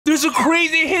there's a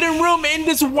crazy hidden room in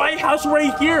this White House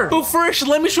right here. But first,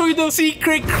 let me show you the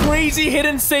secret crazy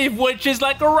hidden safe, which is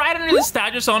like right under the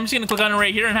statue. So I'm just gonna click on it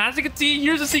right here, and as you can see,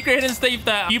 here's a secret hidden safe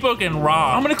that people can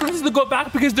rob. I'm gonna click this to go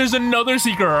back because there's another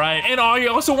secret, right? And I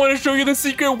also want to show you the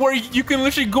secret where you can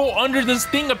literally go under this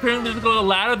thing. Apparently, there's a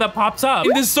ladder that pops up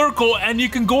in this circle, and you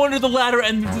can go under the ladder,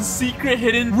 and there's a secret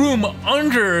hidden room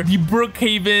under the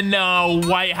Brookhaven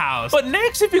White House. But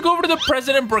next, if you go over to the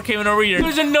President Brookhaven over here,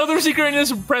 there's another secret in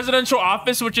this presidential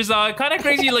office, which is kind of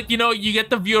crazy. Like, you know, you get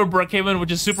the view of Brookhaven,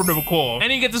 which is super duper cool,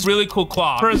 and you get this really cool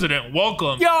clock. President,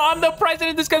 welcome. Yo, I'm the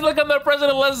president. This guy's like, I'm the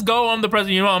president. Let's go. I'm the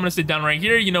president. You know, I'm gonna sit down right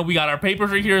here. You know, we got our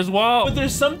papers right here as well. But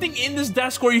there's something in this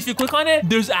desk where if you click on it,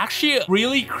 there's actually a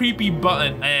really creepy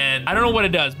button, and I don't know what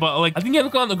it does, but like, I think you have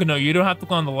to click on the, no, you don't have to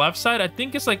click on the left side. I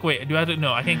think it's like, wait, do I have to,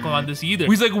 no, I can't click on this either.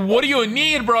 He's like, what do you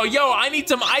need, bro? Yo, I need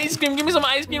some ice cream. Give me some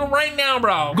ice cream right now,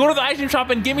 bro. Go to the ice cream shop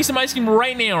and give me some ice cream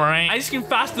right now, all right? Ice cream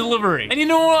fast delivery. And you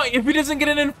know what? If he doesn't get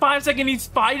it in 5 seconds, he's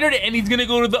fired, and he's gonna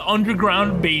go to the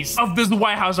underground base of this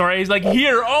White House, all right? He's like,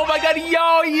 here, oh my God,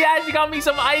 yo, yes, you got me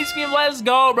some ice cream. Let's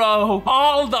go, bro.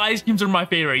 All the ice creams are my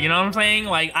favorite. You know what I'm saying?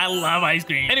 Like, I love ice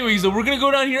cream. Anyways, so we're gonna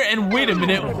go down here and wait a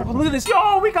minute. Look at this.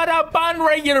 Yo, we got a button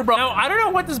right here, bro. Now, I don't know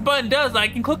what this button does. I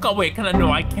can click on, wait, can I?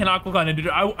 No, I cannot click on it.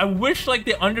 I wish like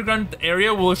the underground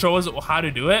area will show us how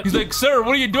to do it. He's like, sir,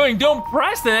 what are you doing? Don't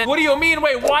press it. What do you mean?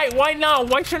 Wait, why not?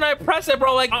 Why shouldn't I press it,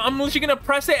 bro? Like, I'm literally gonna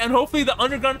press it, and hopefully the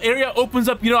underground area opens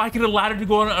up. You know, I get a ladder to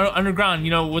go underground,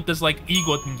 you know, with this like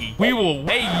eagle thingy. We will.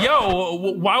 Hey, yo,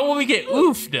 why will we get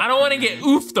oofed? I don't want to get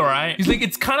oofed, all right? He's like,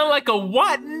 it's kind of like a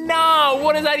what? No,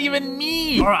 what does that even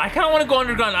mean? All right, I kind of want to go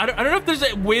underground. I don't know if there's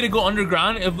a way to go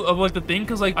underground of like the thing,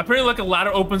 because like apparently like a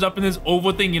ladder opens up in this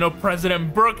oval thing, you know,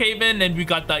 President Brookhaven, and we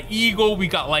got the eagle, we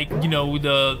got like, you know,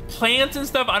 the plants and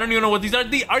stuff. I don't even know what these are.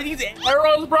 Are these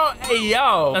arrows, bro? Hey,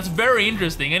 yo, that's very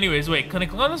interesting. Anyways, wait, can I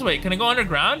click on this? Wait, can I go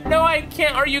underground? No, I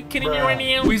can't. Are you kidding me right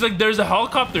now? He's like, there's a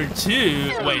helicopter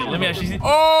too. Wait, let me actually see.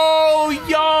 Oh,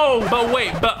 yo,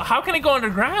 but how can I go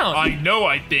underground? I know,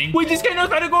 I think. Wait, this guy knows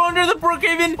how to go under the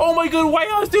Brookhaven. Oh my God, White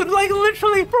House, dude, like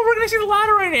literally, bro, we're gonna see the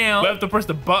ladder right now. We have to press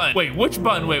the button. Wait, which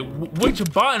button? Wait, which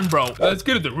button, bro? Let's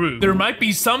get to the roof. There might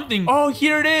be something. Oh,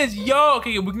 here it is. Yo,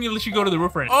 okay, we can literally go to the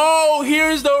roof right now. Oh,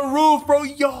 here's the roof, bro.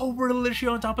 Yo, we're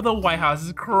literally on top of the White House.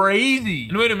 It's crazy.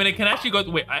 And wait a minute, can I actually go?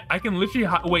 Wait, I can literally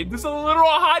wait. This is a literal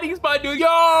hiding spot, dude.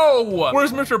 Yo,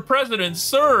 where's Mr. President,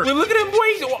 sir? Wait, look at him.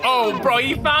 Wait. Oh, bro,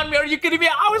 he found me. Are you kidding me?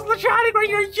 I was literally hiding right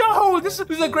here. Yo, this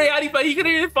is a great hiding spot. He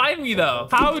couldn't even find me though.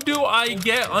 How do I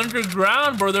get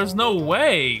underground, bro? There's no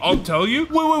way. I'll tell you.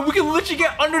 Wait, we can literally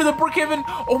get under the Brookhaven.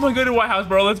 Oh my God, the White House,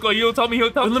 bro. Let's go. He'll tell me.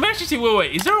 Let me actually see.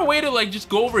 Wait. Is there a way to like just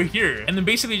go over here and then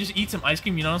basically just eat some ice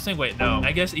cream? You know what I'm saying? Wait, no.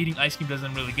 I guess eating ice cream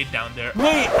doesn't really get down there.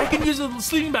 Wait, I can use a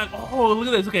sleeping bag. Oh, look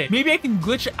at this. Okay, maybe I can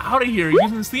glitch out of here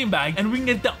using the sleeping bag, and we can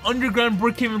get the underground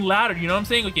Brookhaven ladder. You know what I'm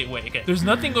saying? Okay, wait. Okay, there's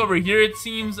nothing over here. It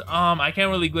seems. I can't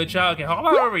really glitch out. Okay, how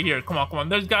about over here? Come on.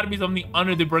 There's got to be something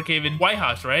under the Brookhaven White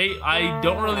House, right? I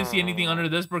don't really see anything under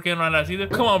this Brookhaven White House either.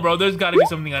 Come on, bro. There's got to be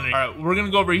something under. All right, we're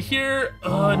gonna go over here.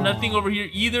 Nothing over here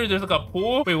either. There's like a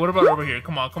pool. Wait, what about over here?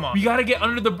 Come on. We gotta get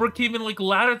under the Brookhaven like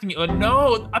ladder thingy. Oh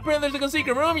no! Apparently there's like a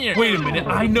secret room here. Wait a minute.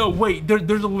 I know. Wait,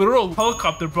 there's a literal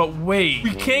helicopter, but wait,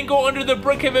 we can't go under the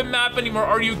Brookhaven map anymore.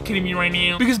 Are you kidding me right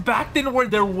now? Because back then where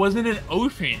there wasn't an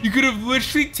ocean, you could have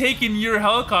literally taken your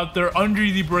helicopter under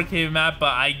the Brookhaven map, but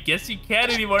I guess you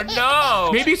can't anymore. No.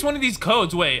 Maybe it's one of these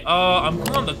codes. Wait, I'm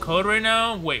clicking on the code right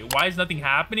now. Wait, why is nothing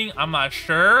happening? I'm not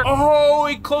sure. Oh,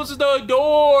 it closes the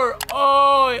door.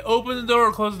 Oh, it opens the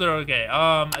door, closes the door. Okay,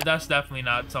 that's definitely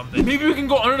not something. Maybe we can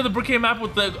go under the Brookhaven map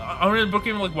with the under the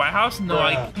Brookhaven like White House. No,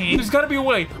 I can't. There's gotta be a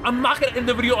way. I'm not gonna end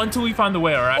the video until we find the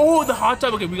way. All right. Oh, the hot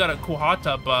tub. Okay, we got a cool hot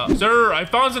tub. Sir, I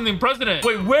found something, President.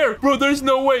 Wait, where? Bro, there's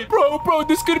no way. Bro,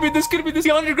 this could be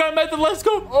the underground method. Let's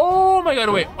go. Oh my God,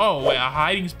 wait. Oh wait, a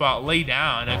hiding spot. Lay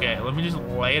down. Okay, let me just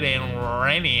lay down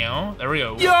right now. There we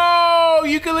go. Yo,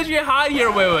 you can literally hide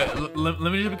here. Wait. Let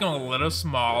me just become a little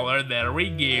smaller. There we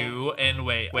go. And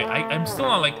wait. I'm still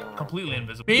not like completely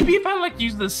invisible. Maybe if I like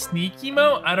use the sneak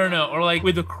emote, I don't know, or like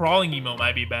with the crawling emote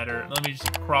might be better. Let me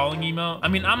just crawling emote. I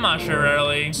mean, I'm not sure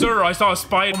really. Sir, I saw a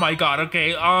spider. Oh my God.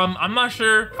 Okay. I'm not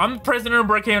sure. I'm President of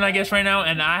Brookhaven, I guess, right now,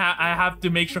 and I have to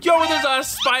make sure. Yo, there's a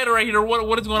spider right here.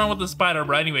 What is going on with the spider,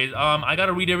 bro? Anyways, I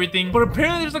gotta read everything. But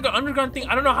apparently there's like an underground thing.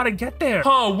 I don't know how to get there.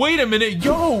 Huh? Wait a minute.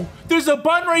 Yo, there's a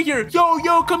button right here. Yo,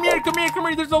 come here.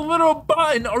 There's a little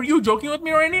button. Are you joking with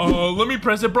me right now? Let me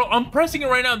press it, bro. I'm pressing it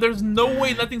right now. There's no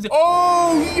way nothing's.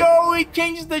 Oh, yo, it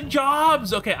changes the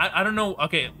jobs. Okay, I don't know.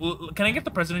 Okay, can I get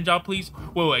the president job, please?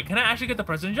 Wait. Can I actually get the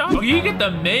president job? Oh, you get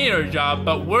the mayor job,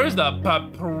 but where's the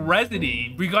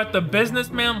president? We got the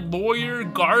businessman. lawyer,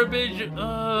 garbage.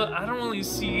 I don't really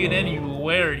see it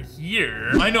anywhere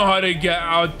here. I know how to get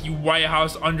out the White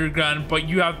House underground, but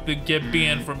you have to get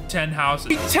banned from 10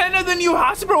 houses. 10 of the new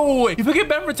houses, bro. Wait, if I get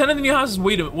banned for 10 of the new houses,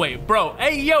 wait, bro.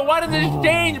 Hey, yo, why does this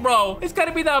change, bro? It's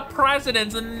gotta be the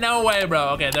president's. No way, bro.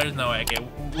 Okay, there's no way. Okay,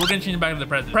 we're gonna change it back to the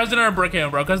president. President of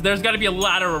Brookhaven, bro, because there's gotta be a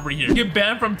ladder over here. Get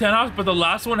banned from 10 houses, but the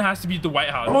last one has to be the White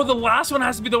House. Oh, the last one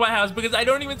has to be the White House because I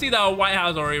don't even see the White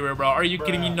House over here, bro. Are you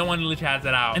kidding me? No one literally has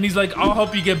it out. And he's like, I'll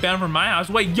help you get banned from my house.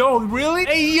 Wait, yo, really?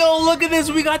 Hey, yo, look at this.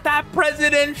 We got that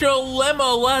presidential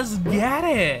limo. Let's get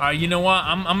it. All right, you know what?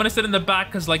 I'm gonna sit in the back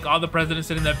because like all the presidents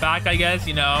sit in the back, I guess,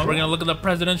 you know. We're gonna look at the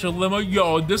presidential limo.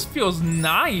 Yo, this feels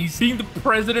nice being the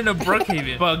president of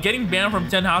Brookhaven. But getting banned from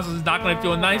 10 houses is not gonna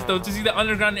feel nice though to see the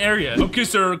underground area. Okay,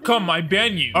 sir, come, I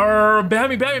ban you. Ban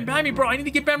me, bro. I need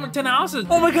to get banned from 10 houses.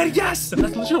 Oh my god, yes.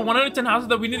 That's literally 1 out of 10 houses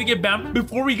that we need to get banned from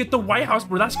before we get the White House,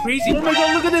 bro. That's crazy. Oh my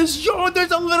god, look at this. Yo,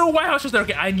 there's a little White House just there.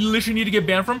 Okay, I literally need to get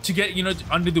banned from to get, you know,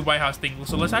 under the White House thing.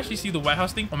 So let's actually see the White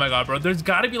House thing. Oh my god, bro. There's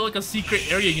gotta be like a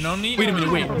secret area, you know what I mean? Wait a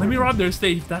minute, wait. Let me rob their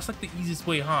safe. That's like the easiest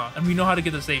way, huh? And we know how to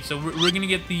get the safe. So we're gonna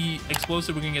get the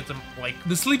explosive. We're gonna get some, like,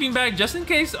 the sleeping bag just in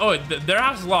case. Oh, their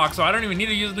house is locked, so I don't even need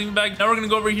to use the sleeping bag. Now we're gonna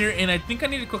go over here, and I think I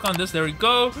need to click on this. There we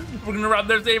go. We're gonna rob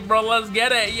their safe, bro. Let's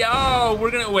get it. Yo,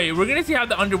 we're gonna see how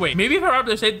the underway. Maybe if I rob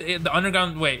their safe, the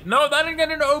underground, wait. No, the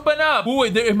underground didn't open up. Oh,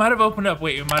 wait, it might have opened up.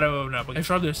 Wait, it might have opened up. Wait,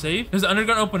 I rob their safe. Does the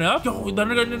underground open up? Yo, the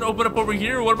underground didn't open up over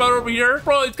here. What about over here?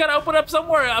 Bro, it's gotta open up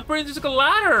somewhere. I'm pretty just like a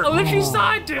ladder. I literally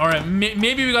saw it. All right,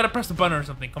 maybe we gotta press the button or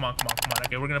something. Come on.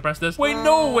 Okay, we're gonna press this. Wait,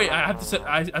 no, wait. I have to sit.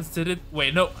 I sit it.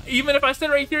 Wait, no. Even if I sit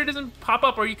right here, it doesn't pop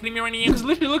up. Are you kidding me right now? Because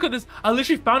literally, look at this. I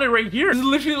literally found it right here. This is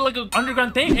literally like an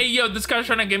underground thing. Hey, yo, this guy's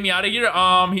trying to get me out of here.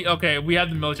 Okay, we have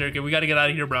the military. Okay, we gotta get out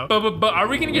of here, bro. But are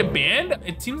we gonna get banned?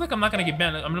 It seems like I'm not gonna get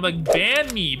banned. I'm gonna be like,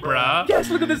 ban me, bro. Yes,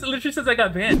 look at this. It literally says I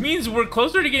got banned. It means we're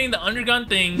closer to getting the underground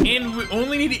thing, and we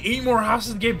only need 8 more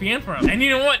houses to get banned from. And you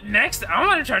know what? Next, I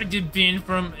want to try to get banned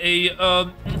from a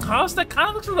house that kind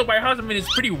of looks like the White House. I mean,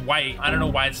 it's pretty white. I don't know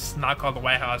why it's not called the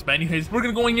White House, but anyways, we're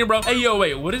gonna go in here, bro. Hey, yo,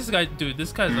 wait, what is this guy? Dude,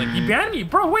 this guy's like, he banned me,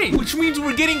 bro. Wait, which means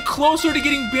we're getting closer to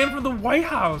getting banned from the White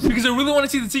House because I really want to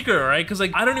see the secret, right? Because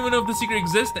like I don't even know if the secret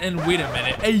exists. And wait a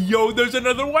minute, hey, yo, there's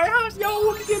another White House.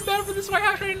 Yo, we can get banned from this White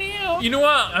House right now. You know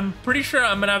what? I'm pretty sure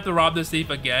I'm gonna have to rob the safe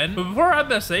again. But before I rob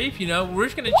the safe, you know, we're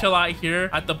just gonna chill out here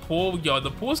at the pool. Yo,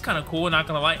 the pool's kind of cool, not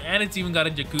gonna lie, and it's even got a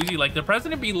jacuzzi. Like the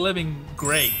president be living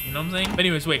great, you know what I'm saying? But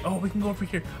anyways, wait. Oh, we can go over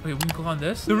here. Okay, we can go on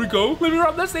this. There we go. Let me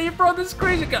rob the safe, bro. This is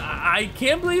crazy. I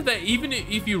can't believe that even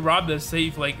if you rob the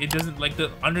safe, like it doesn't, like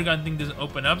the underground thing doesn't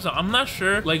open up. So I'm not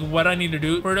sure like what I need to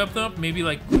do for it up though. Maybe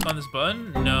like click on this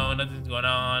button. No, nothing's going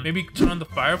on. Maybe turn on the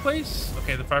fireplace.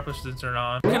 Okay, the fireplace doesn't turn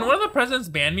on. Can one of the presidents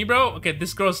ban me, bro? Okay,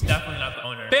 this girl's definitely not the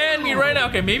owner. Ban me right now.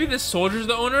 Okay, maybe this soldier's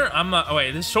the owner. I'm not. Oh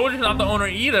wait, this soldier's not the owner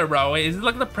either, bro. Wait, is it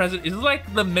like the president? Is it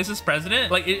like the Mrs.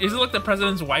 President? Like, is it like the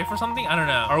president's wife or something? I don't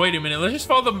know. Or wait a minute. Let's just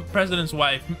follow the president's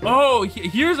wife. Oh,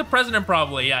 here's the president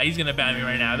probably. Yeah, he's gonna ban me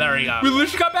right now. There we go. We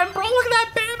literally got banned, bro. Look at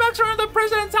that ban box around the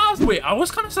president's house. Wait, I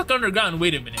was kind of stuck underground.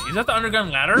 Wait a minute. Is that the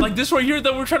underground ladder? Like this right here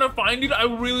that we're trying to find, dude? I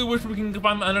really wish we can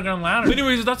find the underground ladder. But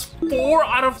anyways, that's 4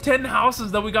 out of 10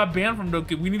 houses that we got banned from.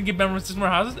 Okay, we need to get banned from 6 more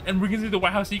houses, and we're gonna see the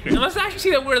White House secret. And let's actually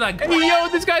see that we're that guy. Hey, yo,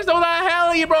 this guy stole that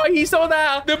heli, bro. He stole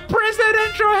that the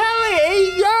presidential heli.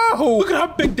 Hey, yo, look at how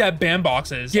big that ban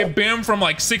box is. Get banned from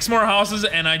like 6 more houses,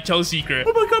 and I tell secret.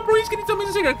 Oh my god, bro, he's gonna tell me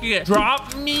the secret. Okay,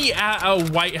 drop me at a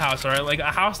White House, all right? Like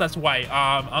a house that's white.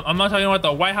 I'm not talking about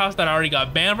the White House that I already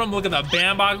got banned from. Look at the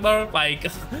ban box, bro.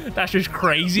 Like that's just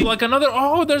crazy. Like another.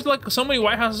 Oh, there's like so many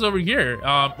White Houses over here.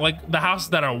 Like the houses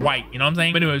that are white. You know what I'm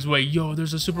saying? But anyways, wait, yo,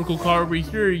 there's a super cool car over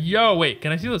here. Yo, wait,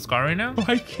 can I steal this car right now? Oh,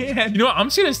 I can. You know what? I'm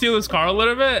just gonna steal this car a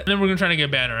little bit, and then we're gonna try to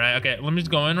get banned, all right? Okay, let me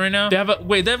just go in right now. They have a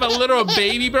wait. They have a little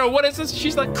baby, bro. What is this?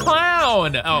 She's like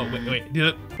clown. Oh, wait.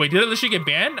 Did it literally get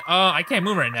banned? I can't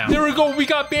move right now. There we go. We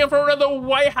got banned from another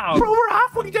White House. Bro, we're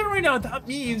halfway done right now. That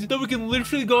means that we can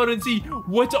literally go out and see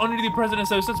what's under the president.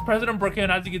 So it says President Brookhaven,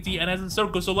 as you can see, and as in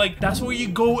circle. So like that's where you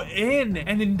go in,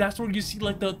 and then that's where you see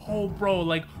like the bro.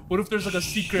 Like what if there's like a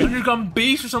secret underground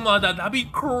base or something like that? That'd be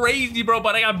crazy, bro.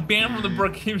 But I got banned from the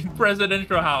Brookhaven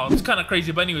presidential house. It's kind of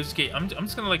crazy. But anyways, okay, I'm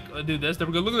just gonna like do this. There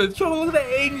we go. Look at this. Yo, look at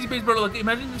the agency base, bro. Like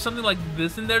imagine there's something like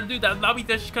this in there, dude. That'd be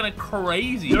just kind of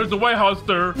crazy. There's the White House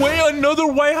there. here. Wait, another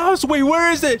White House? Wait,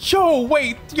 where is it? Yo,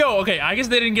 wait, yo, okay, I guess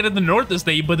they didn't get in the North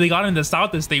Estate, but they got in the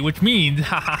South Estate, which means,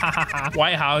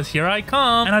 White House, here I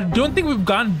come. And I don't think we've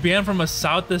gotten banned from a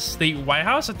South Estate White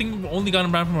House. I think we've only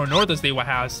gotten banned from a North Estate White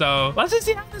House. So let's just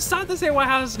see how the South Estate White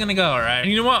House is gonna go, all right?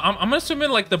 And you know what? I'm gonna swim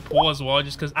in like the pool as well,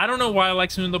 just because I don't know why I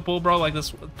like swimming in the pool, bro. Like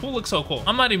this pool looks so cool.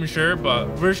 I'm not even sure, but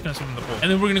we're just gonna swim in the pool.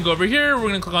 And then we're gonna go over here. We're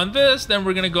gonna click on this. Then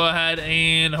we're gonna go ahead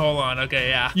and hold on. Okay,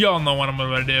 yeah. Y'all know what I'm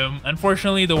gonna do.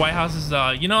 Unfortunately, the White House is,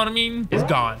 you know what I mean? It's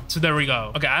gone. So there we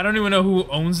go. Okay, I don't even know who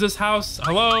owns this house.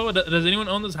 Hello? Does anyone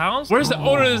own this house? Where's the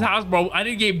owner of this house, bro? I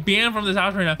didn't get banned from this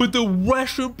house right now. But the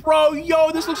restroom, bro,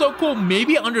 yo, this looks so cool.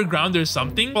 Maybe underground there's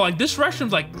something. But like this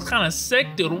restroom's like kind of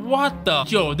sick, dude. What the?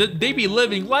 Yo, they be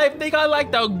living life. They got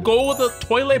like the gold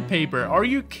toilet paper. Are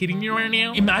you kidding me right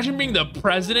now? Imagine being the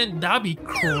president. That'd be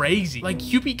crazy.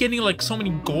 Like you be getting like so many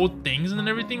gold things and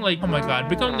everything. Like, oh my God,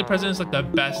 becoming the president is like the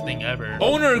best thing ever.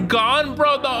 Owner gone,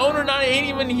 bro. The owner not ain't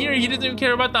even here. He doesn't even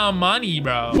care about the money,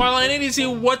 bro. Well, I need to see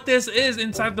what this is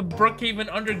inside the Brookhaven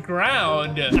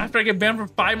underground after I get banned from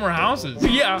 5 more houses.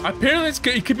 But yeah, apparently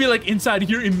it could be like inside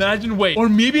here. Imagine, wait, or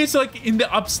maybe it's like in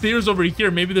the upstairs over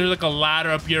here. Maybe there's like a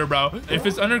ladder up here, bro. If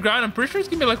it's underground, I'm pretty sure it's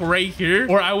gonna be like right here.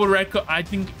 Or I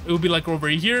think it would be like over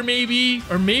here maybe,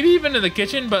 or maybe even in the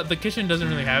kitchen, but the kitchen doesn't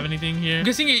really have anything here. I'm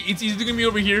guessing it's either gonna be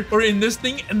over here or in this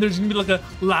thing, and there's gonna be like a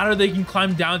ladder they can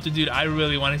climb down to. Dude, I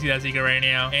really want to see that secret right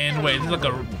now. And wait, there's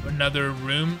like another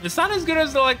room. It's not as good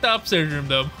as like the upstairs room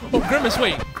though. Oh, Grimace,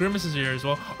 wait, Grimace is here as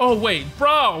well. Oh wait,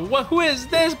 bro, who is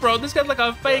this, bro? This guy's like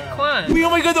a fake clan. Wait, oh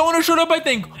my God, the owner showed up, I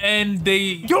think, and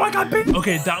yo, I got banned.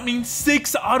 Okay, that means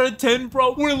 6 out of 10,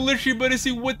 bro. We're literally about to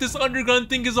see what this underground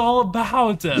thing is all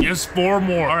about. Yes, 4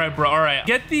 more. All right, bro. All right,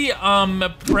 get the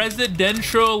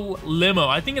presidential limo.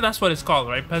 I think that's what it's called,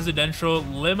 right? Presidential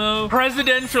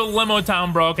limo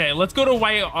town, bro. Okay, let's go to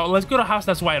white. Let's go to house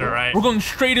that's white. All right, we're going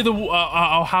straight to the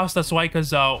house that's white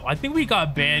because I think we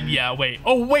got banned. Yeah, wait.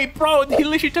 Oh wait, bro, he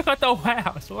literally took out the White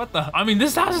House. What the? I mean,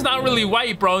 this house is not really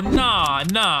white, bro. Nah.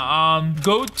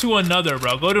 Go to another,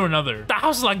 bro. Go to another. The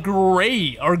house is like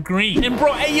gray or green. And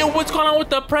bro, hey yo, what's going on with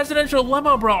the presidential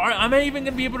limo, bro? Am I even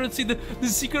gonna be able to see the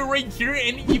secret right here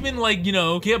and even like, you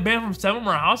know, get banned from 7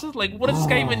 more houses? Like, what is this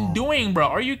guy even doing, bro?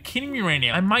 Are you kidding me right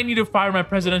now? I might need to fire my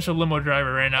presidential limo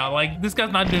driver right now. Like, this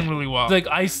guy's not doing really well. Like,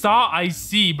 I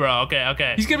see, bro.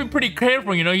 Okay. He's gonna be pretty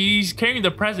careful, you know? He's carrying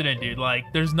the president, dude. Like,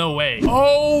 there's no way.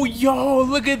 Oh, yo,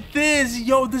 look at this.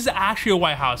 Yo, this is actually a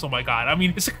White House. Oh my God. I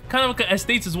mean, it's kind of like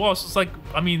estates as well. So it's like,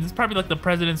 I mean, it's probably like the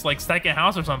president's like second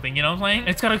house or something, you know what I'm saying?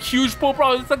 It's got a huge pool,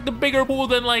 bro. It's like the bigger pool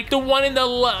than like the one in the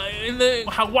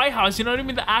White House, you know what I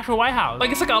mean? The actual White House.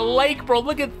 Like, it's like a lake, bro.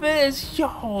 Look at this.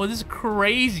 Yo, this is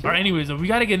crazy. All right, anyways, we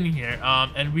gotta get in here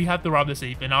and we have to rob the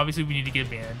safe, and obviously we need to get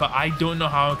banned, but I don't know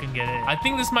how I can get it. I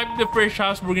think this might be the first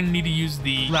house we're gonna need to use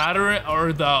the ladder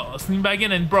or the sleeping bag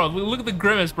in. And bro, look at the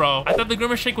Grimace, bro. I thought the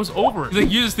Grimace shake was over. He's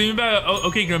like, use the sleeping bag. Oh,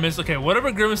 okay, Grimace. Okay,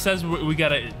 whatever Grimace says, we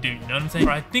gotta do. You know what I'm saying?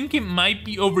 Bro, I think it might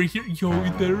be over here. Yo,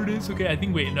 there it is. Okay, I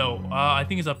think, wait, no. I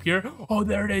think it's up here. Oh,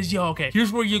 there it is. Yo, okay.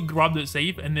 Here's where you rob the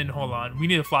safe, and then hold on. We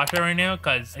need a flashlight right now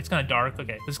because it's kind of dark.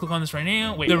 Okay, let's click on this right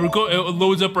now. Wait, there we go. It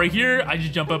loads up right here. I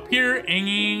just jump up here,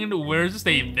 and where's the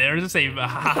safe? There's the safe.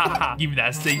 Give me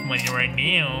that safe money right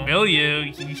now. Will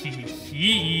you?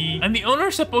 And the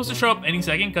owner's supposed to show up any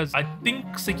second because I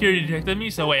think security detected me.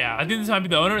 So wait, yeah, I think this might be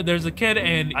the owner. There's a kid,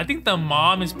 and I think the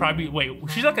mom is probably, wait,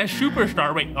 she's like a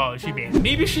superstar. Wait, oh, she banned.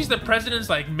 Maybe she's the president's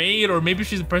like maid, or maybe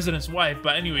she's the president's wife.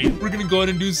 But anyway, we're gonna go ahead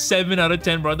and do 7 out of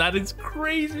 10, bro. That is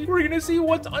crazy. We're gonna see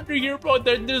what's under here, bro.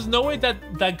 There's no way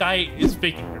that guy is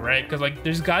faking it, right? Because like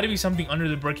there's got to be something under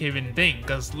the Brookhaven thing.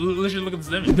 Because literally look at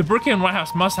this image. The Brookhaven White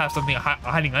House must have something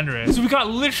hiding under it. So we got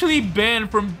literally banned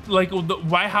from like the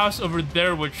White House over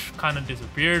there, which kind of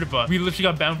disappeared, but we literally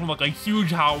got banned from like a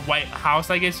huge White House,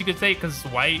 I guess you could say, because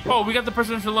it's white. Oh, we got the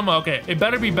presidential limo. Okay, it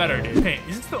better be better, dude. Okay,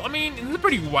 is it still, I mean, is it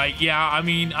pretty white? Yeah, I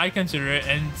mean, I consider it,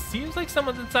 and seems like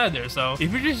someone's inside there. So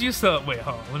if you're just used to, wait,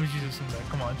 hold on, let me just use that.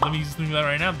 Come on, let me just do that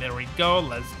right now. There we go.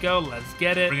 Let's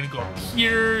get it. We're gonna go up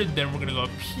here, then we're gonna go up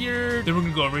here, then we're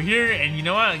gonna go over here, and you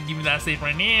know what? Give me that safe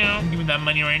right now. Give me that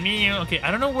money right now. Okay,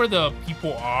 I don't know where the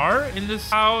people are in this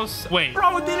house. Wait,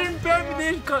 bro, they didn't ban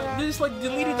me. They just like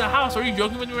deleted the house. Are you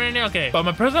joking with me right now? Okay, but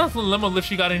my presidential limo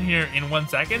literally got in here in 1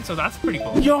 second, so that's pretty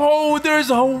cool. Yo, there's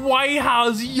a White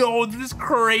House. Yo, this is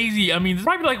crazy. I mean, this is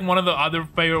probably like one of the other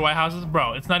favorite White Houses,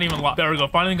 bro. It's not even locked. There we go.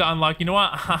 Finally got unlocked. You know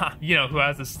what? You know who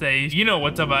has the stage. You know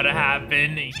what's about to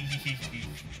happen.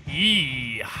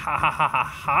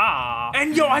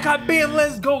 And yo, I got banned.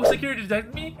 Let's go. Security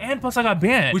detected me, and plus I got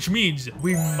banned, which means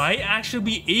we might actually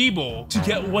be able to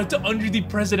get what's under the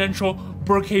presidential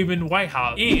Brookhaven White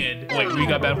House. And wait, we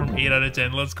got banned from 8 out of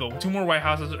 10. Let's go. 2 more White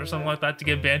Houses or something like that to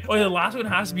get banned. Oh, yeah, the last one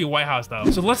has to be a White House though.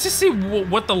 So let's just see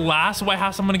what the last White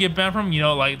House I'm gonna get banned from. You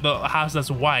know, like the house that's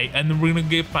white, and then we're gonna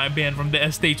get banned from the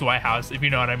estate's White House, if you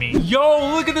know what I mean.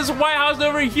 Yo, look at this White House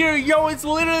over here. Yo, it's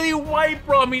literally white,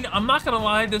 bro. I mean, I'm not gonna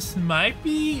lie, this might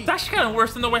be, it's actually kind of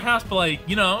worse than the White House, but like,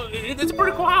 you know, it's a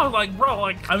pretty cool house. Like, bro,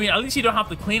 like, I mean, at least you don't have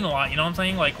to clean a lot, you know what I'm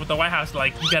saying? Like with the White House,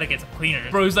 like, you gotta get some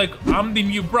cleaners. Bro, he's like, I'm the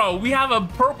mute, bro. We have a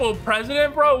purple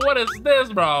president, bro. What is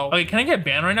this, bro? Okay, can I get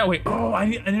banned right now? Wait, oh, I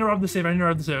need to rob the safe.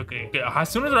 Okay. As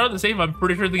soon as I rob the safe, I'm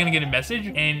pretty sure they're gonna get a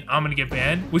message and I'm gonna get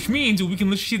banned, which means we can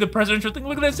literally see the presidential thing.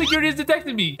 Look at that, security is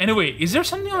detecting me. Anyway, is there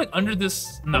something like under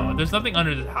this? No, there's nothing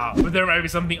under this house, but there might be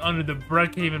something under the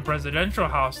Brookhaven presidential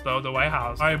house though, the White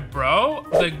House. All right, bro,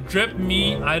 it's like drip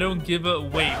me, I don't give a,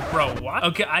 wait, bro, what?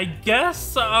 Okay, I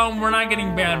guess we're not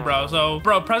getting banned, bro. So,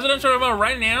 bro, presidential limo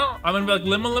right now, I'm gonna be like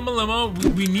limo.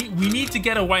 We need to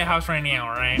get a White House right now,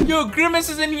 all right? Yo, Grimace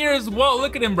is in here as well.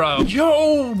 Look at him, bro.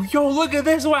 Yo, look at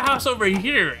this White House over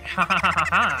here.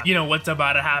 You know what's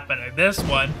about to happen at this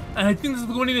one, and I think this is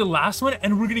going to be the last one,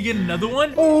 and we're gonna get another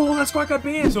one. Oh, that's why I got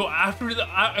banned. So after the,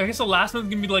 I guess the last one's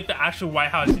gonna be like the actual White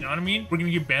House. You know what I mean? We're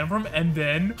gonna get banned from, and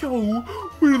then yo,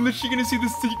 we're literally gonna see the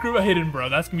secret hidden, bro.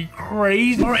 That's gonna be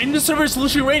crazy. All right, and the server is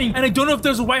literally raining, and I don't know if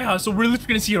there's a White House, so we're literally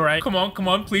gonna see it. Right? Come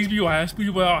on, please be White House,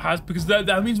 White House, because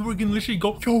that means we're gonna literally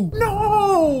go. Yo,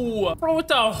 no, bro, with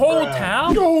the whole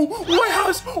town. Yo, White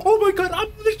House. Oh my God, I'm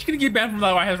literally gonna get banned from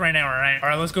that White House right now. All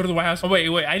right, let's go to the White House. Oh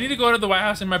wait, I need to go to the White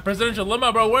House in my presidential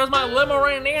limo, bro. Where's my limo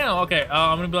right now? Okay,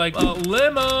 I'm gonna be like,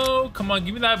 limo. Come on,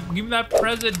 give me that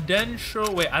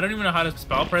presidential. Wait, I don't even know how to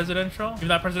spell presidential. Give me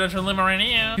that presidential limo right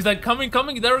now. He's like, coming.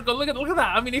 There we go. Look at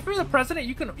that. I mean, if you're the president,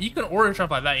 you can order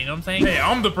stuff like that. You know what I'm saying? Hey,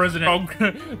 I'm the president.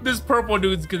 Oh, this purple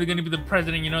dude's gonna be the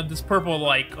president. You know, this purple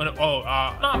like,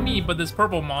 not me, but this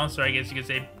purple monster, I guess you could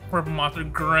say. Purple monster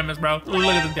Grimace, bro. Look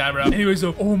at this guy, bro. Anyway,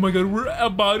 so oh my God, we're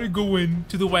about to go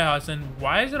into the White House, and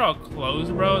why is it all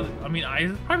closed, bro? I mean,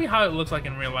 it's probably how it looks like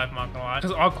in real life, I'm not gonna lie,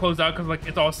 because all closed out, because like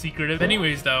it's all secretive.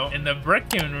 Anyways, though, in the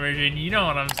Brookhaven version, you know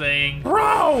what I'm saying,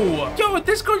 bro? Yo,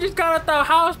 this girl just got out the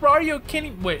house, bro. Are you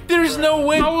kidding? Wait, there's no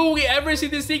way. How will we ever see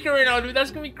the secret right now, dude?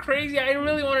 That's gonna be crazy. I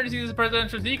really wanted to see this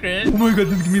presidential secret. Oh my God,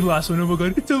 this is gonna be the last one. Oh my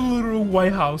God, it's a literal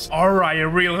White House. All right, I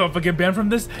really hope I get banned from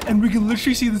this, and we can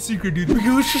literally see the secret, dude. We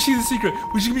can literally see the secret,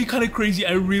 which is gonna be kind of crazy.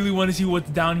 I really want to see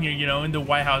what's down here, you know, in the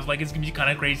White House. Like, it's gonna be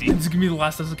kind of crazy. This is gonna be the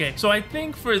last. That's okay. So I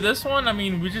think for this one, I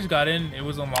mean, we just got in, it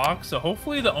was unlocked, so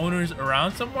hopefully the owner's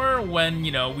around somewhere when,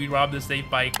 you know, we rob the safe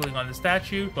by clicking on the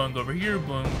statue, going over here,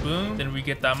 boom, then we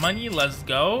get that money. Let's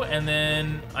go. And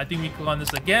then I think we click on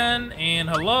this again, and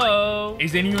hello,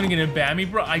 is anyone gonna ban me,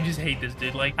 bro? I just hate this,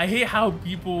 dude. Like, I hate how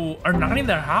people are not in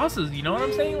their houses, you know what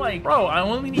I'm saying? Like, bro, I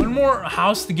only need one more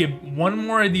house to get, one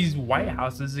more of these White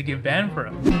Houses to get banned for,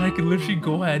 and I can literally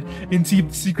go ahead and see if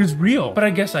the secret's real, but I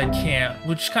guess I can't,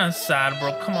 which is kind of sad,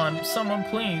 bro. Come on, someone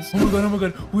please. Oh my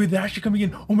God, wait, they're actually coming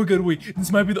in. Oh my God, wait, this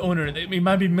might be the owner. It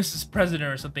might be Mrs. President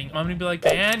or something. I'm gonna be like,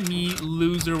 ban me,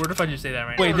 loser. What if I just say that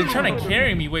right now? Wait, they're trying to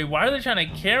carry me. Wait, why are they trying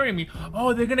to carry me?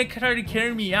 Oh, they're gonna try to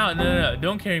carry me out. No,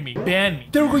 don't carry me, ban me.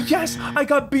 There we go. Yes, I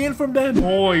got banned from them.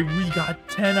 Boy, we got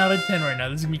 10 out of 10 right now.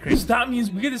 This is gonna be crazy. So that means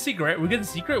we get the secret, right? We get the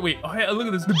secret. Wait, oh yeah, look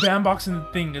at this. The bandbox and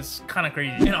the thing is kind of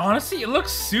crazy, and honestly, it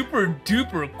looks super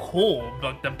duper cool.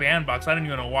 Like the bandbox, I don't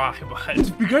even know why, but to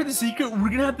figure out the secret, we're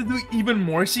gonna have to do even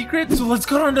more secrets. So let's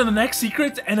go on to the next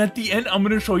secret, and at the end, I'm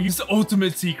gonna show you the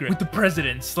ultimate secret with the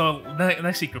president. So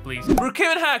next secret, please.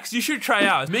 Brookhaven hacks you should try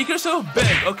out. Make yourself big.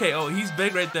 Okay, oh, he's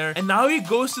big right there. And now he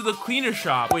goes to the cleaner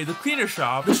shop. Wait, the cleaner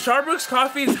shop. The Starbucks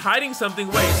coffee is hiding something.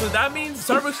 Wait, so that means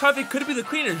Starbucks coffee could be the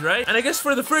cleaners, right? And I guess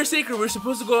for the first secret, we're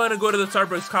supposed to go on and go to the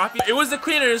Starbucks coffee. It was the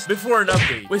cleaners before an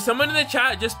update. Wait, someone in the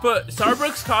chat just put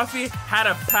Starbucks coffee had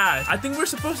a pass. I think we're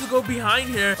supposed to go behind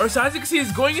here, or so as you can see,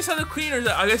 he's going inside the cleaners.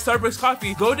 I guess Starbucks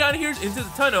coffee. Go down here into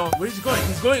the tunnel. Where's he going?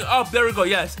 He's going up. There we go.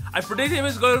 Yes, I predict him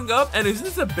is going up. And is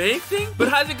this a bank thing?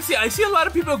 But as you can see, I see a lot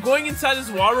of people going inside this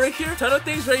wall right here. Tunnel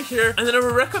things right here. And then I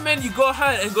would recommend you go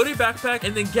ahead and go to your backpack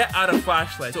and then get out a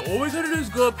flashlight. So all we gotta do is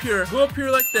go up here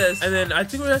like this, and then I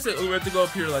think we have to go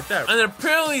up here like that. And then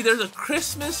apparently there's a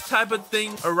Christmas type of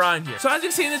thing around here. So as you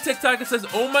can see in the TikTok, it says,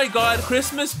 oh my God,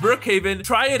 Christmas Brookhaven,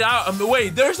 try it out.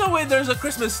 Wait, there's no way there's a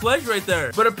Christmas sledge right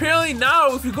there. But apparently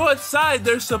now, if you go outside,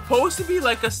 there's supposed to be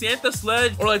like a Santa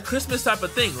sledge or like Christmas type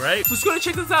of thing, right? So let's go and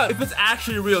check this out if it's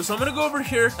actually real. So I'm gonna go over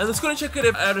here and let's go and check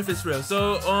it out if it's real.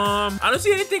 So I don't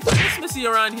see anything Christmassy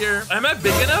around here. Am I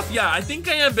big enough? Yeah, I think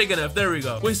I am big enough. There we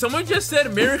go. Wait, someone just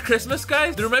said Merry Christmas,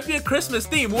 guys. There might be a Christmas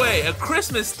theme. Wait, a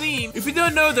Christmas theme? If you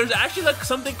don't know, there's actually like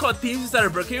something called themes inside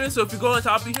of Brookhaven. So if you go on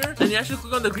top of here and you actually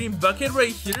click on the green bucket right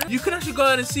right here, you can actually go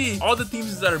ahead and see all the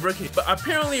themes that are Brookhaven. But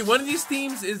apparently one of these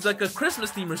themes is like a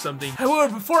Christmas theme or something.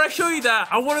 However, before I show you that,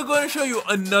 I want to go ahead and show you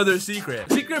another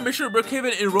secret. Secret mission of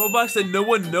Brookhaven in Roblox that no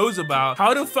one knows about.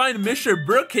 How to find Mr.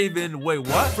 Brookhaven. Wait,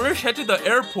 what? First, head to the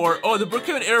airport. Oh, the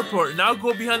Brookhaven airport. Now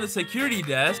go behind the security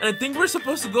desk. And I think we're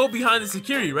supposed to go behind the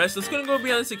security, right? So let's go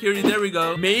behind the security. There we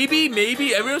go. Maybe.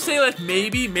 Everyone's saying like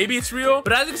maybe it's real.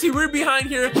 But as you can see, we're behind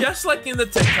here, just like in the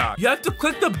TikTok. You have to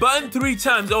click the button 3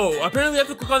 times. Oh, apparently you have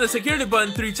to click on the security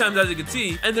button 3 times, as you can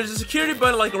see. And there's a security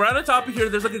button like right on top of here.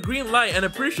 There's like a green light, and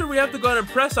I'm pretty sure we have to go ahead and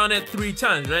press on it 3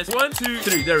 times, right? 1, 2,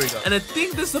 3. There we go. And I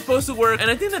think this is supposed to work. And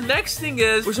I think the next thing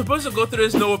is we're supposed to go through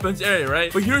this no weapons area,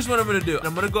 right? But here's what I'm gonna do.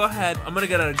 I'm gonna go ahead. I'm gonna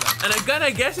get out a gun. And a gun,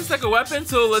 I guess it's like a weapon.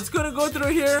 So let's go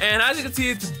through here. And as you can see,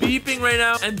 it's beeping right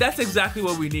now. And that's exactly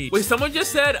what we need. Wait, someone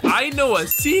just said, I know a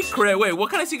secret. Wait, what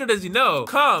kind of secret does he know?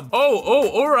 Come. Oh,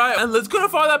 all right. And let's go to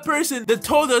follow that person that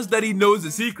told us that he knows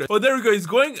the secret. Oh, there we go. He's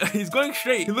going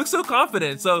straight. He looks so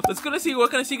confident. So let's go see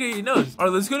what kind of secret he knows. All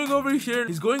right, let's go over here.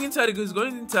 He's going inside. He's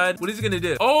going inside. What is he gonna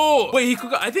do? Oh, wait,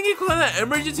 I think he clicked on that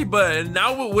emergency button.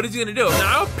 Now what is he gonna do?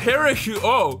 Now parachute.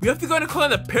 Oh, we have to go and click on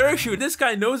the parachute. This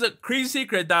guy knows a crazy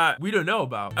secret that we don't know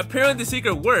about. Apparently the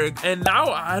secret worked. And now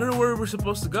I don't know where we're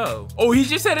supposed to go. Oh, he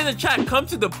just said in the chat, come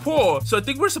to the pool. So I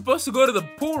think we're supposed to go to the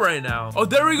pool right now. Oh,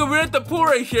 there we go. We're at the pool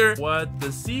right here. What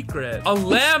the secret? A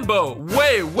Lambo.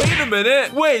 Wait a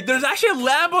minute. Wait, there's actually a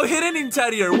Lambo hidden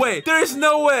inside here. Wait, there's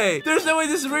no way. There's no way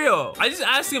this is real. I just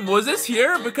asked him, was this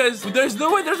here? Because there's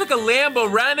no way there's like a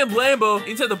Lambo, random Lambo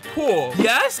inside the pool.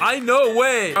 Yes? I know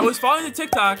way. I was following the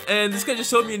TikTok and this guy just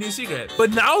showed me a new secret.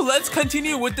 But now let's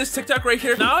continue with this TikTok right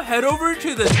here. Now head over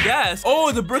to the desk.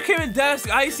 Oh, the Brookhaven desk.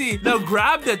 I see. Now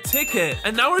grab the ticket.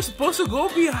 And now we're supposed to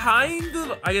go behind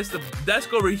the, I guess, the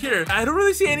desk over here. I don't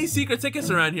really see any secret tickets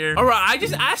around here. All right, I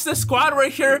just asked the squad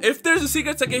right here if there's a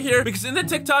secret ticket here, because in the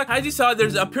TikTok, as you saw,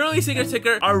 there's apparently a secret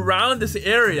ticket around this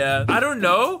area. I don't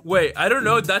know. Wait, I don't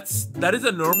know. That is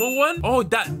a normal one. Oh,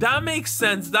 that makes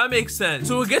sense. That makes sense.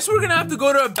 So I guess we're gonna have to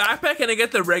go to a backpack and I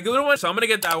get the regular one. So I'm gonna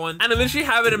get that one, and I literally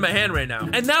have it in my hand right now.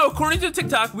 And now, according to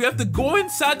TikTok, we have to go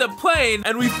inside the plane,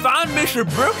 and we found Mr.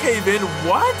 Brookhaven.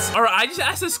 What? All right, I just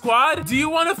asked the squad, do you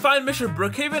want to find Mr.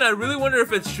 Brookhaven? I really wonder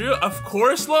if it's true. Of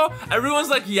course, Lo. Everyone's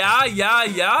like,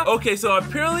 yeah. Okay, so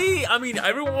apparently, I mean,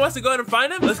 everyone wants to go ahead and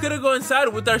find him. Let's go inside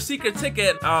with our secret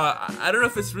ticket. I don't know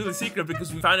if it's really secret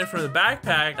because we found it from the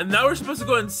backpack, and now we're supposed to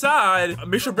go inside.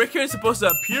 Mr. Brookhaven is supposed to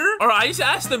appear. All right, I just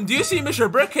asked them, do you see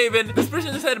Mr. Brookhaven? This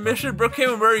person just said, Mr.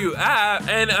 Brookhaven, where are you at?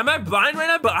 And am I blind right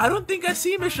now? But I don't think I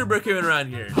see Mr. Brookhaven around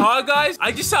here. Huh, guys?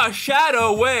 I just saw a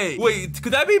shadow. Wait,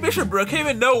 could that be Mr.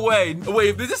 Brookhaven? No way.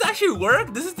 Wait, does this actually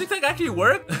work? Does this TikTok actually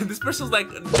work? This person's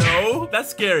like, no, that's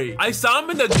scary. I saw him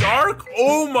in the dark.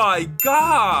 Oh my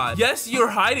god. Yes, you're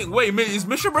hiding. Wait, is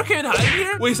Mr. Brookhaven hiding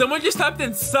here? Wait, someone just typed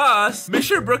in sus.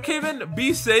 Mr. Brookhaven,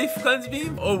 be safe, cleanse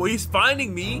beam. Oh, he's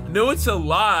finding me. No, it's a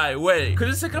lie. Wait, could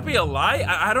this be a lie?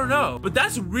 I don't know. But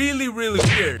that's really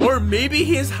weird. Or maybe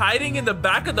he is hiding in the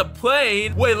back of the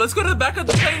plane. Wait, let's go to the back of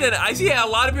the plane then. I see a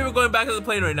lot of people going back to the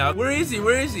plane right now. Where is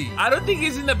he? I don't think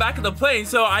he's in the back of the plane.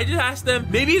 So I just asked them,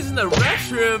 maybe he's in the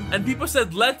restroom, and people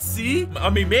said, let's see. I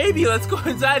mean, maybe let's go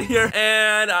inside here.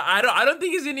 And I don't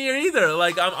think he's in here either.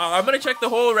 Like, I'm gonna check the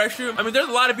whole restroom. I mean, there's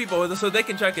a lot of people, so they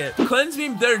can check it. Cleanse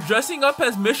beam, they're dressing up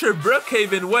as Mr.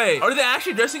 Brookhaven. Wait, are they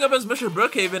actually dressing up as Mr.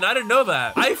 Brookhaven? I didn't know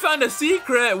that. I found a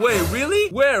secret. Wait, really?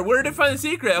 Where did I find the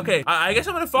secret? Okay, I guess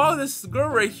I'm gonna follow this girl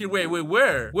right here. Wait,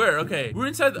 where? Okay, we're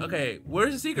inside. Okay,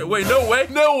 where's the secret? Wait, no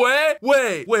way.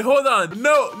 Wait, hold on.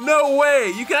 No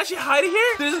way. You can actually hide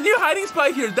here? There's a new hiding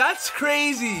spot here. That's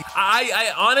crazy.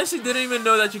 I honestly didn't even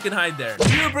know that you can hide there.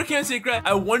 New Brookhaven secret.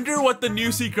 I wonder what the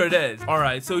new secret is. All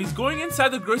right, so he's going inside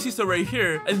the grocery store right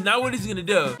here, and now what is he gonna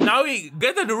do? Now he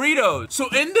get the Doritos. So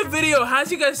in the video,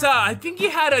 as you guys saw, I think he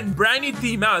had a brand new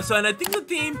theme out. So, and I think the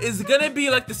theme is gonna be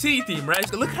like the city theme, right?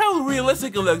 So look how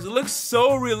realistic it looks. It looks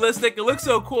so realistic. It looks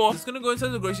so cool. It's gonna go inside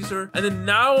the grocery store, and then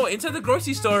now inside the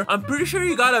grocery store, I'm pretty sure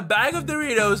you got a bag of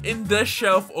Doritos in this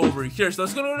shelf over here. So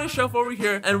let's go to the shelf over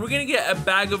here, and we're gonna get a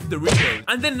bag of Doritos.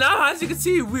 And then now, as you can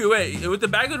see, wait, with the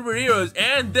bag of Doritos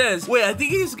and this, wait, I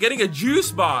think he's getting a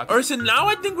juice box. All right, so now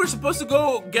I think we're supposed to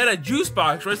go get a juice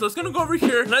box, right? So let's gonna go over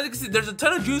here, and as you can see, there's a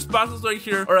ton of juice boxes right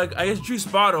here, or like, I guess juice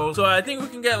bottles. So I think we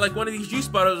can get like one of these juice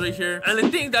bottles right here. And I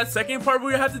think that's second part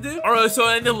we have to do. All right, so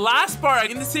and the last part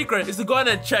in the secret is to go ahead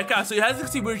and check out. So as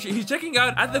you can see, he's checking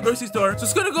out at the grocery store. So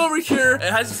it's gonna go over here. It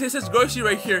has it says grocery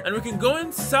right here, and we can go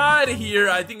inside of here.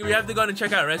 I think we have to go and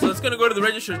check out, right? So let's gonna go to the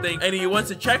register thing, and he wants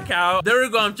to check out. There we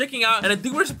go. I'm checking out, and I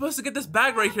think we're supposed to get this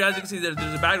bag right here. As you can see, there's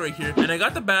a bag right here, and I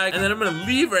got the bag, and then I'm gonna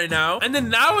leave right now. And then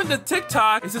now in the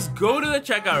TikTok, it says go to the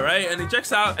checkout, right? And he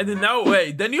checks out, and then now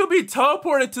wait, then you'll be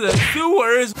teleported to the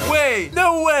sewers. Wait,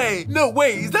 no way, no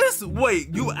wait, is that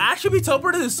wait, you actually be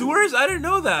teleported to the sewers? I didn't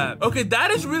know that. Okay,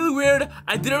 that is really weird.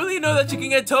 I didn't really know that you can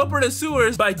get teleported to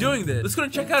sewers by doing this. Let's go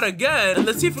and check out again, and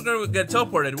let's see if we're gonna get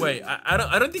teleported. Wait, I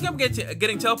don't think I'm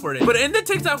getting teleported. But in the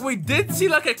TikTok, we did see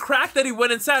like a crack that he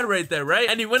went inside right there, right?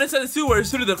 And he went inside the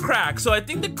sewers through the crack. So I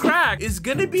think the crack is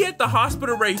gonna be at the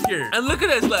hospital right here. And look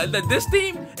at this, this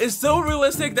theme is so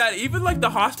realistic that even like the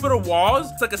hospital walls,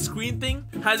 it's like a screen thing,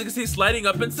 as you can see sliding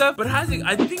up and stuff. But I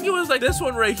think it was like this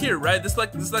one right here, right? This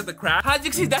like the crack. As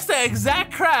you can see, that's the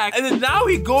exact crack. And then now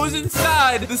he goes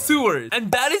inside the sewers,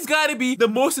 and that is gotta be the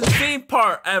most insane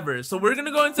part ever. So we're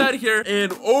gonna go inside here,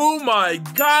 and oh my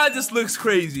god, this looks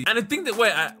crazy. And I think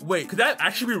that wait, could that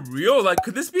actually be real? Like,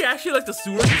 could this be actually like the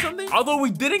sewers or something? Although we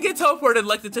didn't get teleported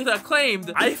like the TikTok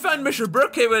claimed, I found Mr.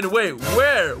 Brookhaven. Wait,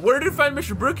 where did I find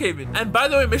Mr. Brookhaven? And by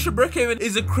the way, Mr. Brookhaven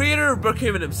is the creator of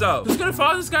Brookhaven himself. Just gonna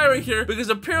follow this guy right here because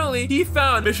apparently he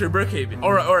found Mr. Brookhaven.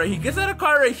 Alright, he gets out of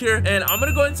car right here, and I'm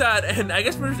gonna go inside, and I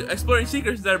guess we're exploring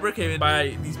secrets inside of Brookhaven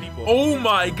by these people. Oh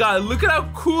my god, look at how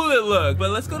cool it looks.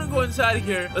 But let's go inside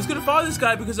here. Let's go follow this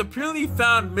guy because apparently he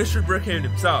found Mr. Brookhaven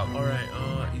himself. Alright,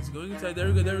 he's going inside.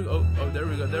 There we go. Oh, there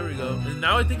we go. And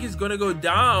now I think he's gonna go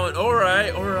down.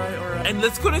 Alright. And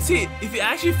let's go to see if he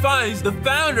actually finds the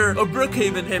founder of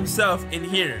Brookhaven himself in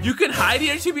here. You can hide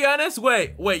here, to be honest.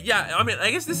 Wait, yeah, I mean,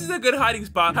 I guess this is a good hiding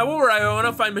spot. However, I want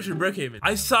to find Mr. Brookhaven.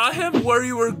 I saw him where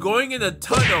you were going in the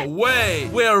tunnel. Wait,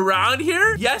 around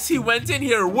here? Yes, he went in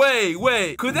here.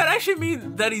 Wait. Could that actually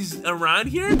mean that he's around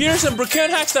here? Here are some Brookhaven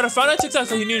hacks that I found on TikTok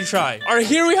that you need to try. Alright,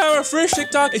 here we have our first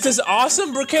TikTok. It says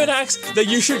awesome Brookhaven hacks that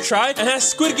you should try, and has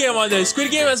Squid Game on there.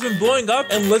 Squid Game has been blowing up,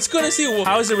 and let's go to see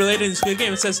how is it related to Squid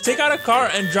Game. It says take out a car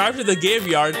and drive to the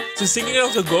graveyard. So singing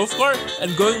out the golf cart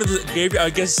and going to the graveyard, I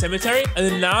guess cemetery, and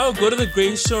then now go to the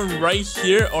gravestone right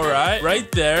here. Alright,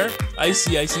 right there. I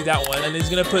see that one, and he's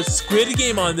gonna put Squid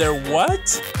Game on there.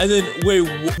 What? And then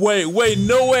wait,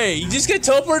 no way. You just get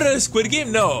teleported to Squid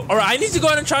Game? No. Alright, I need to go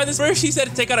ahead and try this. First, he said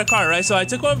to take out a car, right? So I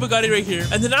took one Bugatti right here,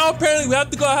 and then now apparently we have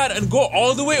to go ahead and go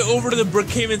all the way over to the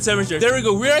Brookhaven cemetery. There we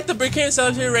go. We're at the Brookhaven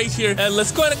cemetery right here, and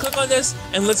let's go ahead and click on this,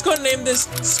 and let's go ahead and name this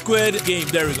Squid Game.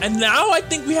 There we go. And now I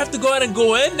think we have to go ahead and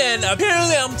go in, and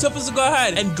apparently I'm supposed to go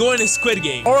ahead and go into Squid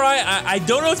Game. Alright, I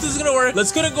don't know if this is gonna work.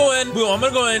 Let's go in. Boom, I'm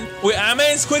gonna go in. Wait, am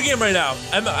I in Squid Game right now?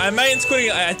 Am I in Squid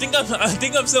Game? I think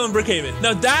I'm still in Brookhaven.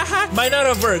 Now that hack might not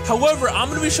have worked. However, I'm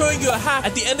gonna be showing you a hack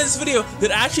at the end of this video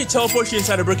that actually teleports you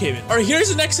inside of Brookhaven. Alright, here's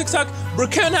the next TikTok.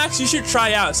 Brookhaven hacks you should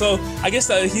try out. So I guess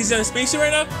he's in a spacesuit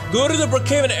right now. Go to the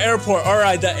Brookhaven airport.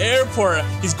 Alright, the airport.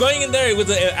 He's going in there with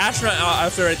the astronaut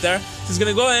outfit right there. He's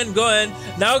gonna go in.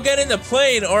 Now get in the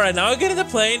plane. Alright, now get in the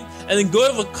plane and then go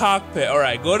to the cockpit.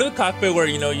 Alright, go to the cockpit where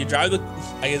you drive the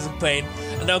plane.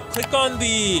 And now click on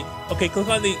the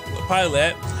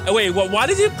pilot. Wait, why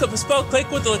did you spell click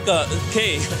with like a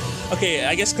K? Okay,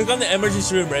 I guess click on the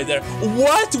emergency room right there.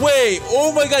 What? Wait,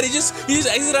 oh my god, he just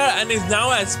exited out and is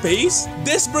now at space?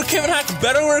 This Brookhaven hack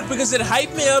better work because it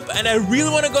hyped me up, and I really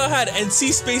want to go ahead and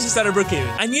see space inside of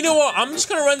Brookhaven. And you know what? I'm just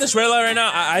gonna run this red light right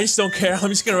now. I just don't care. I'm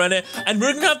just gonna run it. And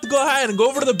we're gonna have to go ahead and go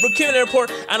over to the Brookhaven airport,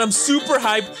 and I'm super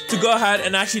hyped to go ahead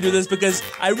and actually do this because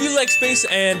I really like space,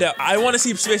 and I want to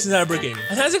see space inside of Brookhaven.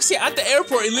 And as you can see at the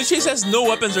airport, it literally says no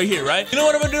weapons right here, right? You know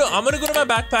what I'm gonna do? I'm gonna go to my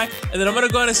backpack, and then I'm gonna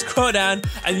go ahead and scroll down,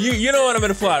 and you know what I'm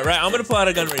gonna pull out, right? I'm gonna pull out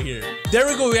a gun right here. There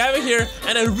we go, we have it here,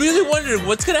 and I really wondered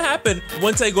what's gonna happen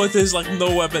once I go to this like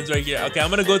no weapons right here. Okay,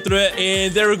 I'm gonna go through it,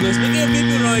 and there we go. Speaking of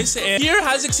beeping noise, and here,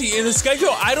 as you can see in the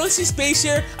schedule, I don't see space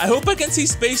here. I hope I can see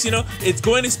space, it's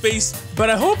going to space, but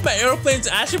I hope my airplane's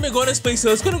actually been going to space,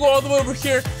 so it's gonna go all the way over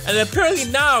here, and apparently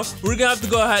now we're gonna have to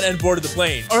go ahead and board the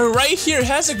plane. Or right here, it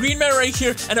has a green man right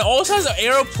here, and it also has an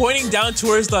arrow pointing down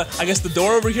towards the, I guess, the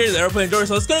door over here, the airplane door.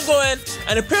 So it's gonna go in,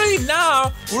 and apparently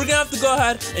now we're gonna have to go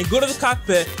ahead and go to the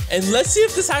cockpit, and let's see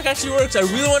if this hack actually works. I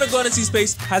really want to go in and see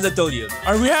space, as I told you.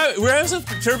 Alright, we're having some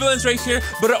turbulence right here,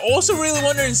 but I also really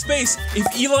wonder in space if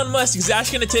Elon Musk is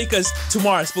actually gonna take us to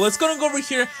Mars. But let's go over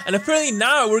here, and apparently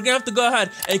now we're gonna have to go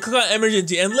ahead and click on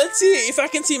emergency, and let's see if I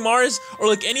can see Mars or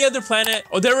like any other planet.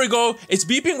 Oh, there we go. It's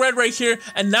beeping red right here,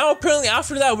 and now apparently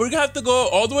after that we're gonna have to go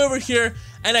all the way over here.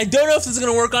 And I don't know if this is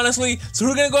gonna work, honestly, so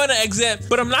we're gonna go ahead and exit,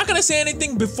 but I'm not gonna say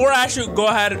anything before I actually go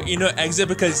ahead and, exit,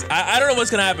 because I don't know what's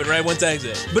gonna happen, right, once I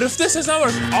exit. But if this does not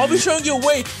work, I'll be showing you a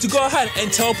way to go ahead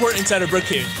and teleport inside of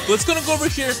Brookhaven. Let's go over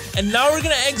here, and now we're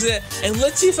gonna exit, and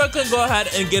let's see if I can go ahead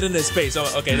and get into space.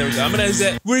 Oh, okay, there we go, I'm gonna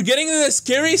exit. We're getting to the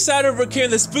scary side of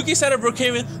Brookhaven, the spooky side of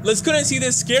Brookhaven. Let's go and see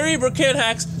the scary Brookhaven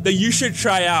hacks that you should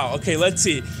try out. Okay, let's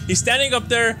see. He's standing up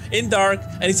there in dark,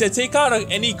 and he said, take out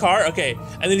any car, okay,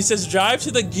 and then he says, drive to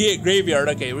to the graveyard.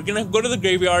 Okay, we're gonna go to the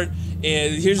graveyard.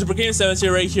 And here's the Brookhaven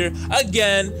cemetery right here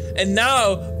again. And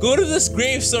now go to this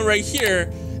gravestone right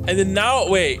here. And then now,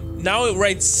 wait, now it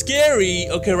writes scary.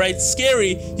 Okay, right,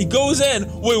 scary. He goes in.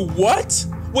 Wait, what?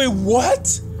 Wait,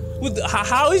 what?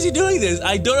 How is he doing this?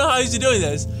 I don't know how he's doing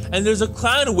this. And there's a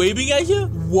clown waving at you?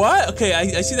 What? Okay,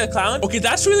 I see that clown. Okay,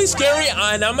 that's really scary,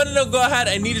 and I'm gonna go ahead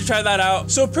and need to try that out.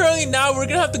 So apparently now we're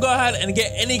gonna have to go ahead and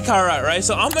get any car out, right?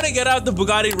 So I'm gonna get out the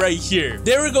Bugatti right here.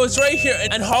 There we go, it's right here.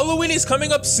 And Halloween is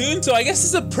coming up soon, so I guess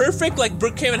it's a perfect like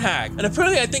Brookhaven hack. And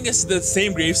apparently I think it's the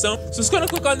same gravestone. So it's gonna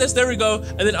click on this, there we go.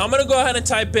 And then I'm gonna go ahead and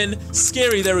type in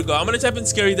scary, there we go. I'm gonna type in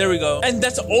scary, there we go. And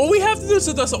that's all we have to do,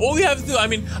 so that's all we have to do. I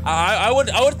mean, I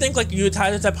would think like you would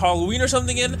have to type Halloween or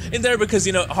something in there because,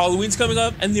 you know, Halloween's coming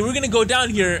up. And then we're gonna go down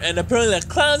here and apparently that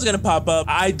clown's gonna pop up.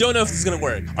 I don't know if this is gonna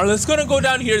work. All right, let's go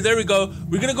down here. There we go.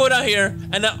 We're gonna go down here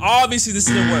and then obviously this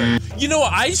didn't work. You know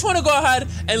what? I just want to go ahead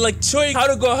and like show you how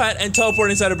to go ahead and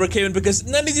teleport inside of Brookhaven because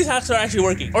none of these hacks are actually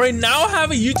working. All right, now I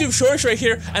have a YouTube Shorts right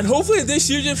here and hopefully this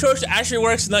YouTube Shorts actually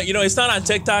works. Not, you know, it's not on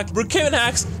TikTok. Brookhaven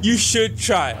hacks you should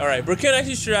try. All right, Brookhaven hacks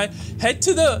you should try. Head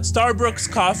to the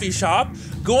Starbucks coffee shop.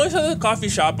 Go into the coffee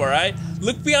shop. All right,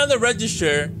 look beyond the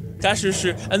register. Cash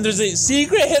register, and there's a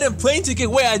secret hidden plane ticket.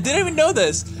 Wait, I didn't even know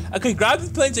this. Okay, grab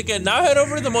the plane ticket. Now head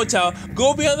over to the motel.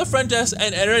 Go beyond the front desk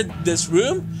and enter this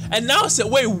room. And now say,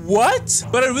 wait, what?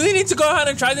 But I really need to go ahead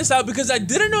and try this out because I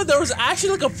didn't know there was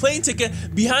actually like a plane ticket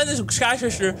behind this cash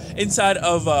register inside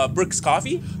of Brooks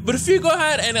Coffee. But if you go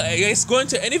ahead and I guess go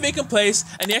into any vacant place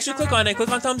and you actually click on it, click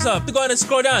on thumbs up, to go ahead and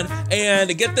scroll down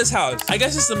and get this house. I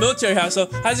guess it's the military house. So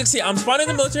as you can see, I'm spawning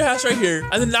the military house right here.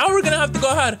 And then now we're gonna have to go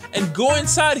ahead and go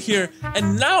inside here.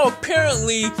 And now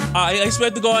apparently, I guess we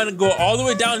have to go ahead and go all the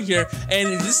way down here.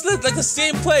 And this is like the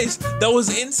same place that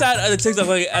was inside of the TikTok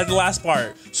like at the last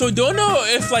part. So don't know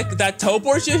if like that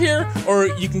teleports you here or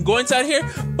you can go inside here,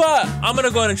 but I'm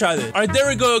gonna go ahead and try this. All right, there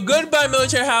we go. Goodbye,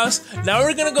 military house. Now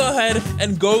we're gonna go ahead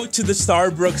and go to the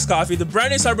Starbucks coffee, the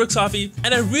brand new Starbucks coffee.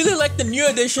 And I really like the new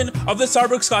edition of the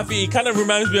Starbucks coffee. It kind of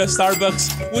reminds me of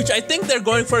Starbucks, which I think they're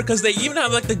going for because they even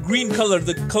have like the green color,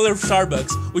 the color of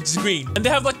Starbucks, which is green. And they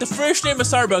have like the first name of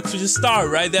Starbucks, which is Star,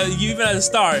 right? You even have a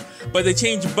star, but they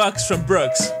changed Bucks from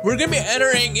Brooks. We're gonna be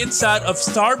entering inside of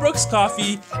Starbucks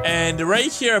coffee, and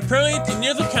right here, apparently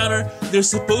near the counter, there's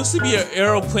supposed to be an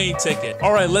airplane ticket.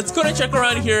 All right, let's go and check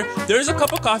around here. There's a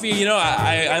cup of coffee. You know,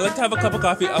 I like to have a cup of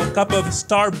coffee, a cup of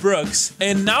Starbucks.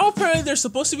 And now apparently there's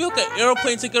supposed to be like an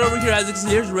airplane ticket over here. As you can see,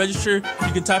 here's the register.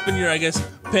 You can type in your, I guess,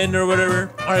 pen or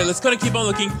whatever. All right, let's gonna keep on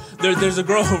looking. There's a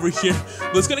girl over here.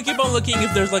 Let's gonna keep on looking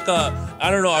if there's like a, I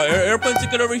don't know, airplane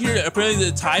ticket over here. Apparently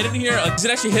it's hidden here. Is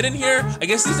it actually hidden here? I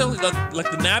guess these are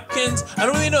like the napkins. I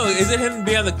don't really know. Is it hidden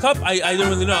behind the cup? I don't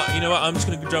really know. You know what? I'm just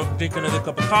gonna drink another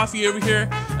cup of coffee over here.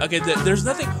 Okay, there's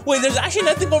nothing. Wait, there's actually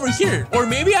nothing over here. Or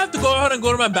maybe I have to go ahead and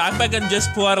go to my backpack and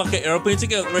just pull out like an airplane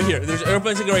ticket right here. There's an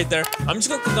airplane ticket right there. I'm just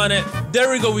gonna click on it. There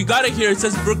we go. We got it here. It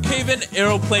says Brookhaven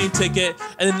airplane ticket.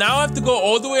 And then now I have to go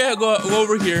all the way go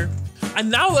over here. And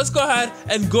now let's go ahead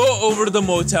and go over to the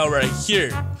motel right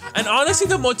here. And honestly,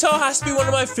 the motel has to be one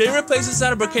of my favorite places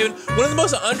out of Brookhaven. One of the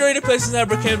most underrated places out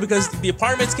of Brookhaven because the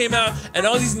apartments came out and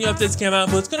all these new updates came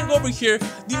out. But it's gonna go over here,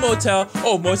 the motel.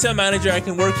 Oh, motel manager, I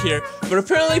can work here. But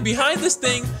apparently behind this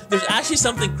thing, there's actually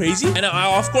something crazy. And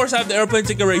I, of course, have the airplane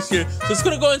ticket right here. So it's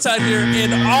gonna go inside here.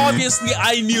 And obviously,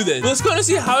 I knew this. But let's go and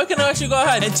see how I can actually go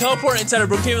ahead and teleport inside of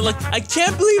Brookhaven. Like, I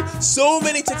can't believe so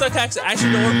many TikTok hacks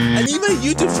actually don't work. And even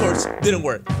YouTube Shorts didn't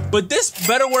work. But this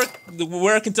better work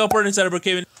where I can teleport inside of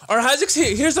Brookhaven. Alright, as you can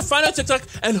see, here's the final TikTok,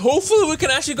 and hopefully we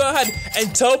can actually go ahead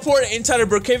and teleport inside of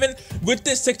Brookhaven with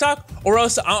this TikTok, or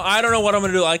else I don't know what I'm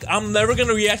gonna do. Like, I'm never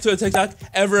gonna react to a TikTok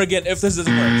ever again if this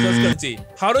doesn't work. So let's go and see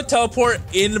how to teleport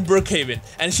in Brookhaven.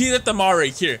 And she's at the mall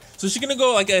right here, so she's gonna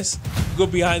go, I guess, go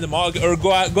behind the mall or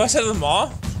go outside of the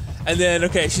mall. And then,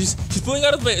 okay, she's pulling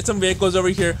out of some vehicles over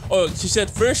here. Oh, she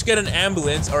said first get an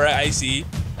ambulance. Alright, I see.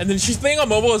 And then she's playing on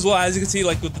mobile as well, as you can see,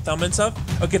 like with the thumb and stuff.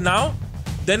 Okay, now,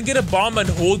 then get a bomb and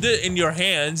hold it in your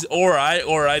hands.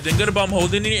 Alright. Then get a bomb,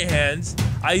 hold it in your hands.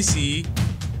 I see.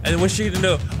 And what's she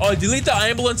gonna do? Oh, delete the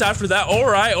ambulance after that.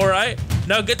 Alright.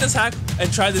 Now get this hack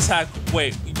and try this hack.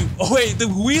 Wait, the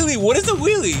wheelie. What is the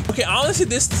wheelie? Okay, honestly,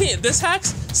 this hack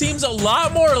seems a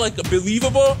lot more like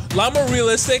believable, a lot more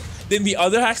realistic than the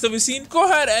other hacks that we've seen. Go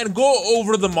ahead and go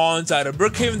over the mall inside of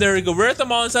Brookhaven. There we go. We're at the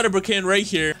mall inside of Brookhaven right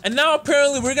here. And now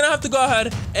apparently we're gonna have to go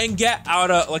ahead and get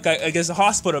out of like I guess a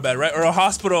hospital bed, right? Or a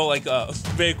hospital like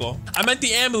vehicle. I meant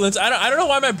the ambulance. I don't know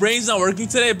why my brain's not working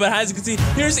today, but as you can see,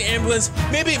 here's the ambulance.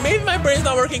 Maybe my brain's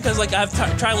not working because like I've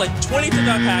tried like 20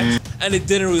 TikTok hacks and it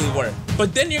didn't really work.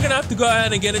 But then you're gonna have to go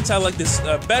ahead and get inside like this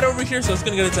bed over here. So it's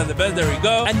gonna get inside the bed. There we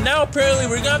go. And now apparently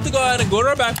we're gonna have to go ahead and go to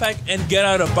our backpack and get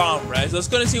out a bomb, right? So let's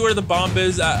go and see where the bomb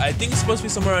is. I think it's supposed to be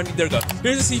somewhere around. There we go.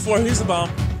 Here's the C4. Here's the bomb.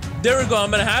 There we go.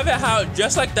 I'm gonna have it out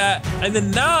just like that. And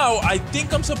then now I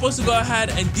think I'm supposed to go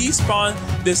ahead and despawn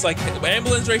this like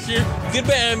ambulance right here.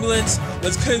 Goodbye ambulance.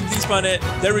 Let's go and despawn it.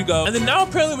 There we go. And then now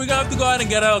apparently we're gonna have to go ahead and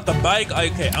get out the bike.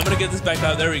 Okay, I'm gonna get this back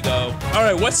out. There we go. All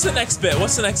right, what's the next bit?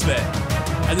 What's the next bit?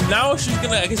 And then now she's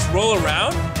gonna, I guess, roll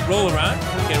around. Roll around.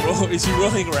 Okay, roll. Is she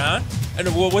rolling around? And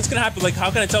what's gonna happen? Like, how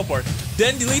can I teleport?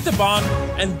 Then delete the bomb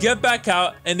and get back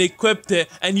out and equip it.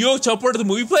 And you'll teleport to the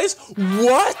movie place?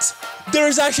 What? There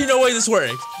is actually no way this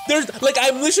works. There's like,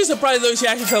 I'm literally surprised that she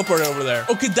actually teleported over there.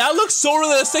 Okay, that looks so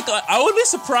realistic. I would be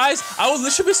surprised. I would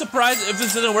literally be surprised if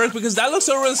this doesn't work because that looks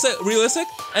so realistic.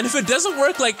 And if it doesn't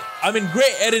work, like, I'm in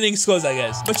great editing skills, I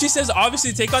guess. But she says,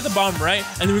 obviously, take out the bomb, right?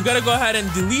 And then we gotta go ahead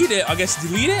and delete it. I guess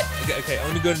delete it. Okay,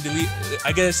 let me go and delete.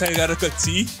 I guess I gotta click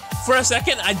T. For a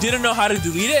second, I didn't know how to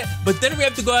delete it, but then we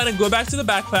have to go ahead and go back to the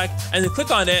backpack and then click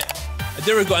on it.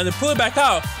 There we go, and then pull it back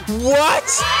out.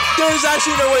 What? There is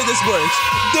actually no way this works.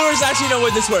 There is actually no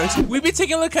way this works. We've been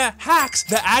taking a look at hacks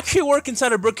that actually work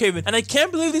inside of Brookhaven, and I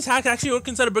can't believe these hacks actually work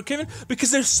inside of Brookhaven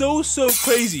because they're so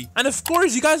crazy. And of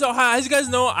course, you guys, as you guys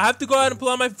know, I have to go ahead and pull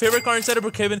out my favorite car inside of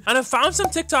Brookhaven, and I found some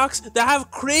TikToks that have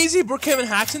crazy Brookhaven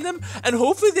hacks in them, and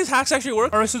hopefully these hacks actually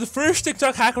work. All right, so the first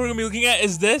TikTok hack we're gonna be looking at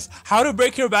is this: how to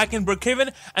break your back in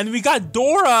Brookhaven, and we got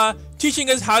Dora teaching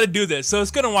us how to do this. So let's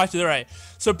go and watch it. All right.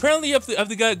 So apparently you have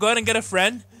to go ahead and get a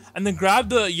friend and then grab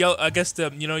the yellow, I guess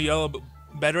the, yellow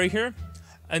bed right here.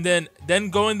 And then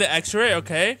go in the x-ray,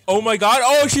 okay? Oh my god,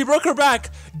 oh, she broke her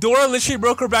back. Dora literally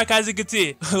broke her back, as you can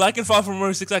see. Like and follow for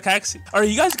more TikTok hacks. Alright,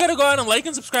 you guys gotta go out and like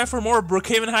and subscribe for more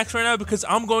Brookhaven hacks right now because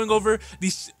I'm going over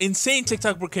these insane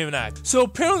TikTok Brookhaven hacks. So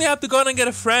apparently I have to go out and get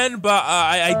a friend, but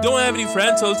I don't have any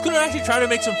friends, so it's gonna actually try to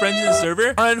make some friends in the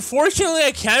server. Unfortunately,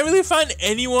 I can't really find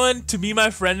anyone to be my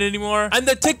friend anymore. And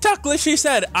the TikTok literally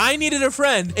said I needed a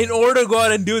friend in order to go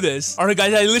out and do this. Alright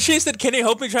guys, I literally said, can you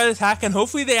help me try this hack? And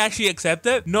hopefully they actually accept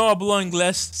it. No hablo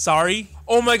inglés, sorry.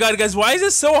 Oh my god, guys, why is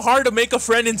it so hard to make a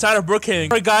friend inside of Brookhaven?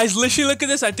 Alright guys, literally look at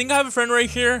this. I think I have a friend right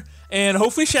here. And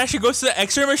hopefully she actually goes to the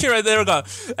X-ray machine right there. We go.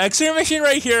 X-ray machine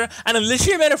right here. And I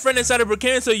literally met a friend inside of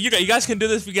Brookhaven. So you guys can do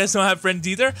this if you guys don't have friends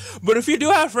either. But if you do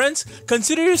have friends,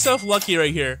 consider yourself lucky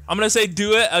right here. I'm going to say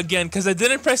do it again because I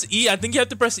didn't press E. I think you have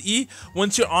to press E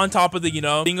once you're on top of the,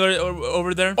 thing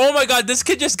over there. Oh my god, this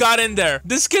kid just got in there.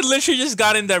 This kid literally just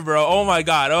got in there, bro. Oh my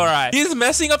god. All right. He's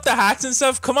messing up the hacks and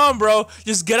stuff. Come on, bro.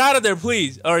 Just get out of there,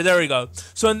 please. All right, there we go.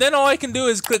 So and then all I can do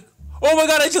is click. Oh my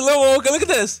god, I just look at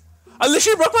this. I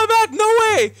literally broke my back. No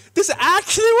way. This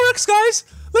actually works, guys.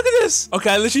 Look at this.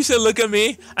 Okay, I literally said, look at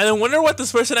me. And I wonder what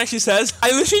this person actually says. I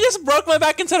literally just broke my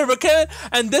back inside of a kid.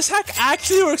 And this hack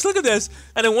actually works. Look at this.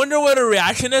 And I wonder what her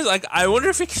reaction is. Like, I wonder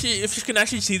if she can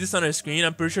actually see this on her screen.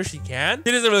 I'm pretty sure she can.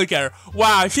 She doesn't really care.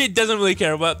 Wow, she doesn't really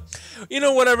care. But,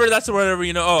 whatever. That's whatever,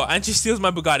 Oh, and she steals my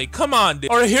Bugatti. Come on,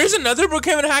 dude. All right, here's another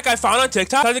Brookhaven hack I found on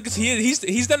TikTok.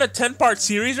 He's done a 10-part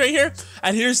series right here.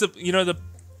 And here's the, the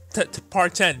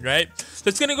part 10, right? So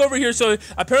it's gonna go over here. So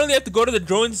apparently you have to go to the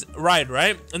drones ride,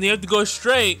 right? And you have to go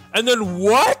straight. And then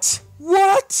what?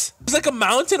 It's like a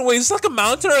mountain. Wait, is this like a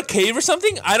mountain or a cave or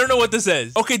something? I don't know what this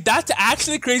is. Okay, that's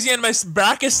actually crazy, and my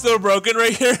back is still broken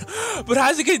right here. But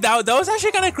as you can that was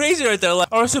actually kind of crazy right there.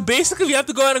 Like, alright, so basically you have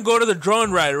to go ahead and go to the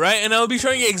drone ride, right? And I'll be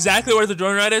showing you exactly where the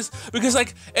drone ride is because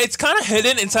like it's kind of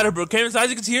hidden inside of Brookhaven. So as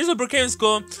you can see, here's the Brookhaven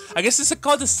school. I guess this is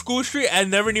called the school street. I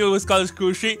never knew it was called the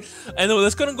school street. And then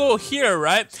let's gonna go here,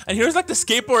 right? And here's like the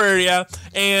skateboard area.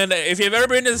 And if you've ever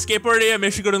been to the skateboard area,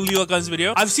 make sure you go to Leo Guns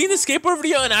video. I've seen the skateboard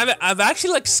video and I've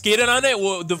actually like skated on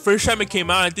it the first time it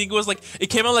came out. I think it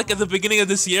came out like at the beginning of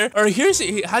this year. Or here's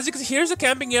the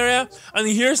camping area, and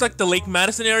here's like the Lake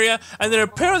Madison area, and then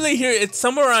apparently here it's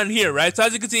somewhere around here, right? So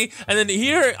as you can see, and then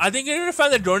here I think you're gonna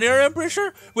find the drone area. I'm pretty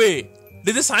sure. Wait,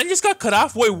 did the sign just got cut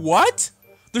off? Wait, what?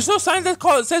 There's no sign that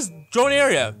says drone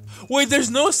area. Wait,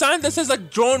 there's no sign that says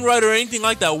like drone ride or anything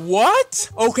like that. What?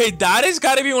 Okay, that has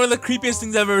got to be one of the creepiest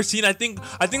things I've ever seen. I think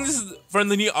this is from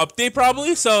the new update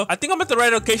probably. So I think I'm at the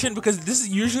right location because this is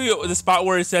usually the spot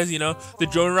where it says, the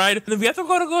drone ride. And then we have to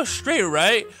go straight,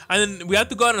 right? And then we have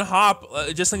to go out and hop,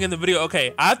 just like in the video.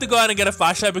 Okay, I have to go out and get a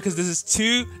flashlight because this is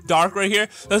too dark right here.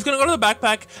 So it's gonna go to the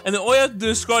backpack, and then all you have to do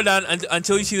is scroll down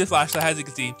until you see the flashlight, as you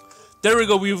can see. There we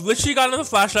go. We've literally gotten the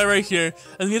flashlight right here.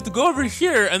 And we have to go over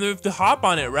here and then we have to hop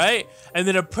on it, right? And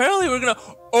then apparently we're gonna...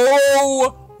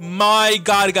 Oh my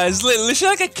god, guys.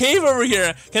 Literally like a cave over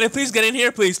here. Can I please get in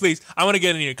here? Please, please. I want to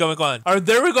get in here. Come on, come on. All right,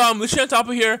 there we go. I'm literally on top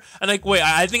of here. And like, wait,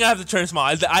 I think I have to turn small.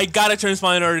 I gotta turn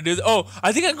small in order to do this. Oh,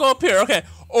 I think I can go up here. Okay.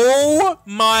 Oh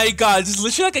my god. This is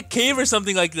literally like a cave or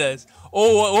something like this.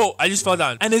 Oh, I just fell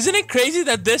down. And isn't it crazy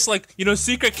that this, like, you know,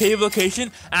 secret cave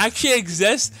location actually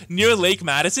exists near Lake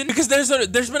Madison? Because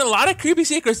there's been a lot of creepy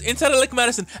secrets inside of Lake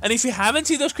Madison. And if you haven't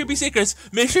seen those creepy secrets,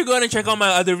 make sure you go ahead and check out my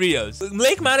other videos.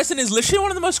 Lake Madison is literally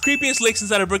one of the most creepiest lakes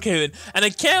inside of Brookhaven. And I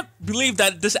can't believe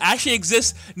that this actually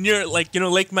exists near, like, you know,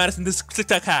 Lake Madison, this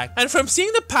TikTok hack. And from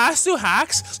seeing the past 2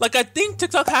 hacks, like, I think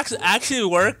TikTok hacks actually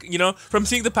work, you know, from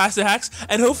seeing the past 2 hacks.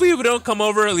 And hopefully we don't come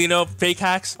over, you know, fake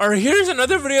hacks. All right, here's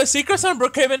another video, Secrets on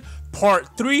Brookhaven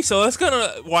part 3. So let's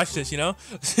gonna watch this, you know.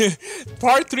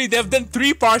 Part 3. They've done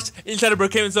 3 parts inside of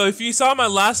Brookhaven. So if you saw my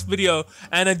last video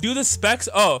and I do the specs,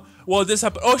 oh well, this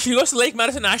happened. Oh, she goes to Lake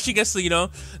Madison and actually gets the, you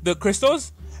know, the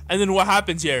crystals. And then what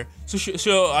happens here?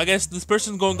 So I guess this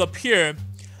person's going up here,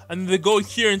 and they go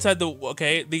here inside the,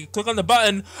 okay, they click on the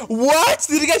button. What?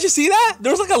 Did you guys just see that?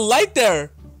 There was like a light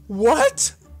there.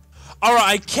 What? Alright,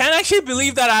 I can't actually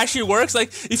believe that actually works. Like,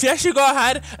 if you actually go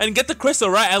ahead and get the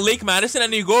crystal, right, at Lake Madison,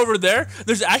 and you go over there,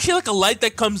 there's actually like a light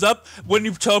that comes up when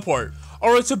you teleport.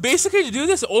 Alright, so basically to do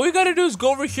this, all you gotta do is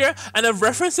go over here, and I've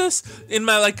referenced this in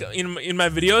my, like, in my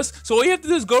videos. So all you have to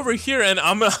do is go over here, and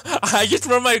I'm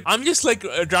just like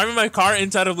driving my car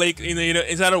inside of lake, you know,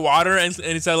 inside of water, and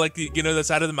inside like the, you know, the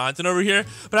side of the mountain over here.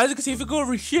 But as you can see, if you go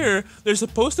over here, there's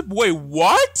supposed to, wait,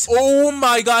 what? Oh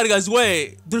my god, guys,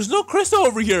 wait, there's no crystal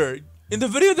over here. In the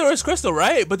video, there was crystal,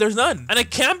 right? But there's none. And I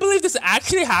can't believe this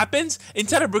actually happens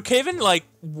inside of Brookhaven. Like,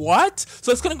 what?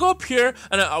 So it's gonna go up here,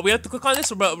 and we have to click on this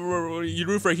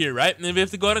roof right here, right? And then we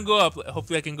have to go ahead and go up.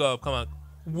 Hopefully I can go up. Come on.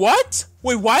 What?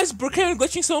 Wait, why is Brookhaven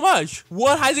glitching so much?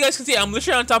 What? As you guys can see, I'm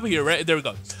literally on top of here, right? There we go.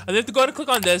 And then we have to go ahead and click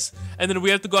on this, and then we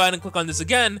have to go ahead and click on this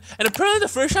again. And apparently the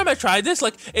first time I tried this,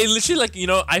 like, it literally, like, you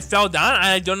know, I fell down, and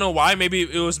I don't know why. Maybe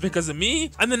it was because of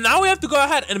me. And then now we have to go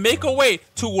ahead and make our way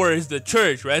towards the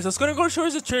church, right? So it's gonna go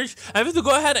towards the church, and we have to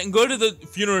go ahead and go to the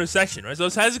funeral section, right? So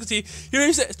as you can see, here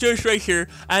is the church right here.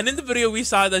 And in the video, we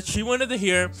saw that she went into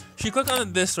here, she clicked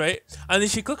on this, right? And then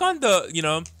she clicked on the, you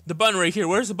know, the button right here.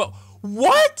 Where's the button?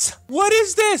 What? What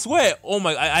is this? Wait, oh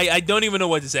my, I don't even know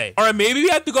what to say. All right, maybe we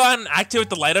have to go ahead and activate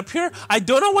the light up here. I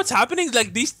don't know what's happening.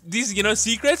 Like these, you know,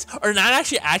 secrets are not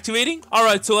actually activating. All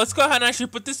right, so let's go ahead and actually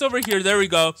put this over here. There we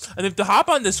go. And we have to hop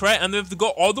on this, right? And we have to go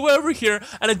all the way over here.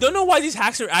 And I don't know why these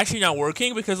hacks are actually not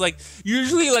working, because like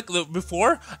usually like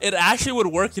before it actually would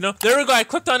work, you know. There we go. I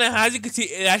clicked on it. As you can see,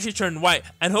 it actually turned white.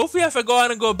 And hopefully if I go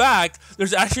ahead and go back,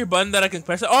 there's actually a button that I can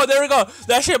press. Oh, there we go.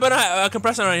 There's actually a button I can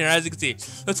press on right here, as you can see.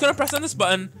 So it's gonna press on this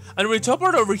button, and we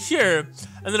teleport over here,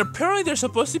 and then apparently there's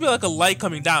supposed to be like a light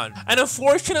coming down. And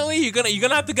unfortunately, you're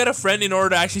gonna have to get a friend in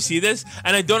order to actually see this,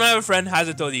 and I don't have a friend, as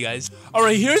I told you guys. All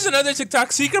right, here's another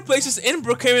TikTok, secret places in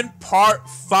Brookhaven part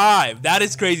 5. That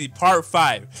is crazy, part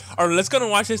 5. All right, let's go and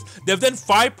watch this. They've done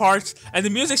 5 parts, and the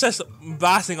music starts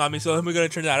blasting on me, so I'm gonna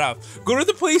turn that off. Go to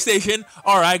the police station.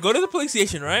 All right, go to the police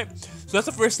station, right? So that's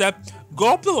the first step.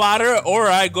 Go up the ladder. All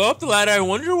right, go up the ladder. I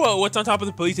wonder what's on top of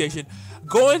the police station.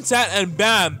 Go inside, and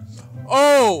bam.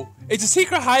 Oh, it's a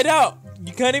secret hideout.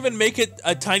 You can't even make it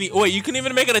a tiny, oh wait, you can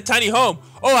even make it a tiny home.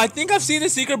 Oh, I think I've seen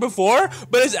this secret before,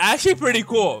 but it's actually pretty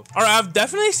cool. All right, I've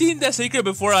definitely seen that secret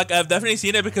before. Like, I've definitely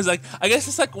seen it because, like, I guess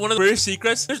it's like one of the first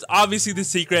secrets. There's obviously the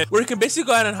secret where you can basically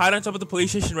go ahead and hide on top of the police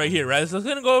station right here, right? So I'm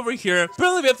gonna go over here.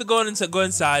 Apparently, we have to go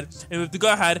inside, and we have to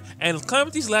go ahead and climb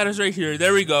up these ladders right here.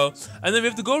 There we go. And then we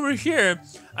have to go over here,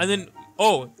 and then,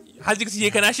 oh, as you can see, you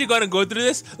can actually go ahead and go through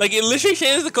this. Like, it literally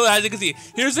changes the color. As you can see,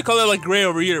 here's the color like gray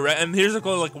over here, right? And here's the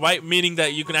color like white, meaning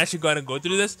that you can actually go ahead and go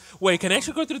through this. Wait, can I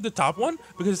actually go through the top one?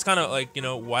 Because it's kind of like, you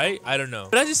know, white. I don't know.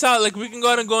 But as you saw, like, we can go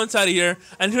ahead and go inside of here.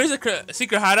 And here's a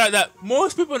secret hideout that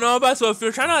most people know about. So if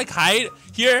you're trying to like hide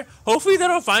here, hopefully they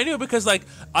don't find you, because like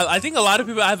I think a lot of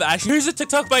people have actually. Here's a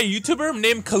TikTok by a YouTuber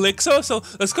named Calixo. So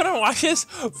let's go and watch this.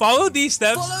 Follow these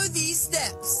steps. Follow these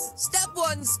steps. Step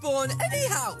 1, spawn any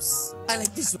house. I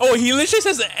like this one. Oh, he literally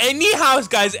says any house,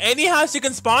 guys. Any house you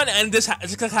can spawn, and this hack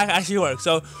actually works.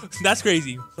 So that's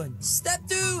crazy. Step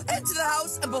 2, enter the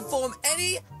house and perform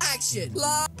any action.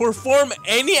 Perform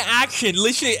any action.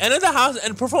 Literally enter the house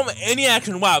and perform any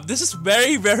action. Wow, this is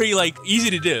very, very like easy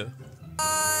to do.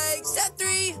 Step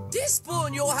 3,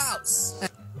 despawn your house.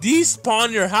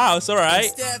 Despawn your house, all right.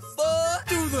 Step 4,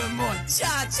 do the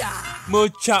muchacha.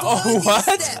 Oh,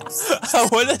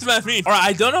 what? What does that mean? All right,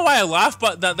 I don't know why I laughed,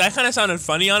 but that kind of sounded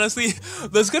funny, honestly.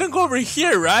 Let's go over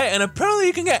here, right? And apparently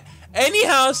you can get any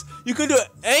house, you can do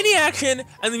any action,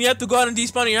 and then you have to go out and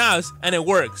despawn your house, and it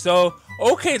works. So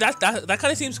Okay, that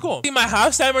kind of seems cool. See, my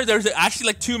house timer, there's actually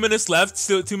like 2 minutes left.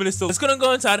 Still 2 minutes still. Let's gonna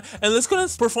go inside and let's gonna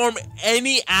perform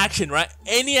any action, right?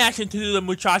 Any action to do the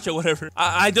muchacha, whatever.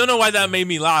 I don't know why that made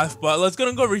me laugh, but let's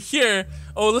gonna go over here.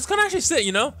 Oh, let's gonna actually sit,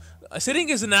 you know? Sitting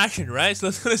is an action, right? So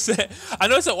let's gonna sit. I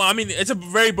know it's a, well, I mean, it's a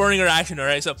very boring action, all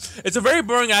right? So it's a very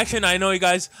boring action. I know you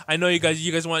guys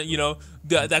want, you know,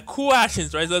 that cool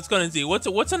actions, right? So let's go and see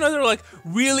what's another like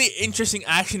really interesting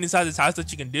action inside this house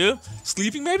that you can do.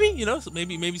 Sleeping, maybe, you know, so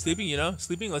maybe sleeping, you know,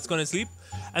 sleeping. Let's go and sleep.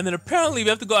 And then apparently we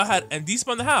have to go ahead and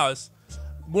despawn the house.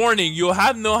 Warning, you'll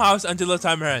have no house until the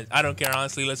timer ends. I don't care,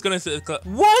 honestly. Let's go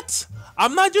and what?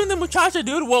 I'm not doing the muchacha,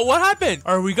 dude. What happened?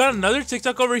 Alright, we got another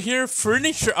TikTok over here.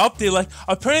 Furniture update. Like,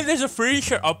 apparently there's a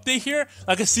furniture update here.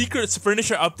 Like a secret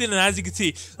furniture update. And as you can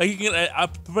see, like you can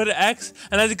put an X.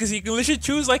 And as you can see, you can literally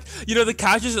choose like, you know, the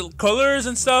couches, colors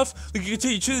and stuff. Like you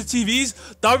choose the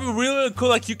TVs. That would be really cool.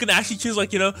 Like you can actually choose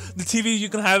like, you know, the TVs you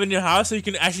can have in your house. So you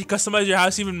can actually customize your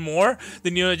house even more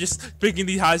than, you know, just picking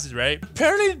these houses, right?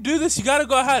 Apparently to do this, you gotta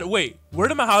go ahead. Wait, where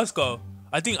did my house go?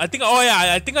 I think I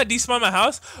despawned my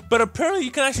house, but apparently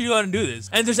you can actually go ahead and do this.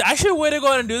 And there's actually a way to go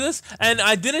ahead and do this. And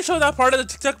I didn't show that part of the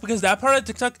TikTok because that part of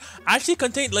the TikTok actually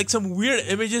contained like some weird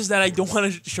images that I don't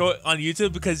want to show on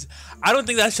YouTube because I don't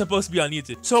think that's supposed to be on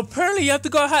YouTube. So apparently you have to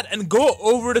go ahead and go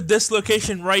over to this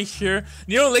location right here,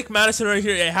 near Lake Madison right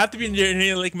here. I have to be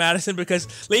near Lake Madison because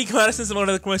Lake Madison is one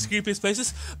of the most creepiest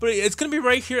places. But it's going to be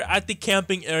right here at the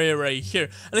camping area right here.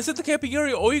 And it's at the camping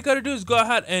area. All you got to do is go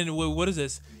ahead and, wait, what is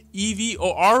this? EV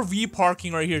or RV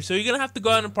parking right here. So you're gonna have to go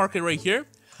out and park it right here.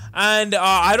 And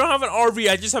I don't have an RV,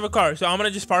 I just have a car, so I'm gonna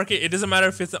just park it. It doesn't matter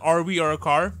if it's an RV or a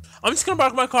car. I'm just gonna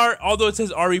park my car, although it says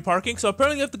RV parking. So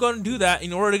apparently you have to go and do that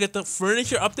in order to get the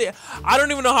furniture update. I don't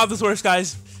even know how this works,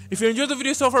 guys. If you enjoyed the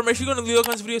video so far, make sure you go to the leave a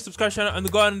comment, video, subscribe channel, and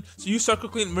go on and use Circle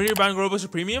Clean when you're buying Roblox or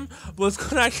Premium. But let's go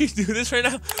and actually do this right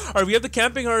now. Alright, we have the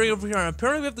camping area over here, and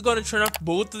apparently we have to go and turn off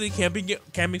both of the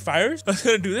camping fires. Let's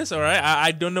go and do this, alright?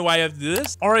 I don't know why you have to do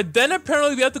this. Alright, then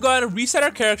apparently we have to go ahead and reset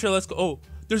our character. Let's go. Oh,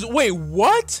 wait,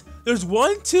 what? There's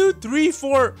 1, 2, 3,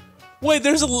 4. Wait,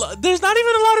 there's not even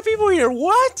a lot of people here.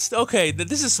 What? Okay,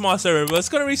 this is a small server, but let's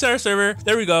go to reset our server.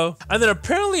 There we go. And then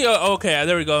apparently, okay,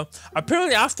 there we go.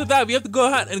 Apparently after that, we have to go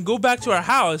ahead and go back to our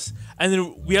house, and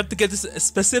then we have to get this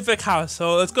specific house.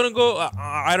 So let's gonna go.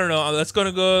 I don't know. Let's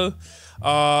gonna go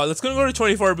to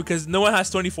 24 because no one has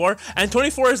 24, and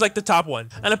 24 is like the top one,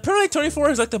 and apparently 24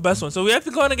 is like the best one. So we have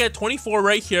to go and get 24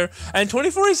 right here, and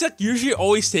 24 is like usually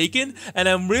always taken, and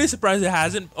I'm really surprised it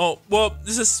hasn't. Oh well,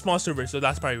 this is a small server, so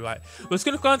that's probably why. But it's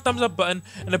gonna click on the thumbs up button,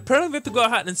 and apparently we have to go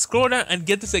ahead and scroll down and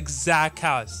get this exact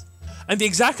house. And the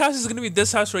exact house is going to be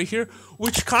this house right here,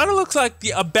 which kind of looks like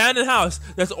the abandoned house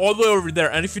that's all the way over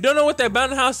there. And if you don't know what the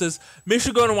abandoned house is, make sure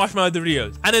you go and watch my other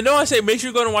videos. And I know I say make sure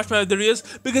you go and watch my other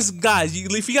videos because, guys,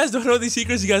 if you guys don't know these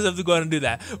secrets, you guys have to go ahead and do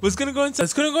that. But it's going to go inside.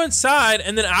 It's going to go inside,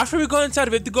 and then after we go inside,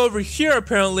 we have to go over here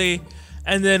apparently.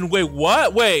 And then wait,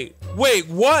 what? Wait,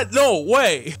 what? No,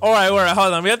 wait. All right,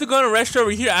 hold on. We have to go in a restaurant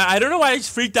over here. I don't know why I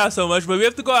just freaked out so much, but we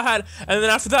have to go ahead, and then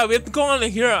after that, we have to go on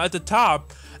here at the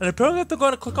top. And apparently we have to go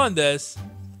and click on this,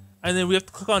 and then we have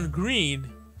to click on green,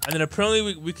 and then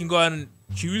apparently we can go ahead and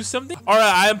choose something.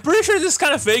 Alright, I'm pretty sure this is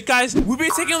kind of fake, guys. We'll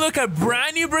be taking a look at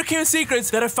brand new Brookhaven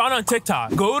secrets that I found on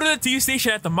TikTok. Go to the TV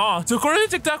station at the mall. So according to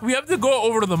TikTok, we have to go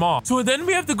over to the mall. So then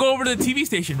we have to go over to the TV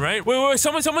station, right? Wait,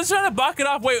 someone's trying to block it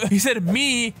off. Wait, he said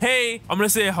me. Hey, I'm gonna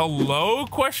say hello,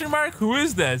 question mark. Who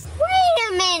is this? Wait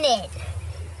a minute.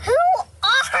 Who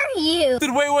are you?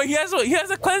 Dude, wait, he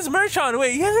has a cleanse merch on.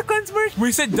 Wait, he has a cleanse merch.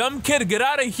 We said, dumb kid, get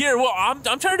out of here. Well, I'm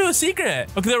trying to do a secret.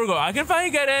 Okay, there we go. I can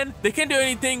finally get in. They can't do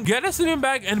anything. Get a sleeping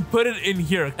bag and put it in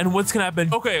here. And what's gonna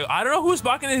happen? Okay, I don't know who's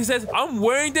blocking this. He says, I'm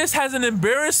wearing this as an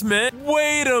embarrassment.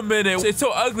 Wait a minute. It's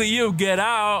so ugly. You get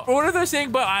out. Or what are they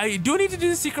saying? But I do need to do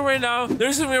the secret right now.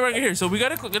 There's something right here. So we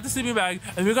gotta get the sleeping bag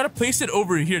and we gotta place it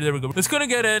over here. There we go. Let's go and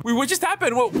get in. Wait, what just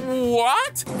happened?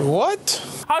 What?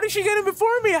 What? How did she get in before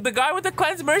me? The guy with the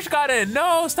cleanse merch got in.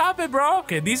 No, stop it, bro.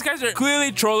 Okay, these guys are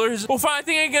clearly trollers. Well, fine. I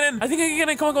think I can get in. I think I can get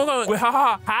in. Come on. Wait,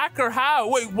 haha. Hacker, how?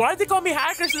 Wait, why did they call me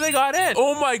hacker since they got in?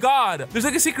 Oh my god. There's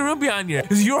like a secret room behind here.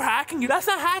 Because you're hacking. That's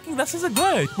not hacking. That's just a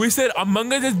glitch. We said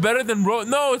Among Us is better than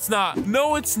No, it's not.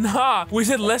 No, it's not. We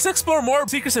said let's explore more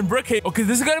secrets in Brookhaven. Okay,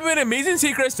 this is gonna be an amazing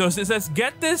secret. So it says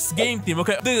get this game theme.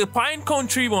 Okay, the pine cone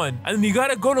tree one. And then you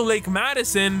gotta go to Lake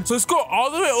Madison. So let's go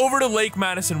all the way over to Lake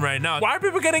Madison right now. Why are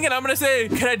people getting it? I'm gonna say,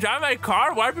 can I drive my car?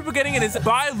 car? Why are people getting in? It's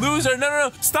bye, loser.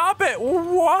 No. Stop it.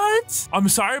 What? I'm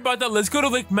sorry about that. Let's go to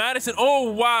Lake Madison.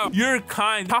 Oh, wow. You're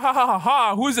kind. Ha ha ha ha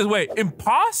ha. Who is this? Wait,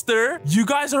 imposter? You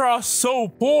guys are all so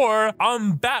poor.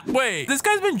 I'm back. Wait, this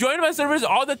guy's been joining my servers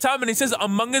all the time and he says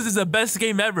Among Us is the best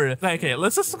game ever. Okay,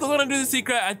 let's just go and do the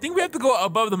secret. I think we have to go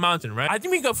above the mountain, right? I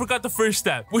think we forgot the first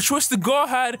step, which was to go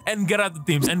ahead and get out the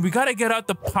themes. And we gotta get out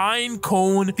the pine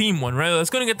cone theme one, right? Let's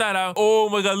go and get that out. Oh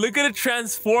my god, look at it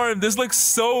transform. This looks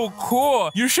so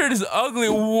cool. Your shirt is ugly.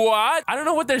 What? I don't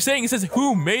know what they're saying. It says,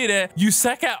 who made it? You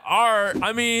suck at art.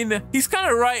 I mean, he's kind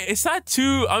of right. It's not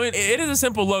too, I mean, it is a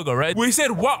simple logo, right? We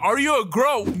said, what? Are you a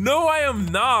girl? No, I am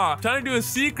not. I'm trying to do a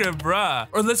secret, bruh.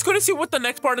 Or let's go to see what the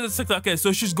next part of the TikTok is.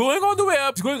 So she's going all the way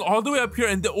up. She's going all the way up here.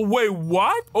 And wait,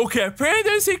 what? Okay, apparently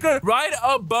there's a secret right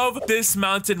above this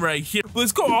mountain right here.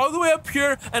 Let's go all the way up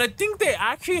here. And I think they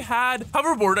actually had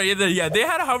hoverboard. Yeah, they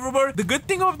had a hoverboard. The good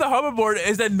thing of the hoverboard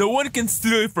is that no one can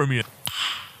steal it from you.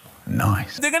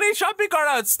 Nice. They're getting a shopping cart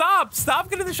out. Stop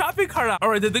getting the shopping cart out. All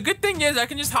right, the good thing is I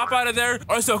can just hop out of there.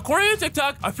 All right, so according to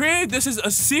TikTok, apparently this is a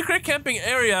secret camping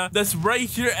area that's right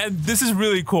here, and this is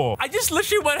really cool. I just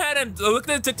literally went ahead and looked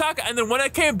at TikTok, and then when I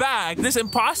came back, this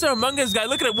imposter Among Us guy,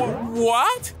 look at it.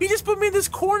 What? He just put me in this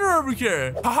corner over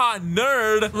here. Haha,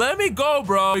 nerd. Let me go,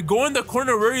 bro. Go in the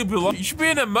corner where you belong. You should be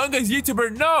an Among Us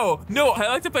YouTuber. No, I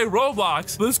like to play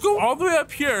Roblox. Let's go all the way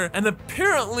up here, and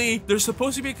apparently there's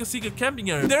supposed to be a secret camping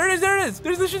area. There it is.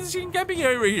 There's the secret camping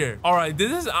area right here. All right,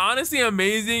 this is honestly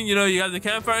amazing. You know, you got the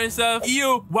campfire and stuff.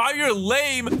 Ew, wow, you're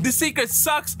lame. This secret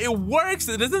sucks. It works.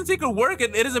 It doesn't secret work.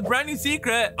 It is a brand new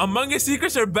secret. Among Us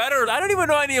secrets are better. I don't even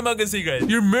know any Among Us secret.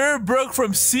 Your mirror broke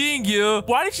from seeing you.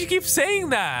 Why did she keep saying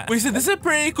that? We said this is a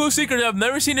pretty cool secret. I've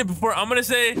never seen it before. I'm gonna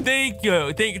say thank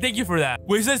you. Thank you for that.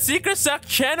 We said secret suck.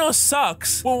 Channel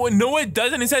sucks. Well, no, it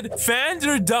doesn't. He said fans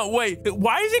are dumb. Wait,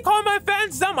 why is he calling my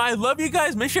fans dumb? I love you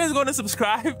guys. Make sure you guys go and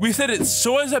subscribe. We said it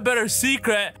so is a better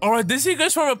secret. All right, this secret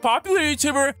is from a popular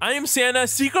YouTuber. I am Santa.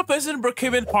 Secret place in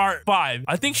Brookhaven part 5.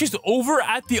 I think she's over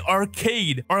at the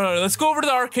arcade. All right, let's go over to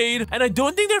the arcade. And I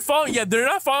don't think they're following. Yeah, they're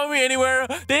not following me anywhere.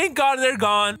 Thank God they're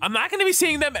gone. I'm not gonna be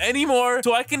seeing them anymore,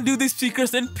 so I can do these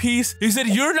secrets in peace. He said,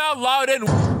 you're not loud and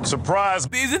Surprise.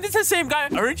 Isn't this the same guy?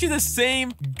 Aren't you the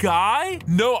same guy?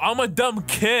 No, I'm a dumb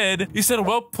kid. He said,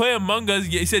 well, play Among Us.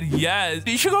 He said, yes.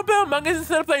 You should go play Among Us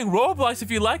instead of playing Roblox if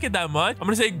you like it that much. I'm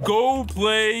gonna say, go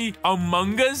play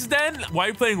Among Us then. Why are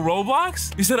you playing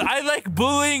Roblox? He said, I like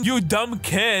bullying, you dumb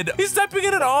kid. He's typing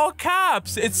it in all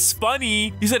caps. It's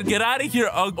funny. He said, get out of here.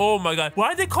 Oh my God. Why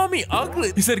did they call me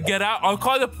ugly? He said, get out. I'll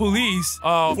call the police.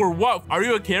 For what? Are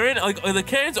you a Karen? Like the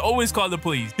Karens always call the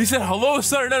police. He said, hello,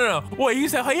 sir. No. Wait, he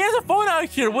said, he has a phone out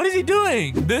here. What is he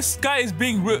doing? This guy is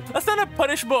being rude. That's not a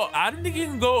punishable. I don't think you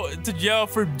can go to jail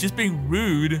for just being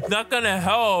rude. Not gonna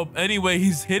help. Anyway,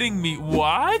 he's hitting me.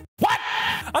 What?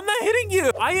 I'm not hitting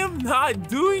you. I am not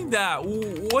doing that.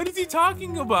 What is he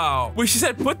talking about? Wait, she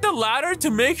said, put the ladder to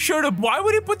make sure to... Why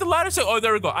would he put the ladder? So, oh,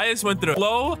 there we go. I just went through.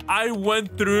 Hello? I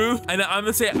went through. And I'm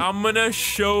gonna say, I'm gonna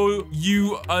show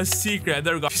you a secret.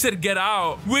 There we go. She said, get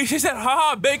out. Wait, she said,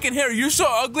 haha, bacon hair. You're so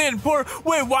ugly and poor.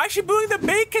 Wait, why is she booing the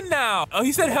bacon now? Oh,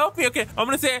 he said, help me. Okay, I'm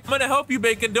gonna say, I'm gonna help you,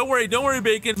 bacon. Don't worry,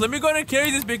 bacon. Let me go and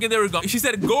carry this bacon. There we go. She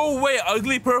said, go away,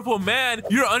 ugly purple man.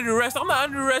 You're under arrest. I'm not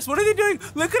under arrest. What are they doing?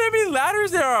 Look at how many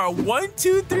ladders there are. 1,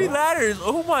 2, 3 ladders.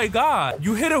 Oh my God.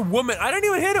 You hit a woman. I didn't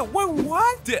even hit it. Wait,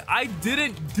 what? I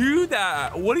didn't do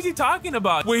that. What is he talking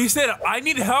about? Wait, he said, I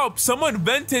need help. Someone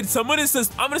vented. Someone is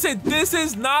just... I'm gonna say, this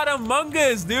is not Among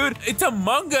Us, dude. It's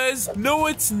Among Us. No,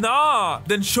 it's not.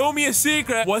 Then show me a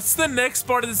secret. What's the next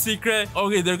part of the secret?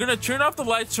 Okay, they're gonna turn off the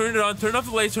lights, turn it on, turn off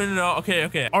the lights, turn it on.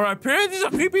 Okay. All right, apparently this is a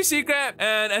creepy secret.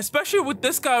 And especially with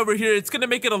this guy over here, it's gonna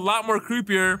make it a lot more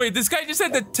creepier. Wait, this guy just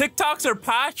said the TikToks are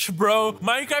patched, bro.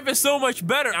 Minecraft is so much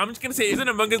better. I'm just gonna say, isn't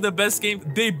Among Us the best game?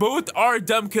 They both are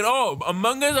dumb kid. Oh,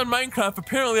 Among Us and Minecraft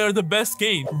apparently are the best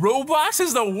game. Roblox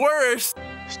is the worst.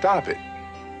 Stop it.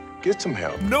 Get some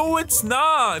help. No, it's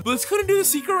not. Let's go and do the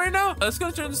secret right now. Let's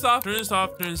go turn this off, turn this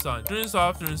off, turn this on, turn this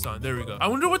off, turn this on. There we go. I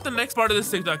wonder what the next part of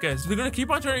this TikTok is. They're gonna keep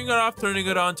on turning it off, turning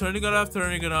it on, turning it off,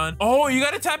 turning it on. Oh, you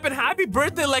gotta tap in happy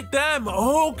birthday like them.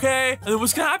 Oh, okay. And then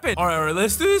what's gonna happen? All right.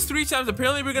 Let's do this 3 times.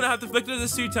 Apparently, we're gonna have to flicker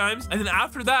this 2 times. And then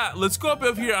after that, let's go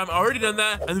up here. I'm already done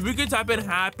that. And then we can type in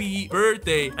happy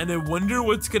birthday and then wonder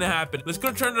what's gonna happen. Let's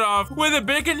go turn it off. Wait, the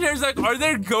bacon here is like, are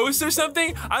there ghosts or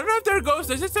something? I don't know if they're ghosts.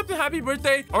 There's just something happy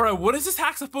birthday. All right, right, what is this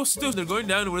hack supposed to do? They're going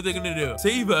down. What are they gonna do?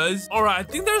 Save us. All right, I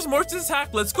think there's more to this hack.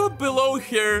 Let's go below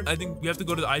here. I think we have to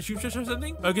go to the ice cream chest or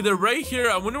something. Okay, they're right here.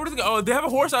 I wonder where they go. Oh, they have a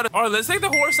horse out. All right, let's take the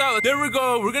horse out. There we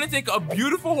go. We're gonna take a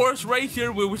beautiful horse right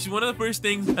here, which is one of the first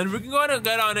things, and we can go ahead and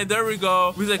get on it. There we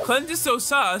go. We're like, cleanse is so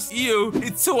sus. Ew,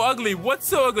 it's so ugly. What's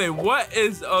so ugly? What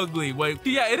is ugly? Wait,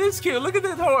 yeah, it is cute. Look at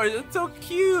that horse. It's so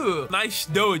cute. Nice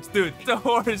nose, dude. It's a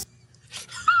horse.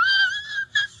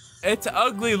 It's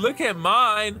ugly. Look at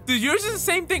mine. Dude, yours is the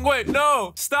same thing. Wait,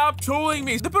 no. Stop trolling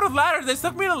me. They put a ladder. They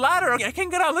stuck me in a ladder. I can't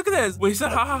get out. Look at this. Wait, he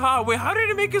said ha ha ha. Wait, how did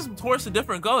he make his horse a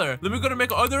different color? Let me go to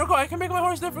make. Oh, there we go. I can make my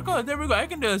horse a different color. There we go. I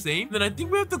can do the same. Then I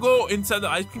think we have to go inside the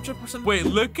ice cream shop or something. Wait,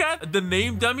 look at the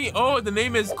name, dummy. Oh, the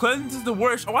name is Cleanse is the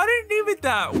worst. Oh, I didn't name it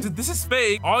that. Dude, this is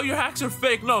fake. All your hacks are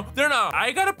fake. No, they're not.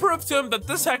 I gotta prove to him that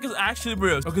this hack is actually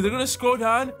real. Okay, they're gonna scroll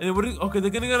down and then okay, they're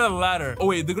gonna get a ladder. Oh,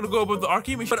 wait, they're gonna go above the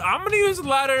arcade machine. But I'm gonna use the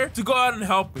ladder to go out and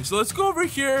help. So let's go over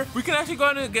here. We can actually go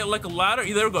ahead and get like a ladder.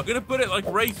 There we go. We're gonna put it like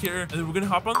right here, and then we're gonna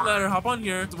hop on the ladder, hop on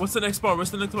here. So what's the next bar? What's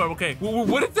the next bar? Okay.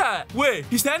 What is that? Wait,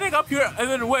 he's standing up here, and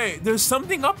then wait, there's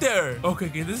something up there. Okay,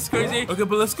 this is crazy. Okay,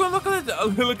 but let's go look at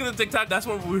the TikTok. That's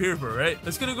what we're here for, right?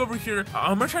 Let's gonna go over here.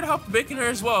 I'm gonna try to help the bacon here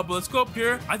as well, but let's go up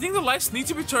here. I think the lights need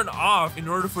to be turned off in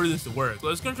order for this to work. So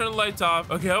let's go turn the lights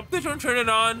off. Okay, hope they turn it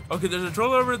on. Okay, there's a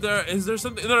troll over there. Is there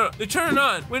something? No, they turn it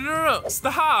on. Wait, no.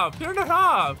 Stop. Turn it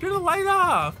off. Turn the light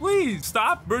off. Please.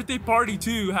 Stop birthday party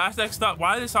too. Hashtag stop.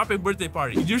 Why are they stopping birthday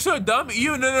party? You're so dumb.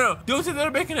 You no. Don't say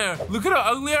they're bacon hair. Look at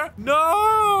how ugly they are.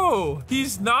 No,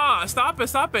 he's not. Stop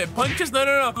it. Punches.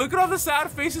 No. Look at all the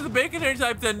sad faces the bacon hair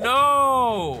typed in.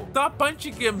 No. Stop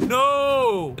punching him.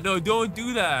 No, don't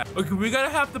do that. Okay, we gotta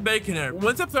have the bacon hair.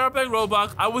 Once I started playing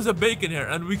Roblox, I was a bacon hair,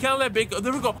 and we can't let bacon. Oh,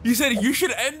 there we go. You said you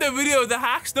should end the video. The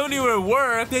hacks don't even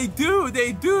work. They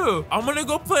do. I'm gonna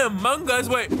go play Among Us.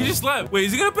 Wait, he just left. Wait,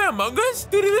 is he gonna play Among Us?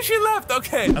 Dude, he literally left.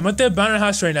 Okay, I'm at the abandoned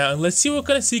house right now, and let's see what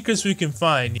kind of secrets we can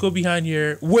find. Go behind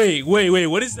here. Wait,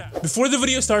 what is that? Before the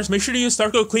video starts, make sure to use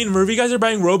Starco Clean wherever you guys are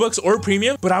buying Robux or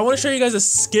Premium. But I want to show you guys a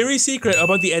scary secret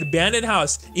about the abandoned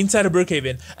house inside of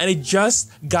Brookhaven, and it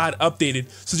just got updated.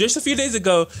 So just a few days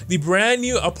ago, the brand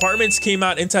new apartments came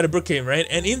out inside of Brookhaven, right?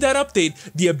 And in that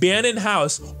update, the abandoned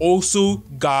house also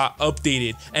got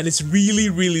updated, and it's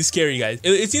really scary, guys.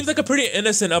 It seems like a pretty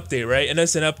innocent update, right?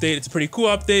 Innocent update. It's a pretty cool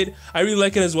update. I really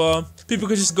like it as well. People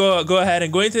could just go ahead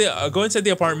and go inside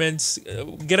the apartments,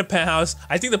 get a penthouse.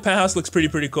 I think the penthouse looks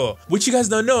pretty cool. What you guys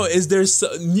don't know is there's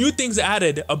new things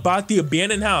added about the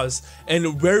abandoned house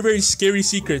and very scary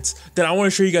secrets that I want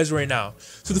to show you guys right now.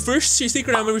 So the first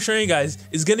secret I'm going to be showing you guys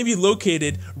is going to be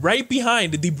located right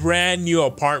behind the brand new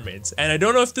apartments. And I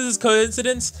don't know if this is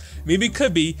coincidence, maybe it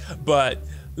could be, but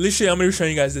literally I'm going to be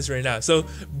showing you guys this right now. So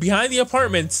behind the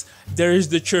apartments, there's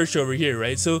the church over here,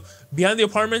 right? So behind the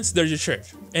apartments, there's a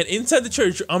church. And inside the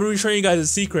church, I'm going to be showing you guys a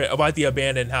secret about the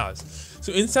abandoned house.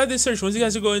 So inside the church, once you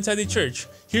guys go inside the church,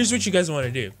 here's what you guys want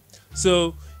to do.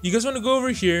 So you guys want to go over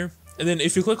here, and then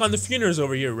if you click on the funerals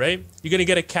over here, right, you're going to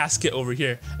get a casket over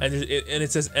here, and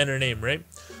it says enter name, right?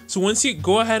 So once you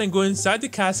go ahead and go inside the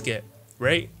casket,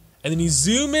 right, and then you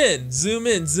zoom in,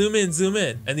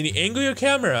 and then you angle your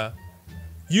camera,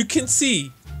 you can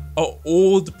see an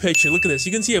old picture. Look at this.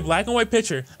 You can see a black and white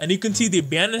picture, and you can see the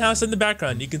abandoned house in the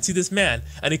background. You can see this man,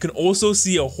 and you can also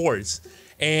see a horse.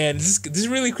 And this is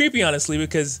really creepy, honestly,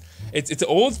 because it's an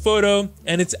old photo,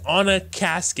 and it's on a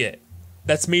casket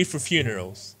that's made for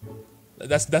funerals.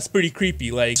 That's pretty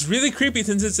creepy. Like, it's really creepy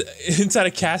since it's inside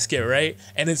a casket, right?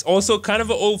 And it's also kind of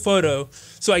an old photo.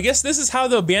 So I guess this is how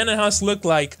the abandoned house looked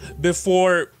like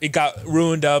before it got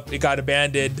ruined up, it got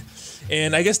abandoned.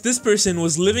 And I guess this person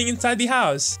was living inside the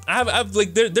house.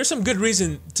 There's some good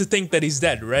reason to think that he's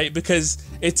dead, right? Because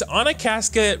it's on a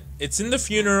casket, it's in the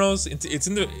funerals,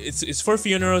 it's for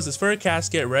funerals, it's for a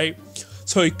casket, right?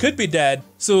 So he could be dead.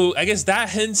 So I guess that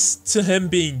hints to him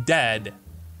being dead.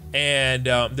 And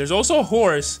there's also a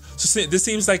horse. So this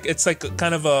seems like it's like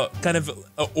kind of a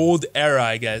old era,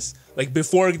 I guess. Like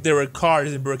before there were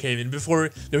cars in Brookhaven, before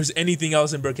there was anything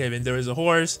else in Brookhaven, there was a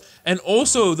horse. And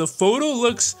also the photo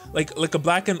looks like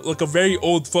a very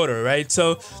old photo, right?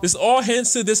 So this all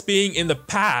hints to this being in the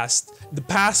past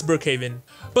Brookhaven.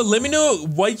 But let me know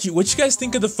what you guys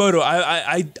think of the photo.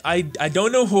 I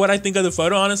don't know what I think of the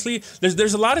photo, honestly.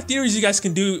 There's a lot of theories you guys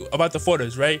can do about the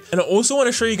photos, right? And I also want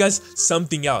to show you guys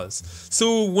something else.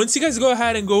 So once you guys go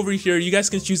ahead and go over here, you guys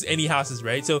can choose any houses,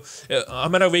 right? So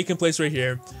I'm at a vacant place right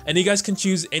here, and you guys can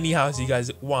choose any house you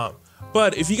guys want.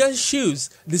 But if you guys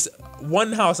choose this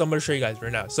one house, I'm gonna show you guys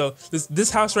right now. So this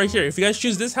house right here, if you guys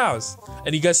choose this house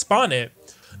and you guys spawn it,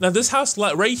 Now this house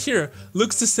right here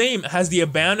looks the same as the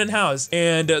abandoned house,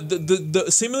 and the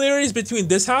similarities between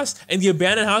this house and the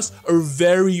abandoned house are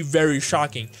very, very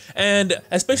shocking. And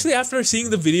especially after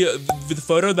seeing the video, the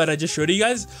photo that I just showed you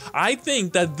guys, I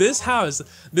think that this house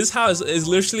is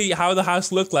literally how the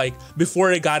house looked like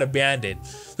before it got abandoned.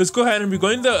 Let's go ahead and we're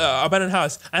going to the abandoned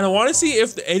house, and I want to see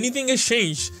if anything has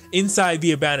changed inside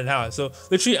the abandoned house. So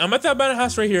literally, I'm at the abandoned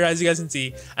house right here, as you guys can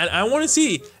see, and I want to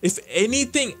see if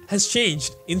anything has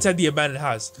changed inside the abandoned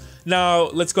house. Now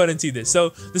let's go ahead and see this. So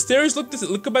the stairs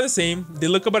look about the same. They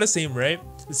look about the same, right?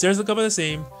 The stairs look about the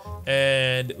same.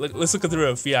 And let's look at the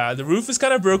roof. Yeah, the roof is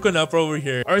kind of broken up over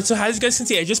here. All right, so as you guys can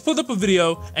see, I just pulled up a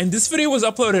video, and this video was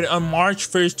uploaded on March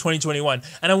 1st, 2021.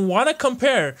 And I want to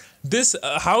compare this,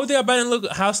 how the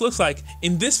abandoned house looks like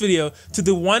in this video to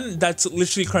the one that's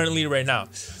literally currently right now.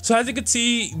 So as you can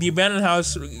see, the abandoned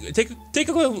house, take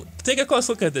a close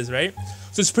look at this, right?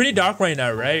 So it's pretty dark right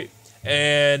now, right?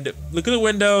 And look at the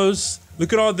windows.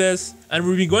 Look at all this, and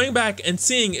we'll be going back and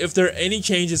seeing if there are any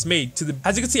changes made to the.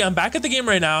 As you can see, I'm back at the game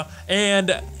right now,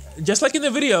 and just like in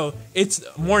the video, it's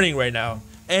morning right now,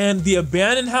 and the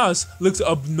abandoned house looks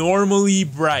abnormally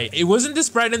bright. It wasn't this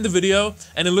bright in the video,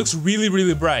 and it looks really,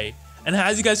 really bright. And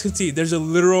as you guys can see, there's a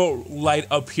literal light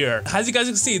up here. As you guys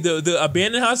can see, the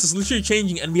abandoned house is literally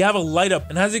changing, and we have a light up.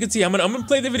 And as you can see, I'm gonna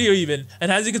play the video even.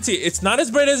 And as you can see, it's not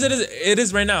as bright as it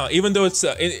is right now, even though it's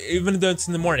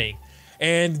in the morning.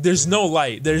 And there's no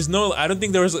light. I don't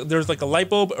think there's like a light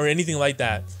bulb or anything like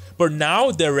that. But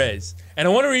now there is. And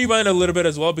I want to rewind a little bit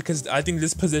as well, because I think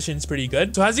this position is pretty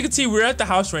good. So as you can see, we're at the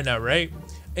house right now, right?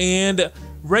 And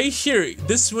right here,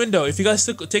 this window, if you guys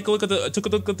take a look at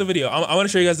the video, I want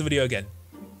to show you guys the video again.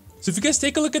 So if you guys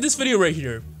take a look at this video right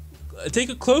here, take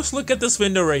a close look at this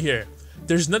window right here.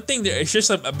 There's nothing there. It's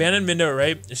just an abandoned window,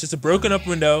 right? It's just a broken up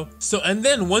window. So, and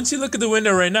then once you look at the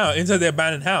window right now inside the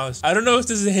abandoned house, I don't know if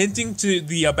this is hinting to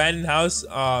the abandoned house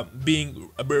being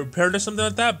repaired or something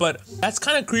like that, but that's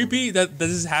kind of creepy that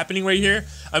this is happening right here.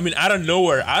 I mean, out of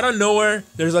nowhere,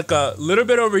 there's like a little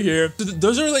bit over here. So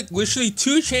those are like literally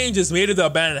 2 changes made to the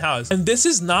abandoned house. And this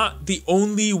is not the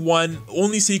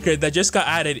only secret that just got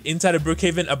added inside of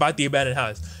Brookhaven about the abandoned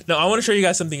house. Now, I want to show you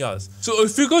guys something else. So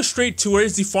if you go straight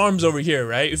towards the farms over here,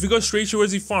 right? If you go straight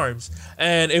towards the farms,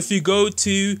 and if you go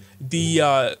to the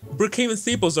Brookhaven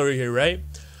stables over here, right?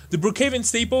 The Brookhaven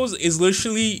stables is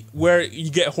literally where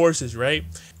you get horses, right?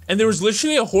 And there was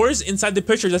literally a horse inside the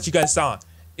picture that you guys saw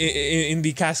in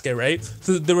the casket, right?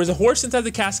 So there was a horse inside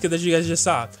the casket that you guys just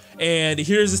saw, and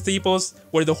here's the stables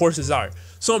where the horses are.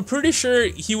 So I'm pretty sure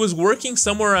he was working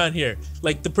somewhere around here.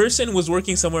 Like, the person was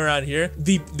working somewhere around here.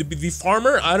 The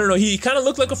farmer, I don't know, he kind of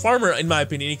looked like a farmer in my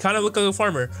opinion. He kind of looked like a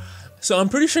farmer. So I'm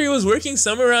pretty sure he was working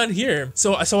somewhere around here.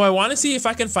 So I want to see if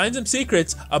I can find some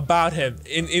secrets about him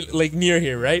in like near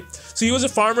here, right? So he was a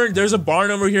farmer. There's a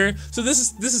barn over here. So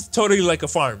this is totally like a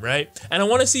farm, right? And I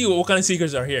want to see what kind of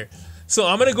secrets are here. So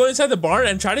I'm gonna go inside the barn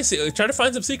and try to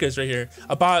find some secrets right here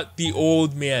about the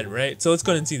old man, right? So let's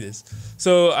go and see this.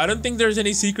 So I don't think there's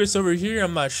any secrets over here.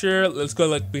 I'm not sure. Let's go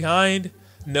look behind.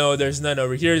 No, there's none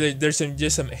over here. There's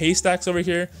just some haystacks over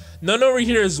here. None over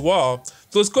here as well.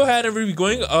 So let's go ahead and we'll be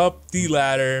going up the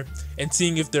ladder and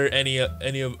seeing if there are any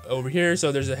over here.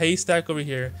 So there's a haystack over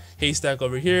here. Haystack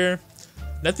over here.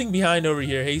 Nothing behind over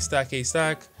here. Haystack.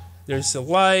 There's a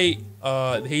light.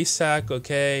 The haystack.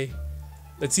 Okay.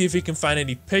 Let's see if we can find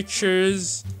any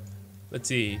pictures. Let's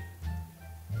see.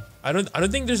 I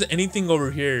don't think there's anything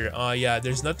over here. Yeah,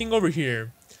 there's nothing over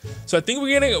here. So I think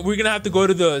we're gonna have to go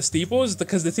to the steeples,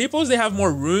 because the steeples, they have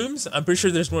more rooms. I'm pretty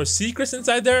sure there's more secrets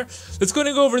inside there. Let's go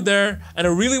over there, and I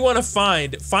really want to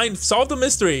solve the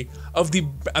mystery of the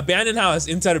abandoned house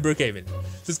inside of Brookhaven. So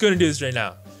let's go and do this right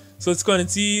now. So let's go and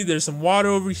see. There's some water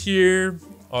over here.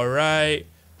 All right.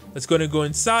 Let's go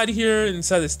inside here,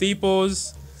 inside the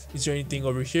steeples. Is there anything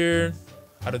over here?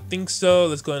 I don't think so.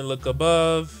 Let's go and look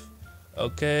above.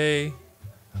 Okay.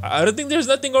 I don't think there's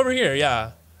nothing over here.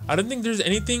 Yeah. I don't think there's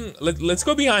anything. Let's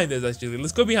go behind this, actually.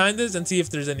 Let's go behind this and see if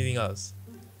there's anything else.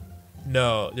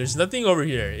 No, there's nothing over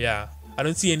here. Yeah. I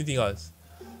don't see anything else.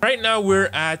 Right now, we're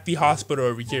at the hospital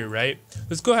over here, right?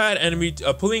 Let's go ahead and be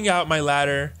pulling out my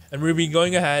ladder. And we'll be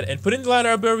going ahead and putting the ladder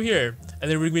up over here. And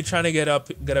then we're gonna be trying to get up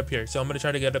here. So I'm gonna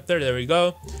try to get up there. There we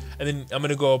go. And then I'm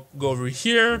gonna go over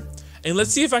here, and let's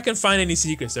see if I can find any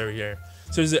secrets over here.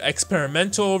 So there's an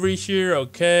experimental over here.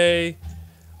 Okay.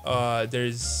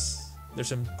 There's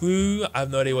some glue. I have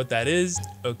no idea what that is.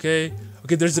 Okay.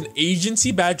 There's an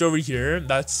agency badge over here.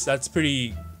 That's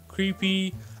pretty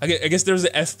creepy. I guess there's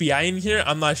an FBI in here.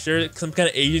 I'm not sure. Some kind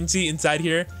of agency inside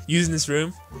here using this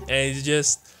room, and it's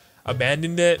just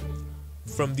abandoned it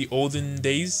from the olden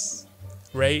days.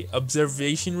 right?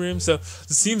 Observation room. So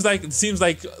it seems like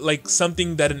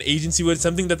something that an agency would,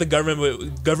 something that the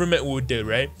government would do,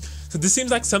 right? So this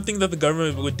seems like something that the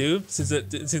government would do, since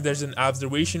there's an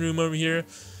observation room over here,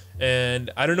 and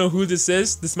I don't know who this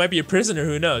is. This might be a prisoner,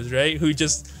 who knows, right? Who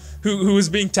is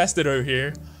being tested over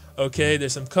here. Okay,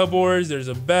 there's some cupboards, there's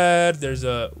a bed, there's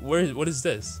a what is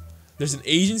this? There's an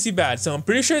agency badge. So I'm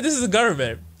pretty sure this is the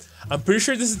government.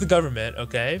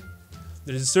 Okay.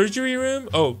 There's a surgery room.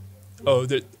 Oh,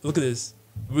 look at this.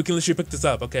 We can literally pick this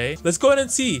up, okay? Let's go ahead and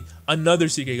see another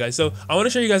secret, guys. So I want to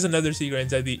show you guys another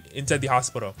secret inside the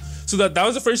hospital. So that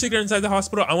was the first secret inside the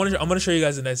hospital. I'm gonna show you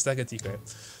guys the second secret.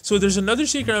 So there's another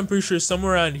secret, I'm pretty sure,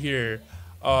 somewhere around here.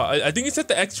 I think it's at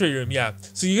the X-ray room, yeah.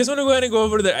 So you guys want to go ahead and go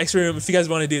over to the X-ray room if you guys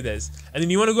want to do this. And then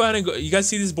you want to go ahead and go. You guys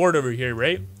see this board over here,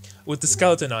 right? With the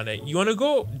skeleton on it. You want to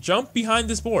go jump behind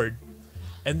this board.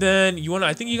 And then you want to,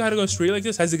 I think you got to go straight like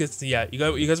this. As you can see, yeah.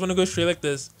 You guys want to go straight like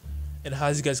this. And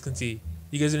as you guys can see,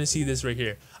 you guys are going to see this right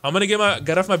here. I'm going to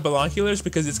get off my binoculars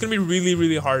because it's going to be really,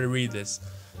 really hard to read this.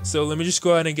 So let me just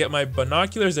go ahead and get my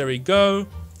binoculars. There we go.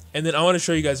 And then I want to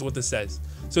show you guys what this says.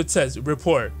 So it says,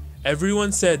 report.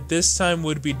 Everyone said this time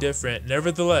would be different.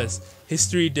 Nevertheless,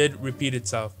 history did repeat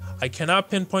itself. I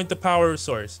cannot pinpoint the power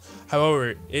source.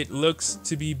 However, it looks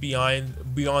to be beyond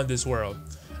this world.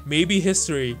 Maybe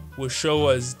history will show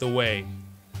us the way.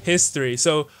 History.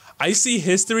 So I see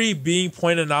history being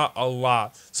pointed out a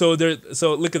lot. So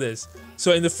look at this.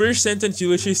 So in the first sentence, you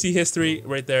literally see history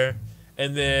right there.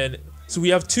 And then, so we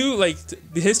have two, like,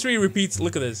 the history repeats,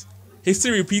 look at this.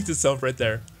 History repeats itself right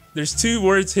there. There's two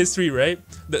words, history, right?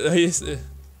 So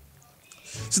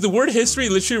the word history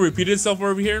literally repeated itself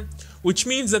over here, which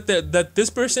means that this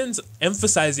person's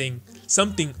emphasizing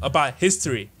something about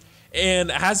history.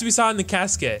 And as we saw in the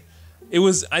casket, it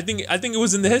was, I think it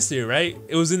was in the history, right?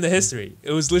 It was in the history.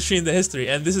 It was literally in the history,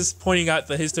 and this is pointing out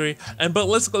the history. But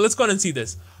let's go ahead and see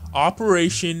this.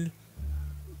 Operation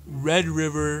Red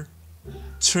River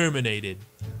terminated.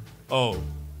 Oh,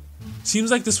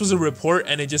 seems like this was a report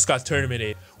and it just got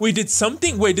terminated. Wait, did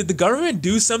the government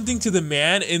do something to the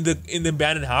man in the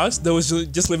abandoned house that was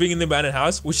just living in the abandoned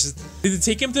house? Did they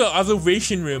take him to the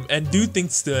observation room and do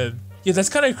things to him? Yeah, that's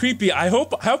kind of creepy. I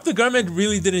hope the government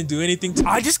really didn't do anything to.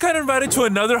 I just got invited to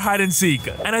another hide and seek,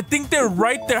 and I think they're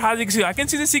right there. As you can see, I can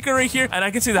see the secret right here, and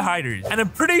I can see the hiders. And I'm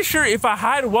pretty sure if I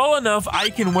hide well enough, I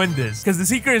can win this, because the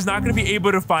secret is not going to be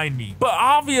able to find me. But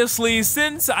obviously,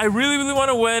 since I really, really want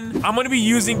to win, I'm going to be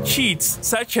using cheats,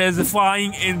 such as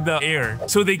flying in the air,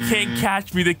 so they can't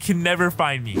catch me. They can never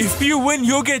find me. If you win,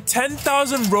 you'll get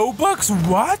 10,000 Robux.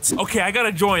 What? Okay, I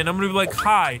gotta join. I'm gonna be like,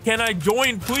 hi, can I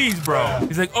join, please, bro?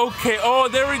 He's like, okay. Oh,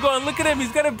 there we go. And look at him.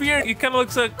 He's got a beard. He kind of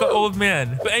looks like an old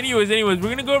man. But anyways, we're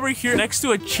gonna go over here next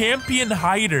to a champion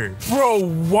hider. Bro,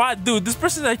 what? Dude, this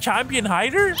person's a champion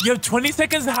hider? You have 20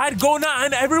 seconds to hide. Go now.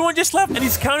 And everyone just left. And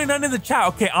he's counting down in the chat.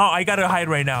 Okay, I gotta hide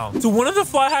right now. So one of the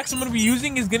fly hacks I'm gonna be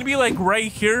using is gonna be like right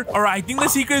here. All right, I think the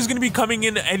secret is gonna be coming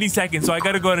in any second. So I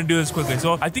gotta go ahead and do this quickly.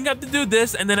 So I think I have to do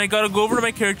this. And then I gotta go over to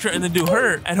my character and then do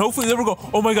her. And hopefully there we go.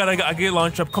 Oh my God, I get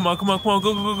launched up. Come on. Go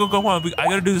on. I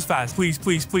gotta do this fast. Please.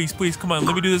 Come on.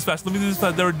 Let me do this fast.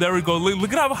 There we go.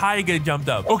 Look at how high I get jumped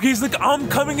up. Okay, he's like, I'm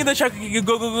coming in the check.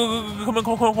 Go. Come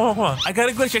on. I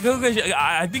gotta glitch.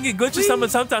 I think it glitches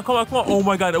sometime. Come on. Oh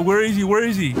my God, where is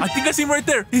he? I think I see him right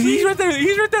there. He's right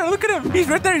there. Look at him. He's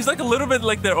right there. He's like a little bit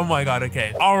like there. Oh my God,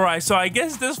 okay. All right, so I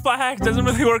guess this fly hack doesn't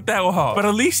really work that well. But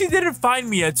at least he didn't find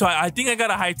me yet, so I think I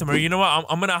gotta hide somewhere. You know what?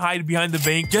 I'm gonna hide behind the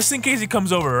bank just in case he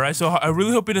comes over, right? So I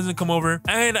really hope he doesn't come over.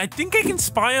 And I think I can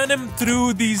spy on him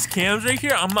through these cams right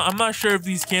here. I'm not sure if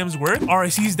these cams work. All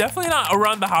right, so he's definitely not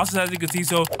around the houses, as you can see.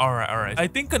 So all right. I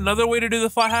think another way to do the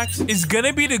fly hacks is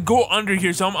gonna be to go under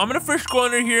here. So I'm gonna first go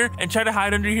under here and try to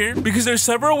hide under here, because there's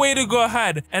several ways to go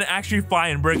ahead and actually fly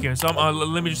and break here. So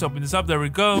let me just open this up. There we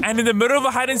go. And in the middle of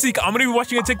a hide and seek, I'm gonna be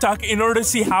watching a TikTok in order to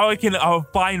see how I can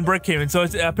fly and break here. And so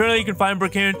apparently you can fly and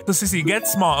break here. So see, get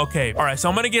small. Okay, all right, so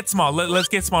I'm gonna get small. Let's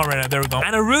get small right now. There we go.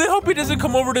 And I really hope he doesn't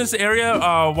come over to this area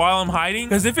while I'm hiding,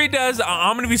 because if he does,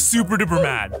 I'm gonna be super duper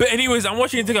mad. But anyways, I'm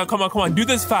watching a TikTok. Come on, do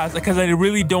this fast, because I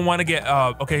really don't want to get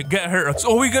hurt. So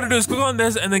all we gotta do is click on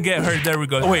this and then get hurt. There we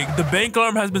go. Oh, wait, the bank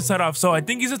alarm has been set off, so I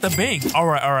think he's at the bank. All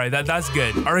right, that's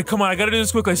good. All right, come on, I gotta do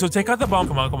this quickly. So take out the bomb.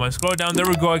 Come on, scroll down. There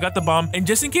we go. I got the bomb, and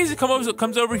just in case it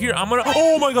comes over here, I'm gonna.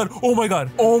 Oh my god.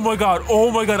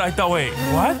 I thought, wait,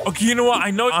 what? Okay, you know what?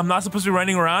 I know I'm not supposed to be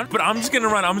running around, but I'm just gonna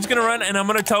run, and I'm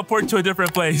gonna teleport to a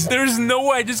different place. There's no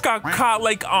way I just got caught.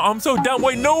 Like, I'm so dumb.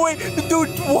 Wait, no way, dude.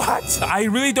 What? I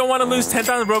really really don't want to lose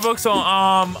 10,000 Robux, so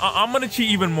I'm gonna cheat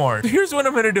even more. So here's what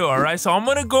I'm gonna do, all right? So I'm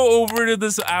gonna go over to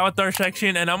this avatar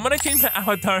section, and I'm gonna change my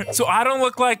avatar so I don't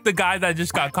look like the guy that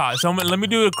just got caught. So let me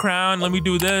do a crown. Let me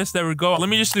do this. There we go. Let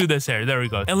me just do this here. There we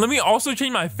go. And let me also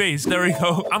change my face. There we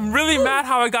go. I'm really mad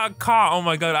how I got caught. Oh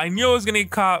my god, I knew I was gonna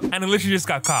get caught, and I literally just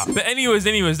got caught. But anyways,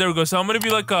 there we go. So I'm gonna be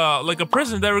like a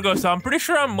person. There we go. So I'm pretty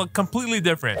sure I'm completely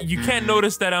different. You can't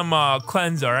notice that I'm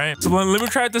cleansed, all right? So let me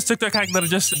try this TikTok hack that I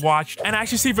just watched and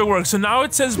actually see if it works. So now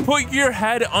it says put your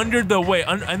head under the weight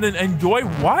and then enjoy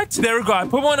what? There we go. I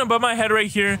put one above my head right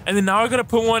here, and then now I'm gonna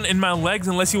put one in my legs,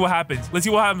 and let's see what happens. Let's see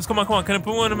what happens. Come on. Can I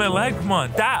put one in my leg? Come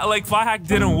on. That like fly hack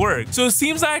didn't work. So it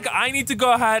seems like I need to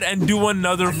go ahead and do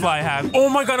another fly hack. Oh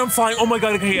my god, I'm flying. Oh my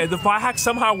god. Okay, yeah, the fly hack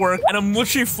somehow worked, and I'm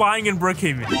literally flying in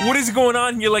Brookhaven. What is going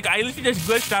on here? Like, I literally just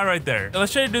glitched out right there.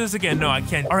 Let's try to do this again. No, I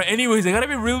can't. All right, anyways, I gotta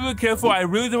be really careful. I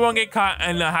really don't want to get caught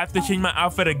and have to change my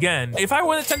outfit again. If I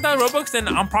win the 10,000 Robux, then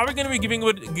I'm probably gonna be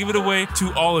give it away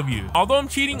to all of you. Although I'm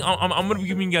cheating, I'm gonna be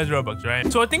giving you guys Robux,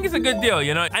 right? So I think it's a good deal,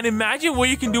 you know? And imagine what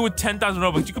you can do with 10,000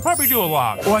 Robux. You could probably do a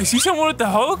lot. Oh, I see someone with the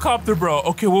helicopter, bro.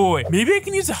 Okay, wait. Maybe I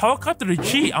can use the helicopter to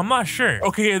cheat. I'm not sure.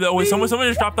 Okay, wait, someone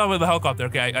just dropped out with the helicopter.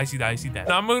 Okay, I see that.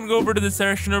 Now I'm gonna go over to this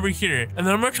section over here, and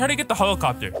then I'm gonna try to get the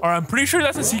helicopter. All right, I'm pretty sure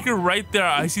that's a secret right there.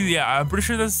 I see. Yeah, I'm pretty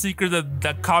sure that's a secret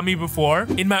that caught me before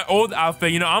in my old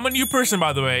outfit. You know, I'm a new person,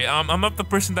 by the way. I'm not the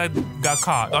person that got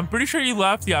caught. I'm pretty sure you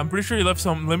left. Yeah, I'm pretty sure you left.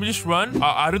 So let me just run.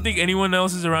 I don't think anyone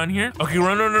else is around here. Okay,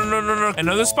 run.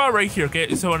 Another spot right here.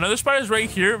 Okay, so another spot is right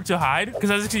here to hide,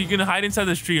 because as you can, you can hide inside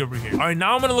this tree over here. All right,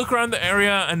 now I'm gonna look around the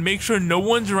area and make sure no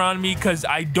one's around me, because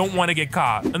I don't want to get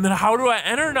caught. And then how do I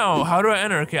enter now? How do I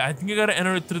enter? Okay, I think I gotta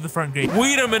enter it through the front gate.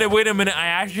 Wait a minute. I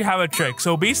actually have a trick.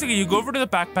 So basically, you go over to the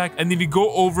backpack, and then you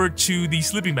go over to the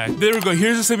sleeping bag. There we go.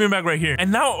 Here's the sleeping bag right here.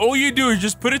 And now all you do is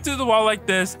just put it to the wall like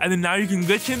this, and then now you can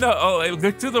glitch in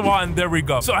glitch to the wall, and there we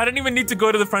go. So I don't even need to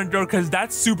go to the front door, because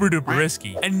that's super duper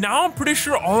risky. And now I'm pretty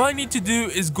sure all I need to do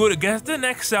is go to get to the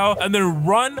next cell and then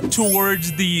run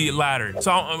towards the ladder.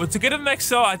 So to get to the next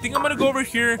cell, I think I'm gonna go over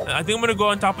here. I think I'm gonna go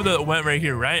on top of the vent right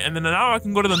here, right? And then now I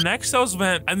can go to the next cell's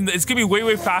vent, and it's gonna be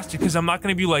way faster, because I'm not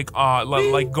gonna be like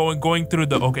going through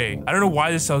the. Okay, I don't know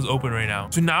why this cell's open right now.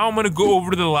 So now I'm gonna go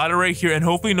over to the ladder right here, and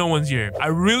hopefully no one's here. I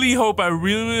really hope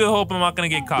I'm not gonna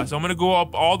get caught. So I'm gonna go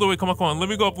up all the way. Come on. Let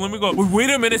me go up. Wait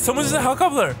a minute. Someone's in the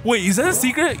helicopter. Wait, is that a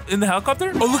secret in the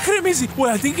helicopter? Oh, look at him. Wait,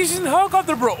 I think he's in the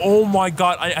helicopter, bro. Oh my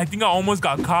god. I think I almost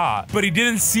got caught, but he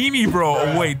didn't see me, bro.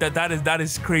 Oh, wait, that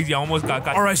is crazy. I almost got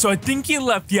caught. All right, so I think he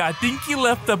left. Yeah, I think he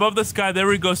left above the sky. There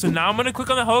we go. So now I'm gonna click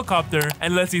on the helicopter,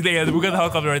 and let's see. Yeah, we got the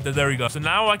helicopter right there. There we go. So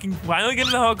now I can finally get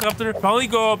in the helicopter, probably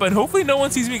go up, and hopefully no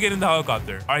one sees me get in the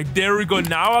helicopter. All right, there we go.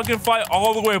 Now I can fly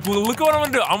all the way up. Look at what I'm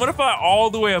gonna do. I'm gonna fly all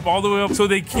the way up, so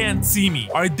they can't see me.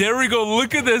 All right, there we go.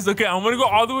 Look at this. Okay, I'm gonna go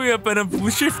all the way up, and I'm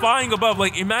literally flying above.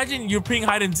 Like, imagine you're playing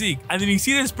hide and seek, and then you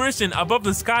see this person above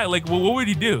the sky. Like, well, what would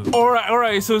you do? All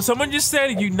right. So someone just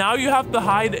said you have to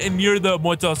hide near the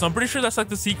motel. So I'm pretty sure that's like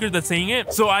the secret that's saying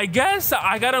it. So I guess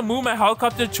I gotta move my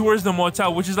helicopter towards the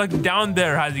motel, which is like down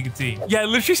there, as you can see. Yeah, it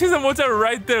literally says the motel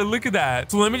right there. Look at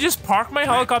that. So let me just park my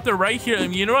helicopter right here,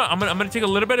 and you know what? I'm gonna take a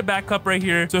little bit of backup right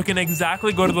here, so I can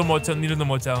exactly go to the motel, near the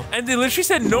motel. And they literally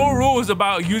said no rules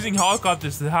about using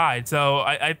helicopters to hide. So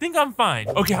I think I'm fine.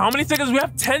 Okay, how many seconds? We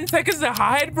have 10 seconds to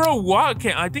hide, bro. What?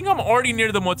 Okay, I think I'm already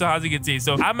near the motel, as you can see.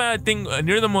 So I'm at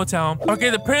near the motel. Okay,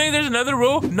 apparently there's another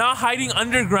rule: not hiding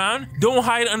underground. Don't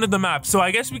hide under the map. So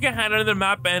I guess we can hide under the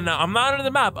map, and I'm not under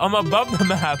the map. I'm above the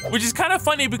map, which is kind of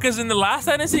funny, because in the last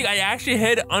hide and seek, I actually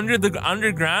hid under the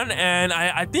underground, and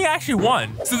I think I actually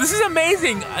won. So this is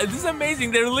amazing.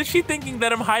 They're literally thinking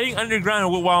that I'm hiding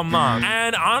underground while I'm not.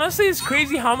 And honestly, it's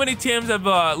crazy how many times I've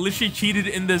literally cheated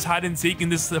in this hide and seek. In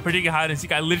this particular hide and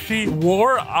seek, I literally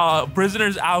wore a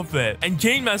prisoner's outfit and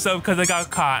changed myself because I got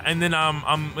caught, and then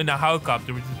I'm in a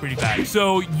helicopter, which is pretty bad.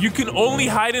 So you can only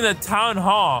hide in the town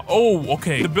hall. Oh,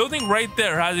 okay. The building right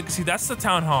there, as you can see, that's the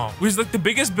town hall, which is like the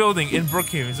biggest building in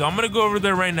Brookhaven. So I'm gonna go over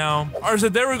there right now. All right, so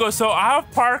there we go. So I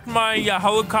have parked my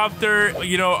helicopter,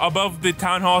 you know, above the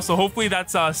town hall. So hopefully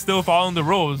that's still following the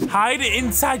rules. Hide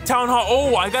inside town hall.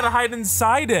 Oh, I gotta hide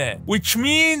inside it, which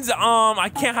means I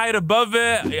can't hide above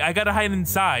it. I gotta hide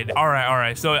inside. All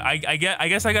right. So I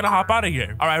guess I gotta hop out of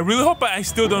here. All right, I really hope I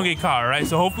still don't get caught. All right,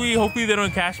 so hopefully they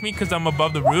don't catch me, because I'm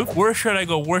above the roof. Where should I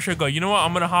go? You know what?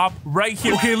 I'm gonna hop right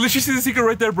here. Okay, let's just see the secret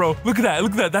right there, bro. Look at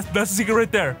that. That's the secret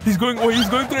right there. He's going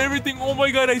through everything. Oh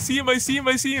my god, I see him.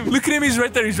 Look at him. He's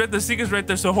right there. The secret's right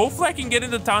there. So hopefully I can get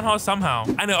into town hall somehow.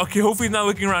 I know. Okay, hopefully he's not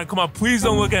looking around. Come on, please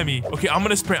don't look at me. Okay, I'm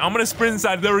gonna sprint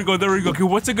inside. There we go. Okay,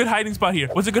 what's a good hiding spot here?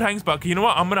 Okay, you know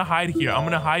what? I'm gonna hide here. I'm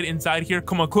gonna hide inside here.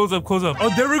 Come on, close up. Oh,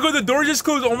 there we go. The door just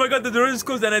closed. closed. Oh my god, the door is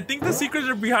closed. And I think the secrets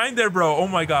are behind there, bro. Oh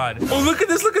my god. Oh, look at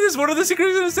this. Look at this. What are the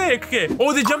secrets gonna say? Okay.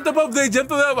 Oh, they jumped above. They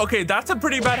jumped above. Okay, that's a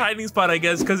pretty bad hiding spot, I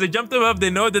guess, because they jumped above. They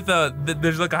know that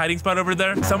there's like a hiding spot over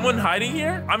there. Someone hiding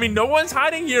here? I mean, no one's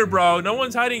hiding here, bro. No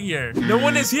one's hiding here. No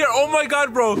one is here. Oh my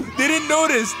god, bro. They didn't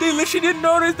notice. They literally didn't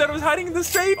notice that I was hiding in the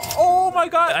safe. Oh my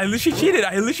god. I literally cheated.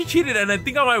 I literally cheated, and I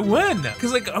think I might win.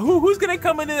 Because like, who's gonna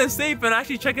come into the safe and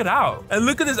actually check it out? And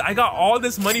look at this. I got all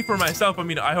this money for myself. I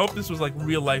mean, I hope this was like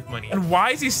real life money. And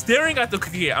why is he staring at the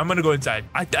cookie? I'm gonna go inside.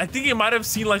 I think he might have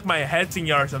seen like my head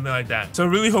singing or something like that. So I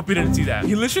really hope he didn't see that.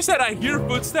 He literally said I hear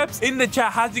footsteps in the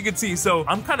chat, as you can see. So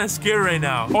I'm kind of scared right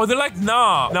now. Oh, they're like,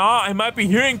 nah, I might be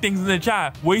hearing things in the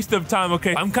chat. Waste of time.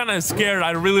 Okay, I'm kind of scared.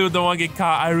 I really don't want to get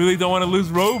caught. I really don't want to lose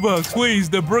Robux. Please,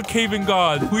 the Brookhaven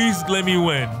god, please let me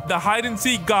win. The hide and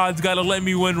seek gods gotta let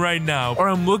me win right now. Or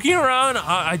I'm looking around.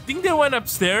 I think they went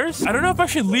upstairs. I don't know if I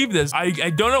should leave this. I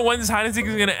don't know when this hide and seek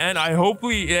is gonna end. I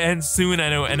hopefully it ends soon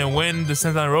and I win the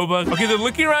cents on Robux. Okay, they're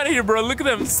looking around here, bro. Look at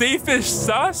them. Safe-ish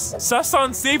sus? Sus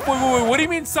on safe? Wait. What do you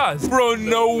mean sus? Bro,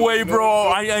 no way,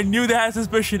 bro. I knew they had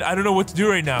suspicion. I don't know what to do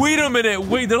right now. Wait a minute.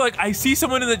 Wait, they're like, I see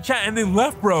someone in the chat and they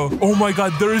left, bro. Oh my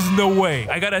god, there is no way.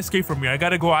 I gotta escape from here. I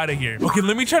gotta go out of here. Okay,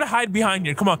 let me try to hide behind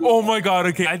here. Come on. Oh my god,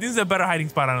 okay. I think it's a better hiding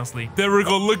spot, honestly. There we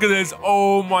go. Look at this.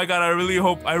 Oh my god, I really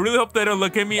hope they don't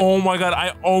look at me. Oh my god,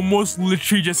 I almost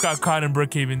literally just got caught in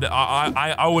Brookhaven.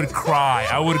 I would cry.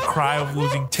 I would cry of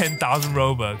losing 10,000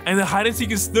 Robux. And the hide and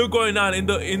seek is still going on in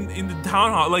the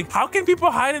town hall. Like, how can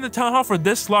people hide in the town hall for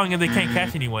this long and they can't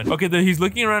catch anyone? Okay, he's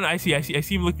looking around. I see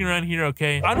him looking around here.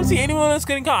 Okay, I don't see anyone else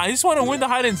getting caught. I just want to win the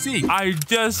hide and seek. I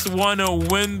just want to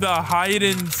win the hide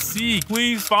and seek.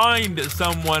 Please find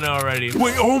someone already.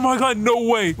 Wait, oh my god, no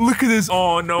way. Look at this.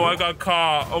 Oh no, I got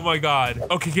caught. Oh my god.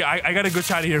 Okay, I gotta go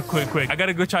chat here quick. I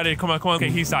gotta go chat here. Come on. Okay,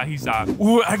 he saw.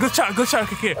 Ooh, I go chat.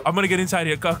 Okay, I'm gonna get inside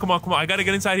here. Come on. I gotta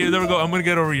get inside here. There we go. I'm gonna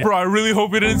get over here. Bro, I really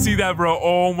hope you didn't see that, bro.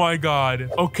 Oh my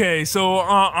god. Okay, so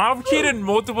I've cheated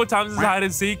multiple times as hide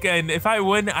and seek, and if I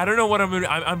win, I don't know what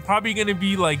I'm probably gonna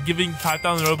be like giving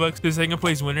 5,000 Robux to the second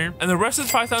place winner, and the rest of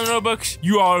the 5,000 Robux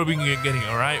you all will be getting,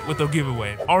 all right, with the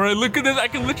giveaway. All right, look at this. I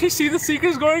can literally see the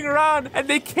secrets going around, and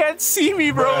they can't see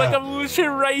me, bro. Like, I'm literally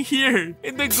right here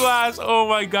in the glass. Oh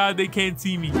my god, they can't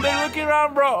see me. They're looking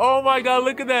around, bro. Oh my god,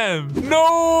 look at them.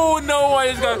 No, I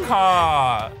just got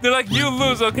caught. They're like, you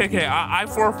lose. Okay, I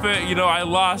forfeit. You know, I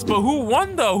lost. But who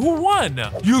won though? Who won?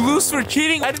 You lose for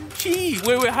cheating? I didn't cheat.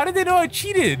 Wait, how did they know I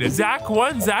cheated? Zach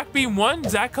won. Zach beam won.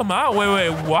 Zach come out. Wait,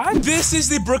 what? This is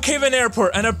the Brookhaven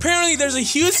airport, and apparently there's a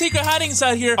huge secret hiding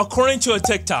inside here, according to a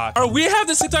TikTok. Or we have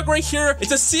this TikTok right here.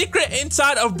 It's a secret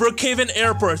inside of Brookhaven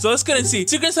airport. So let's go and see.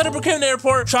 Secret inside of Brookhaven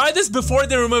airport. Try this before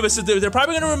they remove it. So they're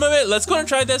probably gonna remove it. Let's go and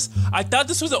try this. I thought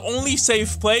this was the only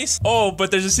safe place. Oh,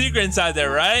 but there's a secret inside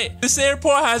there, right? This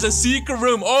airport has a secret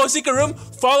room. Oh, secret room.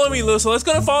 Follow me, Lou. So let's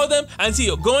go and follow them and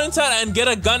see. Go inside and get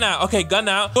a gun out. Okay, gun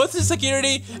out. Go to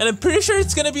security, and I'm pretty sure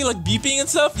it's gonna be like beeping and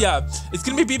stuff. Yeah, it's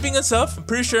gonna be beeping and stuff. I'm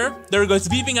pretty sure. There we go. It's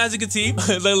beeping, as you can see.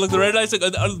 Look, the red lights,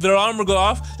 like, their alarm will go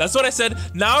off. That's what I said.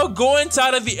 Now go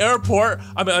inside of the airport.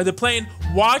 I mean, the plane.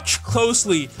 Watch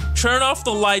closely. Turn off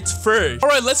the lights first. All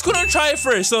right, let's go and try it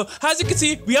first. So as you can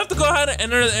see, we have to go ahead and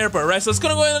enter the airport, right? So let's go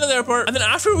into the airport, and then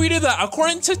after we do that,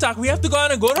 according to TikTok, we have to go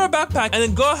ahead and go to our backpack and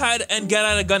then go ahead and get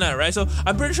out a gun out, right? So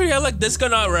I'm pretty sure you have like this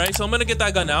gun out, right? So I'm gonna get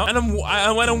that gun out, and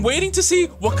I'm waiting to see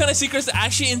what kind of secrets are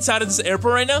actually inside of this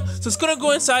airport right now. So it's gonna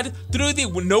go inside through the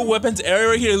no weapons area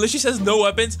right here. It literally says no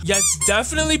weapons. Yeah, it's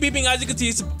definitely beeping, as you can see.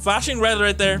 It's flashing red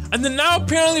right there. And then now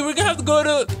apparently we're gonna have to go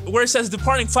to where it says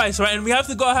departing flights, right? And we have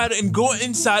to go ahead and go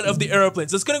inside of the airplane.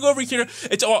 So it's gonna go over here.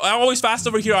 It's always fast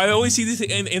over here. I always see this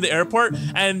in the airport,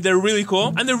 and they're really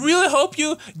cool, and they really help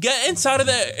you get inside of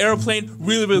the airplane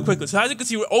really quickly. So as you can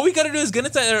see, all we gotta do is get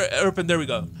inside the airplane. There we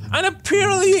go. And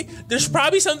apparently there's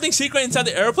probably something secret inside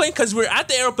the airplane, because we're at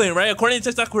the airplane, right? According to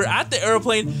TikTok, we're at the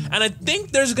airplane, and I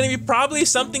think there's gonna be probably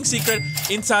something secret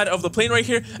inside of the plane right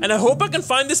here, and I hope I can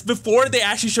find this before they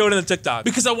actually show it in the TikTok,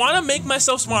 because I want to make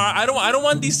myself smart. I don't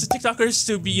want these TikTokers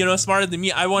to be, you know, smarter than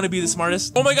me. I want to be the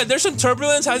smartest. Oh my god, there's some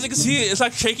turbulence. As you can see, it's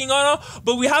like shaking on all,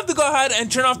 but we have to go ahead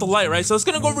and turn off the light, right? So it's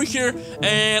gonna go over here,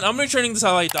 and I'm gonna turning this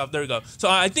light off. There we go. So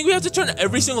I think we have to turn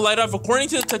every single light off according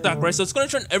to the TikTok, right? So it's gonna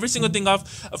turn every single thing off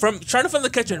from the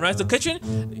kitchen, right? So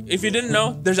kitchen, if you didn't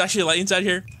know, there's actually a light inside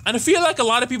here, and I feel like a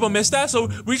lot of people miss that. So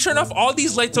we turn off all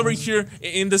these lights over here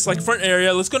in this like front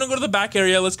area. Let's go to the back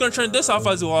area. Let's go and turn this off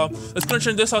as well. Let's go and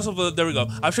turn this off. There we go.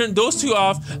 I've turned those two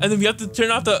off, and then we have to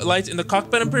turn off the lights in the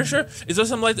cockpit. I'm pretty sure. Is there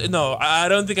some lights? No, I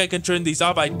don't think I can turn these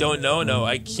off. I don't know. No,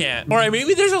 I can't. All right,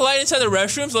 maybe there's a light inside the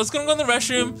restroom. So let's go in the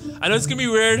restroom. I know it's gonna be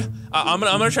weird. I'm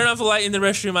gonna turn off the light in the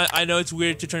restroom. I know it's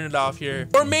weird to turn it off here,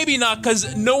 or maybe not,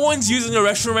 because no one's using the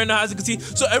restroom right now, as you can see.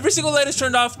 So every single light is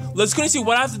turned off. Let's go and see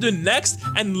what I have to do next,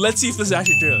 and let's see if this is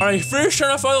actually true. All right, first turn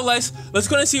off all the lights. Let's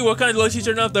go and see what kind of lights he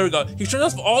turned off. There we go. He turned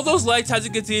off all those lights, as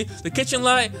you can see. The kitchen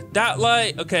light, that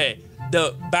light. Okay.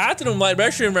 The bathroom light,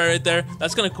 restroom right there.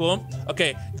 That's kind of cool.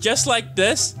 Okay, just like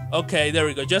this. Okay, there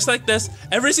we go. Just like this.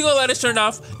 Every single light is turned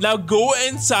off. Now go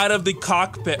inside of the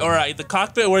cockpit. All right, the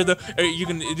cockpit where you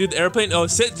can do the airplane. Oh,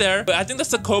 sit there. But I think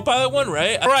that's the co-pilot one,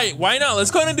 right? All right, why not?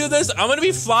 Let's go ahead and do this. I'm gonna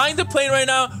be flying the plane right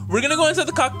now. We're gonna go inside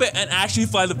the cockpit and actually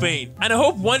fly the plane. And I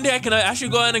hope one day I can actually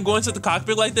go ahead and go inside the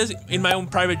cockpit like this in my own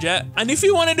private jet. And if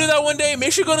you want to do that one day,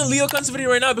 make sure you go to Leo Cunt's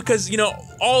video right now, because you know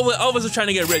all of us are trying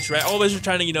to get rich, right? All of us are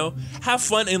trying to, you know, have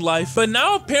fun in life. But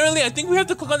now apparently I think we have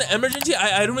to click on the emergency.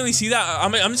 I don't really see that.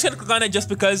 I'm just gonna click on it just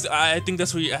because I think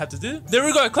that's what you have to do. There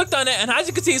we go. I clicked on it, and as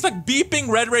you can see, it's like beeping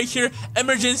red right here.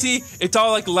 Emergency. It's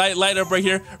all like light up right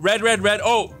here. Red.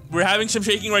 Oh, we're having some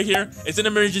shaking right here. It's an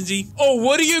emergency. Oh,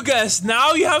 what do you guess?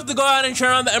 Now you have to go out and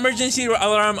turn on the emergency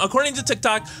alarm. According to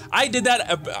TikTok, I did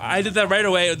that right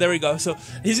away. There we go. So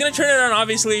he's gonna turn it on,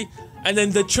 obviously, and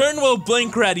then the turn will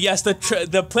blink red. Yes,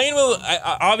 the plane will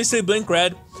obviously blink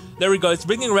red. There we go. It's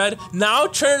blinking red. Now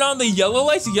turn on the yellow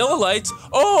lights.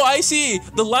 Oh, I see.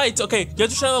 The lights. Okay, you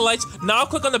have to turn on the lights. Now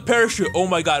click on the parachute. Oh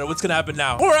my god, what's gonna happen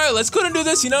now? All right, let's go ahead and do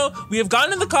this. You know, we have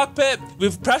gotten in the cockpit.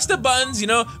 We've pressed the buttons. You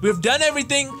know, we've done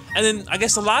everything. And then I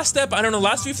guess the last step, I don't know,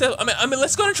 last few steps. I mean,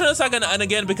 let's go and turn this on and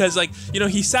again, because like, you know,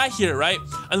 he sat here, right?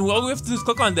 And all we have to do is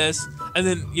click on this. And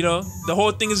then, you know, the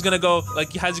whole thing is gonna go,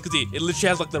 like, as you can see, it literally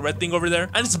has like the red thing over there.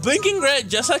 And it's blinking red,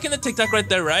 just like in the TikTok right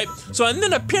there, right? So, and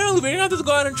then apparently we're gonna have to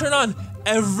go out and turn on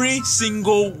every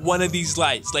single one of these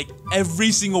lights, like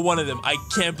every single one of them. I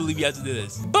can't believe you have to do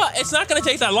this, but it's not gonna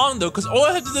take that long though, because all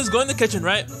I have to do is go in the kitchen,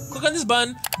 right? Click on this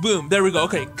button, boom, there we go.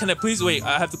 Okay, can I please wait?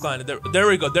 I have to climb it. There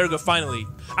we go, finally.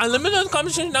 And let me know in the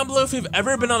comment section down below if you've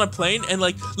ever been on a plane, and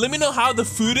like let me know how the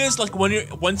food is like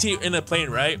once you're in a plane,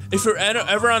 right? If you're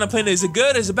ever on a plane, is it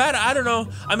good? Is it bad? I don't know.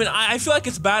 I mean, I feel like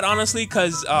it's bad, honestly,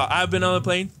 because I've been on a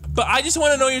plane. But I just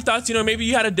want to know your thoughts. You know, maybe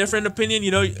you had a different opinion.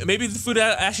 You know, maybe the food is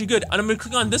actually good. And I'm going to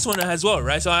click on this one as well,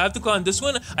 right? So I have to click on this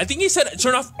one. I think he said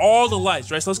turn off all the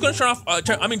lights, right? So let's go and turn off,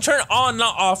 turn on,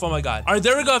 not off. Oh my God. All right,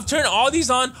 there we go. I've turned all these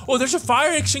on. Oh, there's a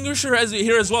fire extinguisher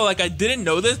here as well. Like I didn't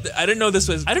know this. I didn't know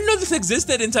this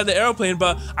existed inside the airplane,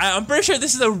 but I'm pretty sure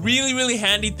this is a really, really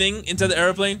handy thing inside the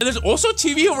airplane. And there's also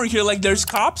TV over here. Like there's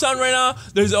cops on right now.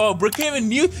 There's Brookhaven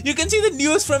news. You can see the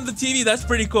news from the TV. That's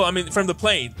pretty cool. I mean, from the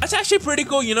plane. That's actually pretty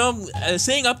cool, you know,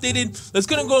 saying updated. Let's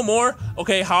go more.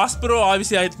 Okay, hospital,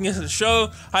 obviously I think it's a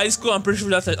show. High school, I'm pretty sure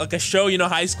that's like a show, you know,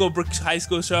 high school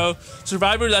show.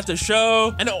 Survivor, that's a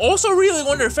show. And I also really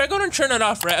wonder if I go and turn it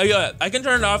off, right? Oh yeah, I can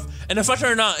turn it off. And if I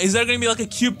turn it on, is there gonna be like a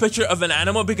cute picture of an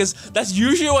animal? Because that's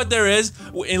usually what there is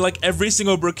in like every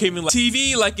single Brookhaven like,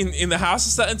 TV, like in the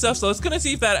house and stuff. So let's go and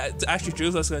see if that's actually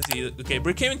true. So let's go and see. Okay,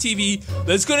 Brookhaven TV.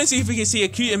 Let's go and see if we can see a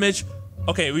cute image.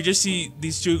 Okay, we just see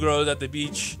these two girls at the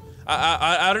beach.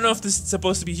 I don't know if this is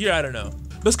supposed to be here. I don't know.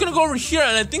 Let's gonna go over here,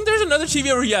 and I think there's another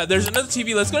TV over here. Yeah, there's another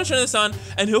TV. Let's go turn this on,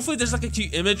 and hopefully there's like a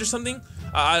cute image or something.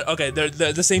 Okay, they're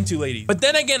the same two ladies. But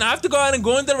then again, I have to go out and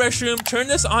go in the restroom, turn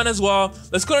this on as well.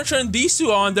 Let's go and turn these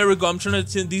two on. There we go. I'm trying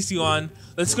to turn these two on.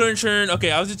 Let's go and turn. Okay,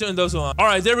 I was just turning those on. All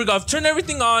right, there we go. I've turned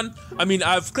everything on. I mean,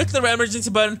 I've clicked the emergency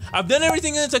button. I've done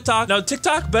everything in the TikTok. Now,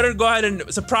 TikTok better go ahead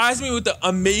and surprise me with the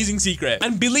amazing secret.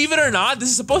 And believe it or not, this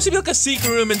is supposed to be like a secret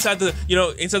room inside the, you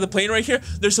know, inside the plane right here.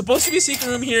 There's supposed to be a secret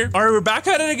room here. All right, we're back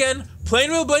at it again. Plane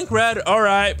will blink red. All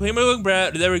right, plane will blink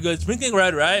red. There we go. It's blinking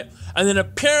red, right? And then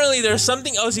apparently there's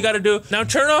something else you gotta do. Now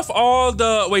turn on all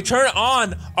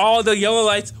the yellow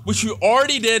lights, which you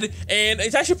already did. And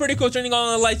it's actually pretty cool turning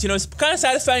on the lights, you know, it's kind of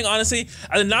satisfying, honestly.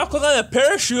 And then now click on the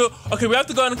parachute. Okay, we have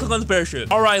to go ahead and click on the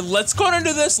parachute. All right, let's go and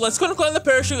do this. Let's go and click on the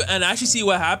parachute and actually see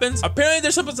what happens. Apparently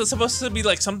there's supposed to be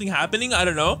like something happening. I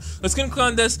don't know. Let's go and click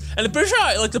on this. And I'm pretty sure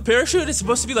like the parachute is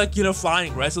supposed to be like, you know,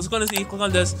 flying, right? So let's go and see, click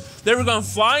on this. There we go, I'm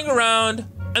flying around.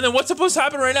 And then what's supposed to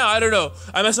happen right now? I don't know.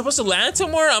 Am I supposed to land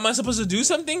somewhere? Am I supposed to do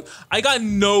something? I got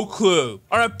no clue.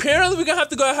 All right, apparently we're gonna have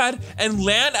to go ahead and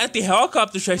land at the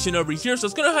helicopter section over here. So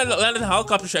let's go ahead and land at the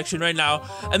helicopter section right now.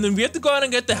 And then we have to go ahead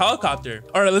and get the helicopter.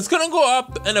 All right, let's go and go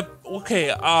up. And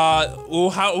Okay,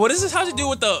 well, what does this have to do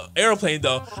with the airplane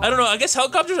though? I don't know. I guess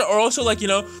helicopters are also like, you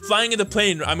know, flying in the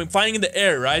plane. I mean, flying in the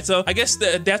air, right? So I guess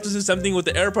they have to do something with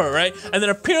the airport, right? And then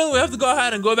apparently we have to go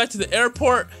ahead and go back to the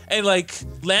airport and like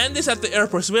land this at the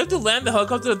airport. So we have to land the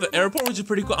helicopter at the airport, which is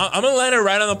pretty cool. I'm gonna land it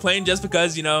right on the plane just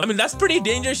because, you know, I mean, that's pretty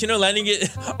dangerous, you know, landing it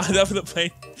on top of the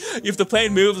plane. If the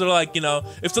plane moves or like, you know,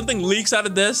 if something leaks out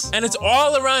of this, and it's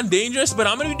all around dangerous, but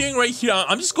I'm gonna be doing right here.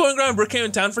 I'm just going around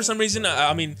Brookhaven town for some reason.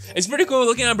 I mean, it's pretty cool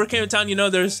looking at Brookhaven town. You know,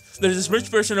 there's this rich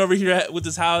person over here with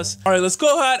this house. All right, let's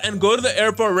go ahead and go to the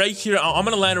airport right here. I'm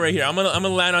gonna land right here. I'm gonna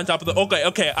land on top of the.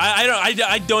 Okay.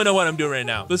 I don't know what I'm doing right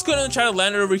now. Let's go ahead and try to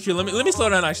land it over here. Let me slow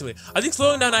down actually. I think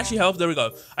slowing down actually helped. There we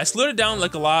go. I slowed it down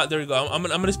like a lot. There we go. I'm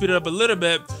gonna speed it up a little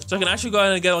bit so I can actually go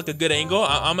ahead and get like a good angle.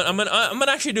 I'm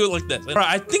gonna actually do it like this. All right,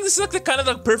 I think this is like the kind of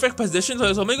like perfect position. So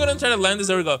let me go ahead and try to land this.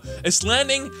 There we go. It's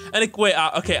landing and it, wait.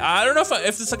 Okay, I don't know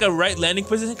if it's like a right landing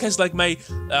position because like my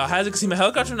as you can see, my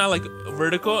helicopter not like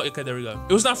vertical. Okay, there we go.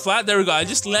 It was not flat. There we go. I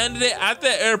just landed it at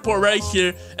the airport right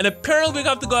here, and apparently we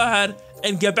have to go ahead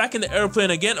and get back in the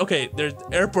airplane again. Okay, there's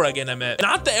airport again, I meant.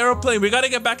 Not the airplane. We gotta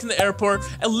get back in the airport.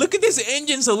 And look at this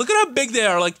engine. So look at how big they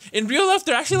are. Like in real life,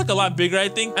 they're actually like a lot bigger, I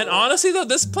think. And honestly though,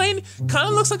 this plane kind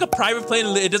of looks like a private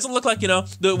plane. It doesn't look like, you know,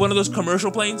 one of those commercial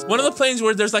planes. One of the planes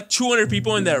where there's like 200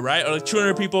 people in there, right? Or like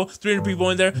 200 people, 300 people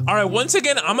in there. All right, once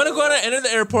again, I'm gonna go ahead and enter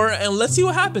the airport and let's see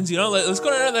what happens, you know? Let's go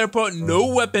enter the airport.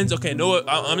 No weapons. Okay, no,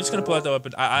 I'm just gonna pull out the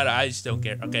weapon. I just don't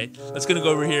care, okay? Let's gonna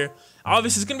go over here.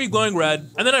 Obviously, it's gonna be glowing red.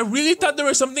 And then I really thought there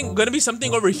was gonna be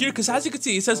something over here because as you can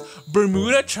see, it says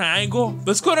Bermuda Triangle.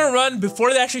 Let's go and run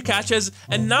before they actually catch us.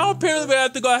 And now apparently we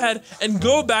have to go ahead and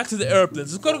go back to the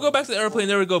airplanes. Let's go back to the airplane.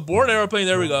 There we go. Board airplane.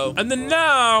 There we go. And then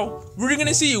now we're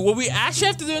gonna see what we actually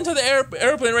have to do inside the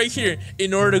airplane right here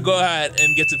in order to go ahead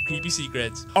and get some creepy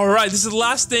secrets. All right, this is the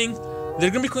last thing.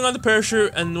 They're gonna be clicking on the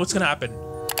parachute, and what's gonna happen?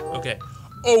 Okay.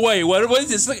 Oh wait, what is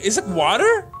this? It's like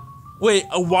water? Wait,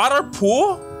 a water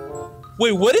pool?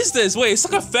 Wait, what is this? Wait, it's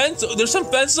like a fence. There's some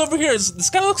fences over here.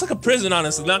 This kind of looks like a prison,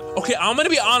 honestly. Now, okay, I'm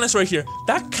gonna be honest right here.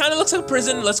 That kind of looks like a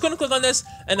prison. Let's go and click on this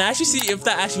and actually see if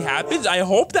that actually happens. I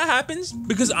hope that happens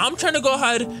because I'm trying to go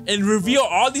ahead and reveal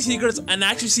all these secrets and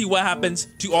actually see what happens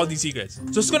to all these secrets. So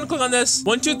let's go and click on this.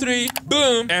 1, 2, 3,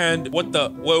 boom. And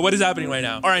what is happening right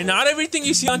now? All right, not everything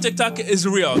you see on TikTok is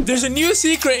real. There's a new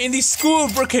secret in the school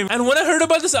of Brookhaven. And when I heard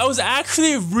about this, I was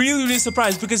actually really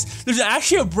surprised because there's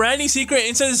actually a brand new secret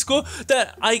inside the school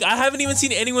that I haven't even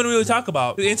seen anyone really talk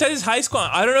about. Inside this high school,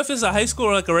 I don't know if it's a high school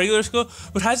or like a regular school,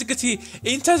 but as you can see,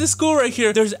 inside the school right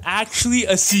here, there's actually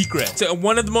a secret. So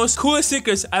one of the most coolest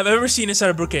secrets I've ever seen inside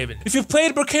of Brookhaven. If you've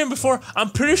played Brookhaven before, I'm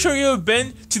pretty sure you have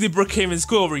been to the Brookhaven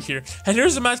school over here. And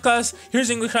here's the math class, here's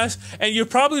the English class, and you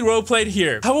probably role-played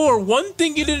here. However, one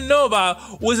thing you didn't know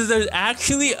about was that there's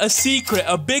actually a secret,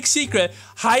 a big secret,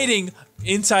 hiding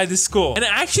inside the school. And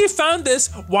I actually found this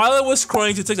while I was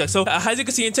scrolling to TikTok. So as you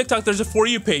can see in TikTok, there's a For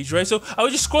You page, right? So I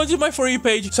was just scrolling through my For You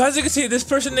page. So as you can see, this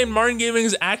person named Martin Gaming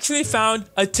has actually found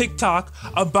a TikTok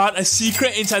about a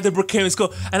secret inside the Brookhaven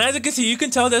school. And as you can see, you can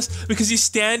tell this because he's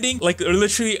standing like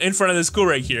literally in front of the school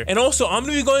right here. And also, I'm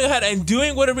gonna be going ahead and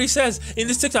doing whatever he says in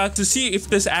this TikTok to see if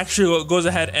this actually goes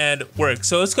ahead and works.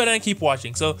 So let's go ahead and keep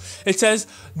watching. So it says,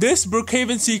 this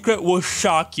Brookhaven secret will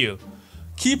shock you.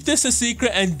 Keep this a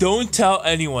secret and don't tell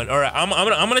anyone. All right, I'm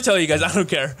gonna tell you guys. I don't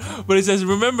care. But it says,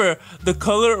 remember the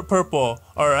color purple.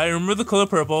 All right, remember the color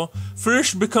purple.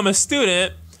 First, become a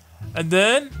student, and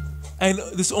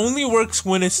this only works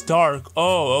when it's dark.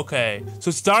 Oh, okay. So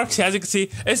it's dark. As you can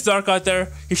see, it's dark out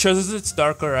there. He shows us it's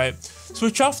dark. All right.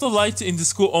 Switch off the lights in the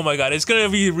school. Oh my God, it's gonna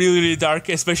be really dark,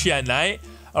 especially at night.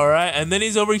 All right, and then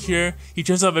he's over here. He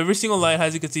turns off every single light,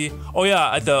 as you can see. Oh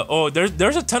yeah,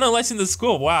 there's a ton of lights in the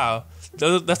school. Wow.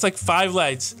 That's like 5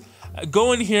 lights.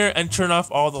 Go in here and turn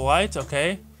off all the lights,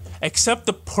 okay? Except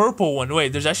the purple one.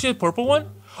 Wait, there's actually a purple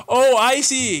one? Oh, I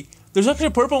see. There's actually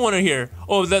a purple one in here.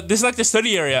 Oh, this is like the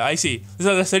study area. I see. This is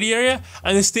like the study area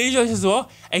and the stage lights as well.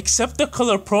 Except the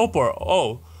color purple.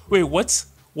 Oh, wait, what's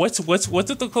with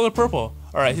the color purple?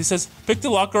 All right, he says pick the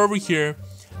locker over here.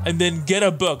 And then get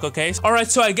a book, okay? All right,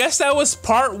 so I guess that was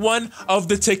part 1 of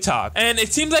the TikTok. And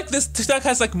it seems like this TikTok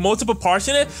has like multiple parts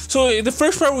in it. So the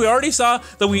first part we already saw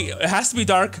that it has to be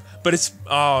dark, but it's,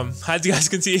 as you guys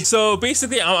can see. So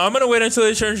basically, I'm gonna wait until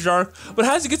it turns dark. But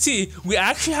as you can see, we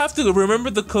actually have to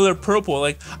remember the color purple.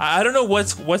 Like, I don't know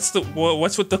what's with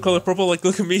the color purple. Like,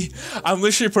 look at me. I'm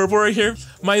literally purple right here.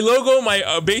 My logo,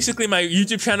 basically my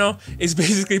YouTube channel is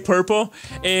basically purple.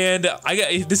 And I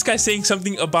got this guy saying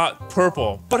something about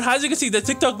purple. But as you can see, the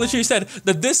TikTok literally said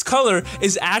that this color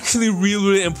is actually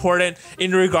really important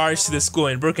in regards to the school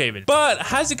in Brookhaven.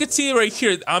 But as you can see right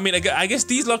here, I mean, I guess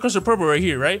these lockers are purple right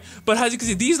here, right? But as you can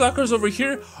see, these lockers over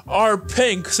here are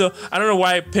pink. So I don't know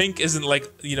why pink isn't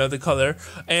like, you know, the color.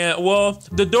 And well,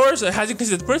 the doors, as you can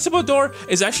see, the principal door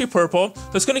is actually purple.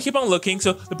 So it's gonna keep on looking.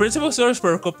 So the principal door is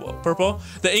purple.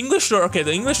 The English door, okay,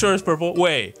 the English door is purple.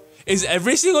 Wait, is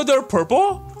every single door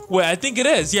purple? Wait, I think it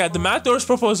is. Yeah, the math door is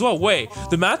purple as well. Wait,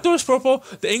 the math door is purple.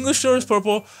 The English door is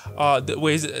purple.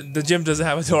 The gym doesn't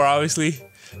have a door, obviously.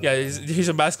 Yeah, here's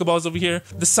some basketballs over here.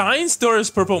 The science door is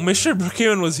purple. Mr.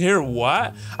 Brookhaven was here.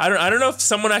 What? I don't know if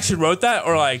someone actually wrote that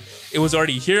or like it was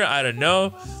already here. I don't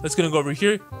know. Let's gonna go over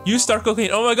here. Use Star Cocaine.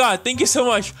 Oh my god, thank you so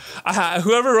much.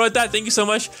 Whoever wrote that, thank you so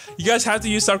much. You guys have to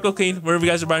use Star Cocaine wherever you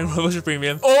guys are buying Roblox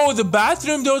Premium. Oh, the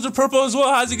bathroom doors are purple as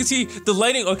well. As you can see, the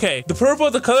lighting. Okay,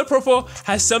 the color purple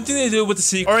has something to do with the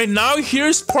secret. All right, now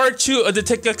here's part 2 of the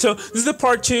TikTok. So this is the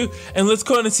part 2, and let's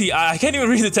go and see. I can't even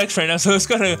read the text right now, so it's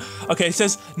gonna. Okay, it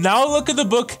says, now look at the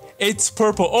book. It's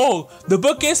purple. Oh, the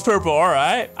book is purple. All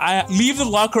right. I leave the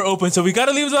locker open. So we got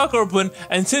to leave the locker open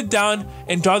and sit down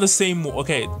and draw the same.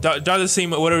 Okay. Draw the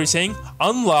same. What are we saying?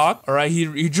 Unlock. All right.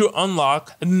 He drew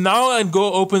unlock. And now I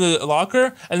go open the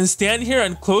locker and then stand here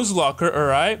and close the locker. All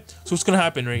right. So what's going to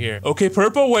happen right here? Okay.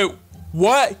 Purple. Wait.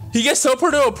 What? He gets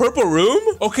teleported to a purple room?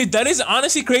 Okay, that is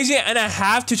honestly crazy, and I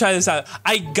have to try this out.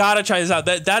 I gotta try this out.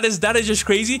 That is just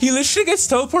crazy. He literally gets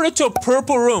teleported to a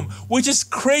purple room, which is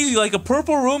crazy. Like a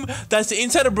purple room that's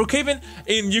inside of Brookhaven,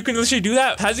 and you can literally do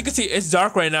that. As you can see, it's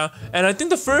dark right now, and I think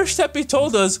the first step he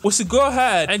told us was to go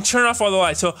ahead and turn off all the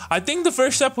lights. So I think the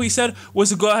first step we said was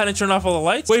to go ahead and turn off all the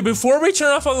lights. Wait, before we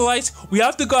turn off all the lights, we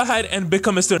have to go ahead and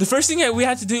become a student. The first thing that we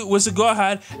had to do was to go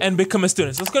ahead and become a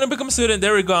student. So let's go and become a student.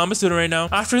 There we go. I'm a student right now.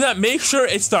 After that, make sure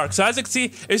it's dark. So as you can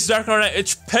see, it's dark right now.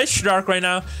 It's pitch dark right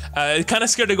now. Kind of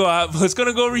scared to go out, but it's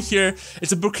gonna go over here.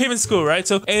 It's a Brookhaven school, right?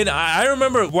 So, and I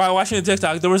remember while watching the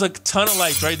TikTok, there was like a ton of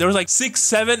lights, right? There was like 6,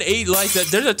 7, 8 lights.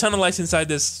 There's a ton of lights inside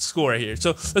this school right here.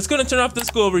 So let's go and turn off this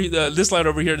school over here, this light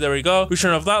over here. There we go. We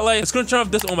turn off that light. Let's go and turn off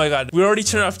this. Oh my god, we already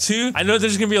turned off 2. I know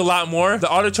there's gonna be a lot more. The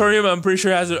auditorium, I'm pretty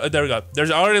sure has. There we go.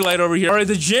 There's already light over here. All right,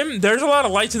 the gym. There's a lot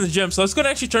of lights in the gym. So let's go and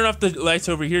actually turn off the lights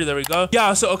over here. There we go.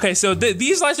 Yeah. So okay. So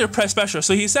these lights are press special.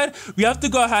 So he said we have to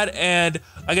go ahead and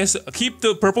I guess keep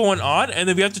the purple one on, and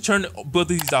then we have to turn both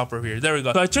of these off over here. There we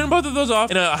go. So I turn both of those off,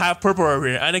 and I have purple over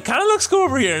here, and it kind of looks cool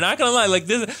over here. Not gonna lie, like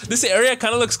this area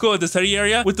kind of looks cool, the study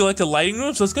area with the lighting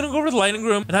room. So let's gonna go over to the lighting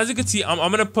room, and as you can see, I'm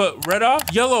gonna put red off,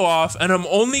 yellow off, and I'm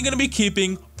only gonna be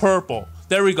keeping purple.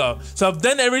 There we go. So I've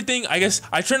done everything. I guess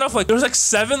I turned off like there was like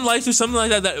 7 lights or something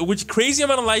like that, which crazy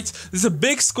amount of lights. This is a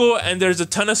big school and there's a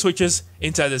ton of switches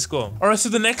inside the school. All right, so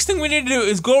the next thing we need to do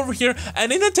is go over here,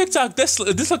 and in the TikTok, this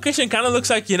location kind of looks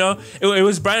like, you know, it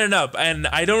was branded up, and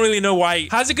I don't really know why.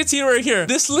 As you can see right here,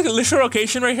 this literal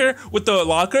location right here with the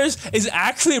lockers is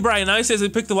actually bright. Now he says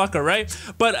pick the locker, right?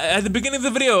 But at the beginning of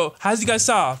the video, as you guys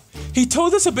saw, he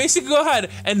told us to basically go ahead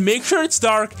and make sure it's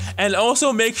dark and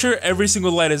also make sure every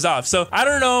single light is off. So I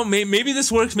don't know, maybe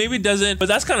this works, maybe it doesn't, but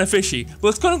that's kind of fishy. But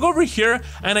let's go over here,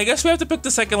 and I guess we have to pick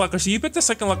the second locker. So you pick the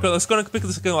second locker. Let's go and pick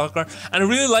the second locker. And I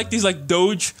really like these like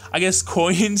Doge, I guess,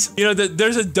 coins. You know,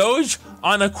 there's a Doge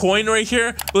on a coin right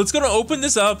here. But let's go and open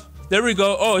this up. There we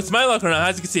go. Oh, it's my locker now.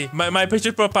 As you can see, my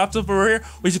picture pops up over here,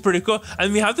 which is pretty cool.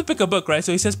 And we have to pick a book, right?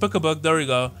 So he says pick a book. There we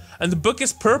go. And the book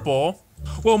is purple.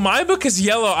 Well, my book is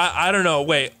yellow. I don't know.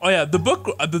 Wait. Oh yeah, the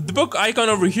book icon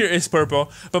over here is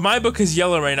purple, but my book is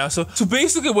yellow right now. So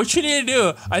basically, what you need to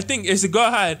do, I think, is to go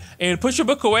ahead and put your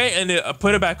book away and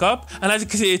put it back up. And as you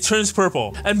can see, it turns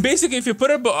purple. And basically, if you put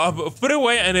it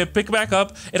away and then pick it back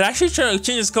up, it actually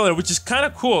changes color, which is kind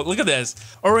of cool. Look at this.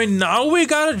 All right, now we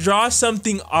gotta draw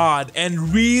something odd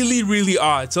and really, really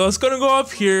odd. So let's gonna go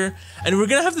up here, and we're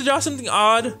gonna have to draw something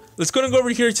odd. Let's go over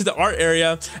here to the art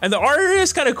area, and the art area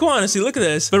is kind of cool, honestly. Look at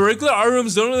this. But regular art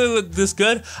rooms don't really look this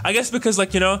good, I guess, because,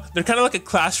 like, you know, they're kind of like a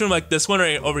classroom like this one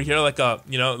right over here, like a,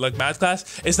 you know, like math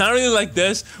class. It's not really like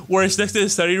this where it's next to the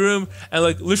study room, and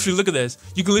like literally look at this.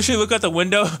 You can literally look out the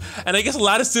window, and I guess a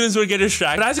lot of students would get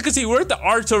distracted. But as you can see, we're at the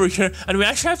arts over here, and we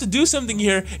actually have to do something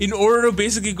here in order to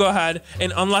basically go ahead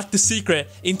and unlock the secret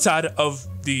inside of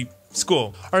the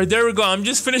school. All right, there we go. I'm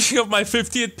just finishing up my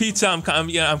 50th pizza. I'm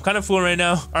kind of full right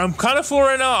now. I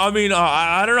mean,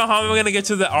 I don't know how I'm gonna get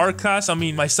to the art class. I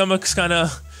mean, my stomach's kind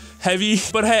of heavy.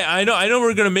 But hey, I know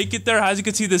we're gonna make it there. As you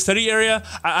can see, the study area,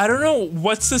 I don't know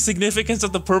what's the significance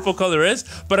of the purple color is,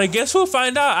 but I guess we'll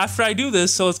find out after I do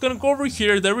this. So it's gonna go over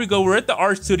here. There we go. We're at the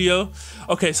art studio.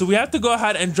 Okay, so we have to go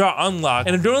ahead and draw unlock.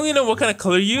 And I don't really know what kind of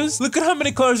color to use. Look at how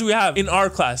many colors we have in our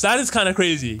class. That is kind of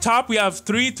crazy. Top, we have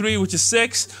 3, which is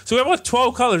 6. So we have about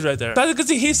 12 colors right there. So as you can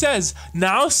see, he says,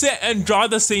 now sit and draw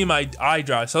the same I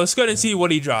draw. So let's go ahead and see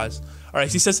what he draws. All right,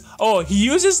 he says, oh, he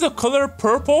uses the color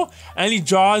purple and he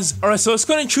draws. All right, so let's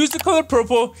go ahead and choose the color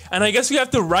purple. And I guess we have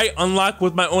to write unlock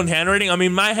with my own handwriting. I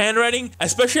mean, my handwriting,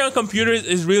 especially on computers,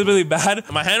 is really, really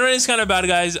bad. My handwriting is kind of bad,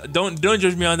 guys. Don't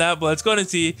judge me on that, but let's go ahead and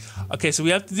see. Okay, so we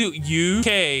have to do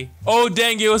UK. Oh,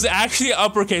 dang, it was actually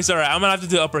uppercase. All right, I'm gonna have to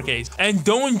do uppercase. And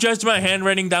don't judge my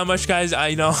handwriting that much, guys.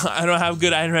 I know I don't have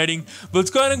good handwriting, but let's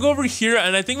go ahead and go over here.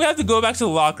 And I think we have to go back to the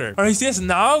locker. All right, so yes,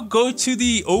 now go to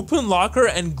the open locker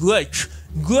and glitch.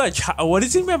 Glitch. What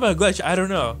does he mean by glitch? I don't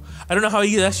know. I don't know how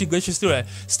he actually glitches through it.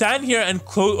 Stand here and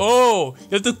close. Oh, you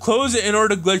have to close it in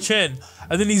order to glitch in.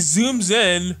 And then he zooms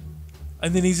in,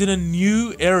 and then he's in a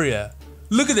new area.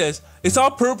 Look at this. It's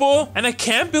all purple, and I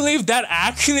can't believe that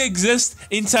actually exists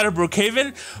inside of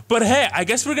Brookhaven. But hey, I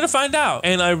guess we're gonna find out.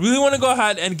 And I really want to go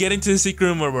ahead and get into the secret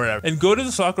room or whatever, and go to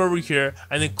the locker over here,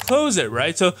 and then close it,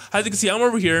 right? So as you can see, I'm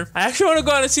over here. I actually want to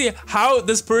go ahead and see how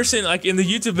this person, like in the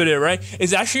YouTube video, right,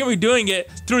 is actually gonna be doing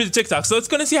it through the TikTok. So let's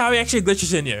gonna see how he actually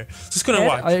glitches in here. So it's gonna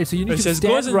watch. So you need to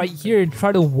stand right here and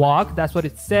try to walk. That's what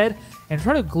it said, and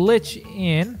try to glitch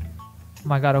in. Oh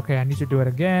my god. Okay, I need to do it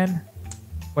again.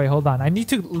 Wait, hold on. I need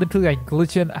to literally like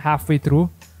glitch in halfway through.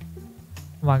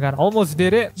 Oh my god, almost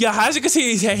did it. Yeah, as you can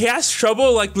see, he has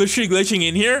trouble like literally glitching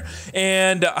in here,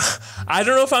 and I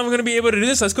don't know if I'm gonna be able to do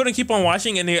this. Let's go and keep on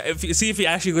watching and see if he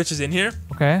actually glitches in here.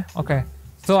 Okay, okay.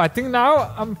 So I think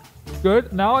now I'm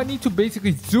good. Now I need to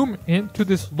basically zoom into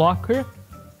this locker.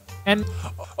 And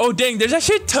oh dang, there's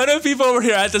actually a ton of people over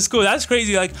here at the school. That's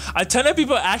crazy. Like a ton of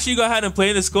people actually go ahead and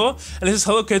play in the school. And there's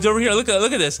hello kids over here. Look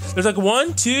at this. There's like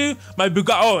 1, 2, my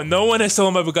Bugatti. Oh, no one has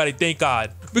stolen my Bugatti. Thank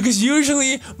God. Because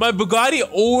usually my Bugatti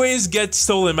always gets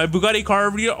stolen. My Bugatti car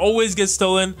over here always gets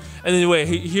stolen. And anyway,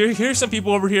 here's some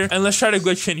people over here, and let's try to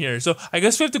glitch in here. So I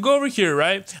guess we have to go over here,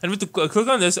 right? And we have to click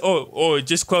on this. Oh, it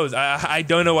just closed. I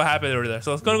don't know what happened over there.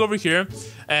 So let's go over here,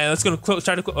 and let's go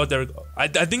try to. Oh, there we go. I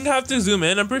think I have to zoom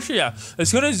in. I'm pretty sure. Yeah.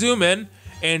 Let's go to zoom in,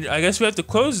 and I guess we have to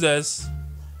close this.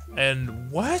 And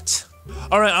what?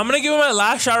 All right, I'm gonna give it my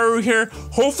last shot over here.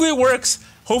 Hopefully it works.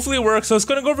 Hopefully it works. So it's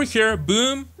gonna go over here.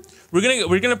 Boom.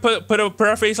 We're gonna put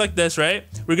our face like this, right?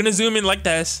 We're gonna zoom in like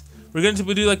this. We're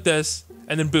gonna do like this,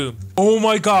 and then boom. Oh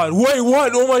my god! Wait,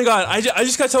 what? Oh my god! I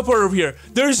just got teleported over here.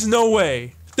 There's no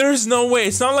way. There's no way.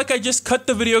 It's not like I just cut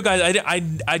the video, guys.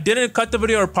 I didn't cut the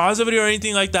video or pause the video or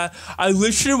anything like that. I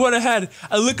literally went ahead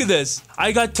and look at this.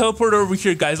 I got teleported over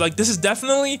here, guys. Like, this is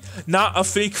definitely not a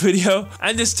fake video.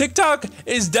 And this TikTok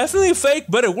is definitely fake,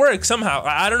 but it worked somehow.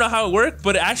 I don't know how it worked,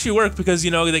 but it actually worked because,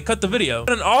 you know, they cut the video.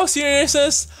 But in all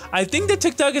seriousness, I think the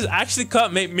TikTok is actually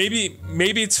cut. Maybe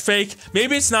it's fake.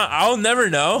 Maybe it's not. I'll never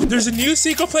know. There's a new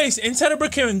secret place inside of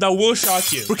Brookhaven that will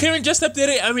shock you. Brookhaven just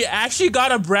updated, and we actually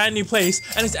got a brand new place.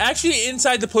 And it's actually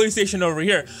inside the police station over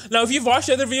here. Now, if you've watched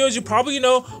other videos, you probably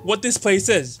know what this place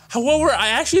is. However, I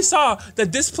actually saw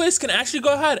that this place can actually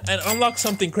go ahead and unlock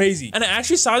something crazy. And I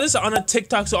actually saw this on a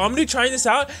TikTok, so I'm gonna be trying this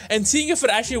out and seeing if it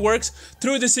actually works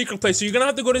through the secret place. So you're gonna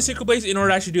have to go to the secret place in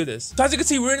order to actually do this. So as you can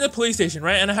see, we're in the police station,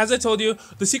 right? And as I told you,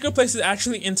 the secret place is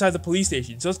actually inside the police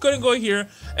station. So let's go ahead and go here.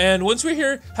 And once we're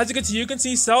here, as you can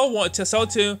see cell 1 to cell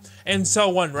 2 and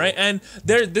cell 1, right? And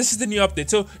this is the new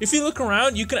update. So if you look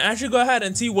around, you can actually go ahead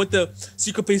and see what the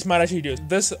secret place might actually do.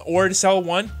 This word cell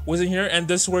 1 wasn't here, and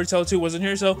this word cell 2 wasn't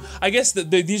here. So I guess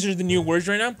these are the new words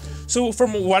right now. So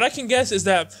from what I can guess is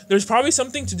that there's probably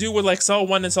something to do with like cell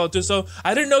 1 and cell 2. So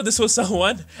I didn't know this was cell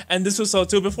 1 and this was cell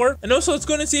 2 before. And also let's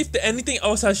go and see if anything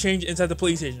else has changed inside the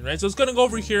police station, right? So it's gonna go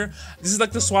over here. This is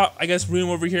like the swap, I guess, room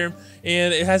over here,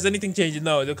 and it has anything changed?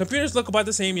 No, the computers look about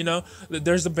the same, you know.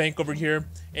 There's the bank over here,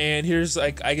 and here's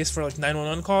like, I guess, for like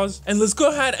 911 calls. And let's go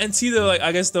ahead and see the, like,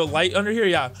 I guess the light under here.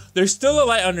 Yeah, there's still a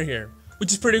light under here,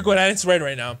 which is pretty good, and it's red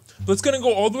right now. But it's gonna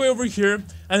go all the way over here,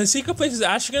 and the secret place is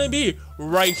actually gonna be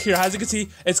right here. As you can see,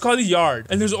 it's called the yard.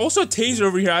 And there's also a taser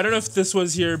over here. I don't know if this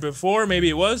was here before, maybe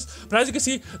it was, but as you can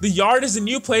see, the yard is a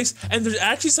new place, and there's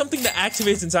actually something that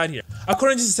activates inside here,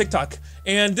 according to this TikTok.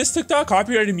 And this TikTok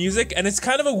copyrighted music, and it's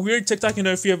kind of a weird TikTok. You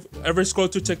know, if you have ever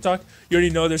scrolled through TikTok, you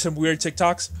already know there's some weird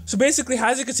TikToks. So basically,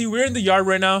 as you can see, we're in the yard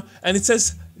right now, and it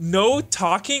says No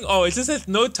talking? Oh, it just says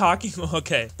no talking.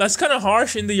 Okay, that's kind of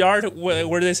harsh in the yard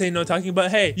where they say no talking. But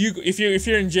hey, if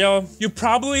you're in jail, you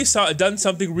probably done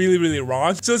something really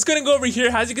wrong. So it's gonna go over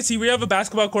here. As you can see, we have a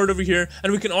basketball court over here,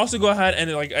 and we can also go ahead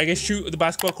and like I guess shoot the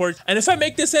basketball court. And if I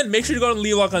make this in, make sure to go and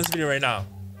leave a like on this video right now.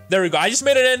 There we go. I just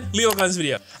made it in. Leave a like on this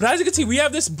video. But as you can see, we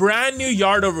have this brand new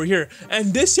yard over here,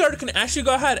 and this yard can actually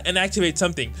go ahead and activate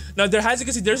something. Now, as you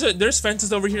can see, there's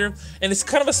fences over here, and it's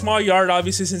kind of a small yard,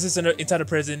 obviously, since it's inside a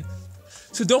prison.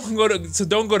 So don't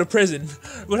go to prison.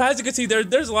 But as you can see,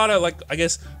 there's a lot of like I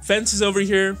guess fences over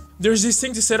here. There's this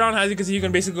thing to sit on. As you can see, you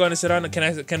can basically go on and sit on.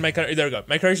 Can my there we go.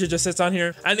 My character just sits on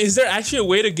here. And is there actually a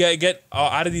way to get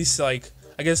out of these like?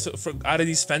 I guess out of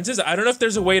these fences? I don't know if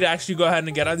there's a way to actually go ahead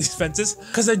and get out of these fences,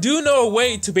 because I do know a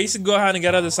way to basically go ahead and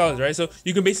get out of the solids, right? So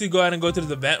you can basically go ahead and go to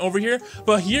the vent over here,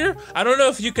 but here I don't know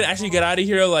if you can actually get out of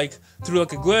here like through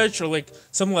like a glitch or like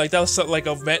something like that, so like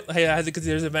a vent. Hey, as you can see,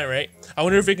 there's a vent, right? I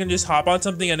wonder if you can just hop on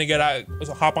something and then get out,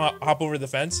 hop over the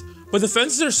fence. But the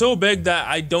fences are so big that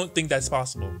I don't think that's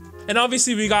possible. And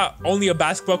obviously we got only a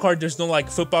basketball court. There's no like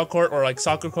football court or like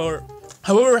soccer court.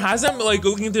 However, as I'm like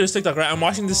looking into this TikTok, right? I'm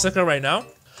watching this TikTok right now.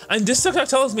 And this TikTok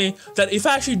tells me that if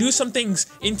I actually do some things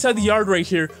inside the yard right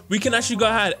here, we can actually go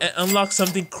ahead and unlock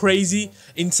something crazy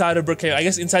inside of Brookhaven. I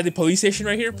guess inside the police station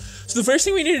right here. So the first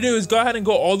thing we need to do is go ahead and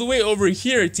go all the way over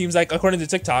here, it seems like, according to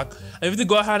TikTok. And we have to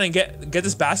go ahead and get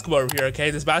this basketball over here,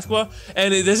 okay? This basketball.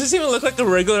 And it doesn't even look like a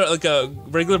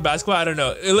regular basketball. I don't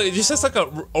know. It just has like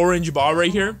an orange ball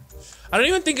right here. I don't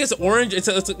even think it's orange.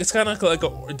 It's kind of like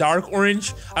a dark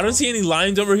orange. I don't see any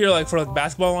lines over here like for like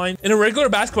basketball line. In a regular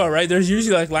basketball, right, there's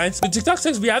usually like lines. But TikTok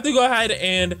says we have to go ahead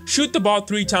and shoot the ball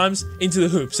 3 times into the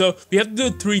hoop. So we have to do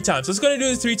it 3 times. So let's go and do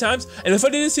this 3 times. And if I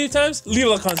do this 3 times, leave a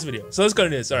like on this video. So let's go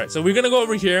and do this. All right, so we're gonna go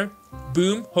over here.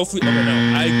 Boom. Hopefully, oh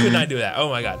no, I could not do that. Oh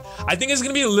my god. I think it's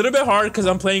gonna be a little bit hard because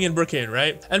I'm playing in Brookhaven,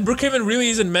 right? And Brookhaven really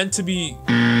isn't meant to be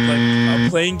like a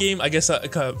playing game. I guess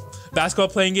like a basketball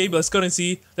playing game. But let's go and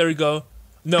see. There we go.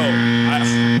 No. All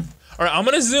right, I'm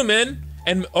gonna zoom in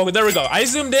and oh, there we go. I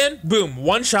zoomed in. Boom.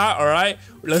 1 shot. All right.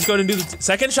 Let's go and do the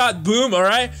second shot. Boom. All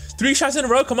right. 3 shots in a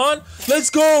row. Come on.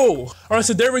 Let's go. All right.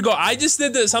 So there we go. I just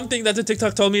did something that the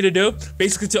TikTok told me to do,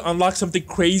 basically to unlock something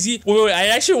crazy. Wait. I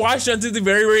actually watched until the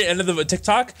very end of the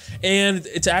TikTok, and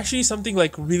it's actually something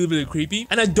like really creepy.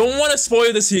 And I don't want to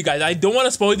spoil this to you guys. I don't want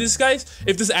to spoil this, guys,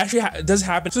 if this actually does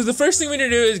happen. So the first thing we need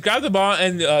to do is grab the ball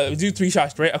and do 3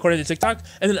 shots, right? According to TikTok.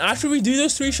 And then after we do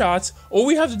those 3 shots, all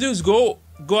we have to do is go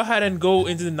ahead and go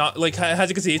into the not like as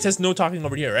you can see, it says no talking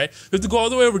over here, right? We have to go all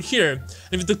the way over here,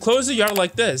 and we have to close the yard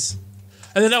like this.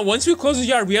 And then now once we close the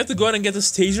yard, we have to go ahead and get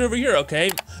this taser over here,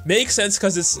 okay? Makes sense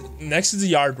because it's next to the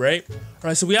yard, right? All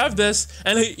right, so we have this,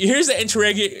 and here's the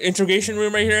interrogation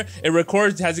room right here. It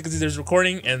records, as you can see, there's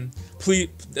recording, and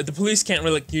the police can't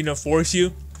really, you know, force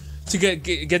you to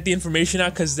get the information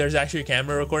out because there's actually a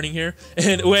camera recording here.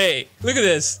 And wait, look at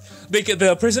this.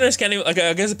 The prisoners can't even, like,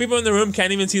 I guess the people in the room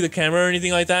can't even see the camera or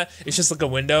anything like that. It's just like a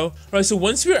window. All right, so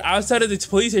once we're outside of the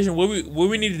police station, what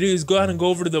we need to do is go ahead and go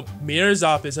over to the mayor's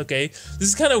office, okay? This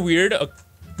is kind of weird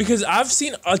because I've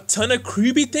seen a ton of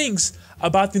creepy things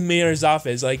about the mayor's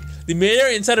office. Like the mayor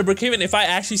inside of Brookhaven, if I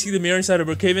actually see the mayor inside of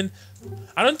Brookhaven,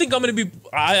 I don't think I'm gonna be.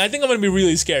 I think I'm gonna be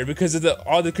really scared because of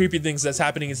all the creepy things that's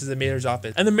happening inside the mayor's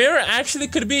office. And the mayor actually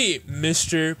could be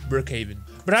Mr. Brookhaven.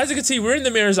 But as you can see, we're in the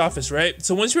mayor's office, right?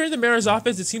 So once we're in the mayor's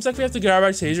office, it seems like we have to grab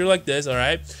our taser like this, all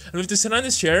right? And we have to sit on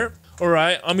this chair. All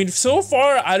right. I mean, so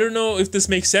far, I don't know if this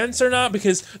makes sense or not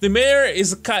because the mayor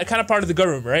is kind of part of the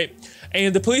government, right?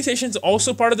 And the police station is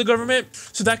also part of the government,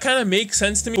 so that kind of makes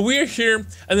sense to me. But we're here,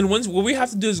 and then what we have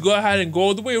to do is go ahead and go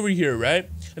all the way over here, right?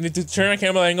 And we have to turn our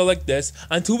camera angle like this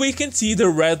until we can see the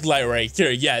red light right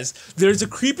here. Yes, there's a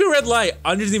creepy red light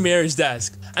under the mayor's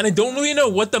desk, and I don't really know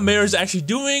what the mayor is actually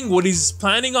doing, what he's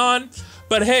planning on.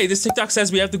 But hey, this TikTok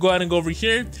says we have to go ahead and go over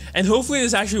here, and hopefully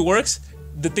this actually works.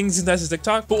 The things in this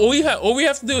TikTok, but all we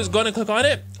have to do is go and click on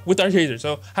it with our taser.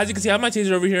 So as you can see, I have my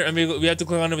taser over here, and we have to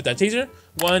click on it with that taser.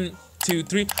 1, 2,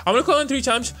 3. I'm gonna click on 3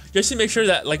 times just to make sure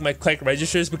that like my click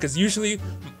registers, because usually,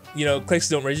 you know, clicks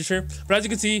don't register. But as you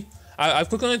can see, I've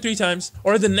clicked on it 3 times.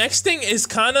 Or the next thing is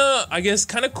kind of, I guess,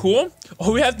 kind of cool.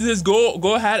 All we have to do is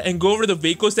go ahead and go over to the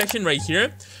vehicle section right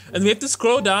here, and we have to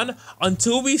scroll down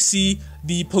until we see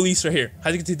the police right here.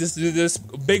 As you can see, this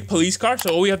big police car.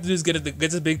 So all we have to do is get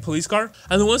this big police car,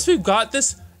 and then once we've got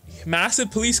this massive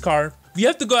police car, we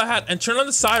have to go ahead and turn on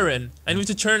the siren, and we have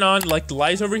to turn on like the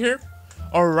lights over here.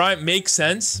 All right, makes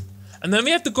sense. And then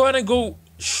we have to go ahead and go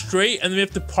straight, and then we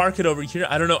have to park it over here.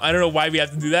 I don't know why we have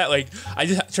to do that. Like, I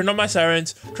just turn on my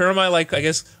sirens, turn on my, like, I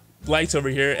guess lights over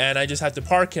here, and I just have to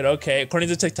park it. Okay, according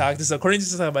to TikTok. This is according to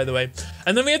TikTok, by the way.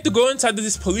 And then we have to go inside to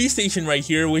this police station right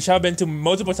here, which I've been to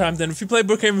multiple times. And if you played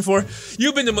Brookhaven before,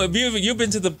 you've been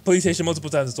to the police station multiple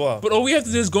times as well. But all we have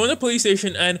to do is go in the police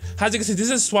station, and as you can see, this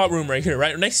is a SWAT room right here,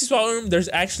 right? Next to SWAT room, there's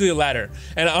actually a ladder,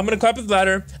 and I'm gonna climb up the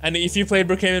ladder. And if you played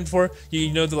Brookhaven before,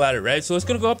 you know the ladder, right? So let's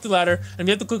gonna go up the ladder, and we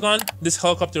have to click on this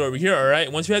helicopter over here. All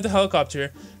right. Once we have the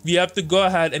helicopter, we have to go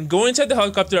ahead and go inside the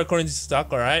helicopter according to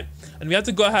TikTok. All right. And we have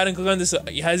to go ahead and click on this.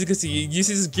 As you can see, you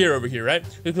see this gear over here, right?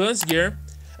 We click on this gear,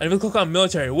 and we click on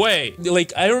military. Wait,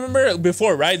 like I remember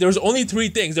before, right? There was only 3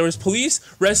 things. There was police,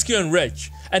 rescue, and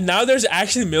rich. And now there's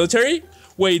actually military.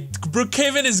 Wait,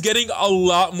 Brookhaven is getting a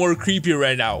lot more creepy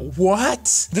right now. What?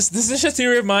 This is just a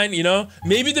theory of mine, you know?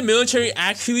 Maybe the military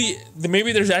actually,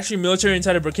 maybe there's actually military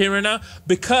inside of Brookhaven right now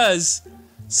because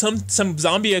some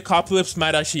zombie apocalypse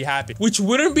might actually happen, which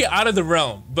wouldn't be out of the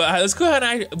realm. But let's go ahead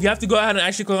and we have to go ahead and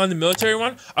actually click on the military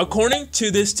one according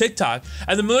to this TikTok.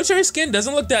 And the military skin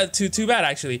doesn't look that too bad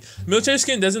actually. Military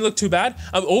skin doesn't look too bad.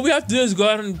 All we have to do is go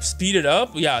ahead and speed it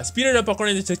up. Yeah, speed it up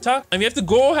according to TikTok. And we have to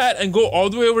go ahead and go all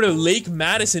the way over to Lake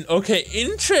Madison. Okay,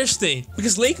 interesting,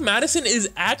 because Lake Madison is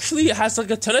actually has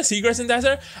like a ton of secrets in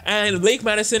there, and Lake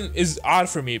Madison is odd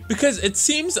for me because it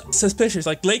seems suspicious.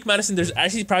 Like Lake Madison, there's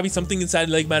actually probably something inside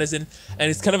Lake Madison, and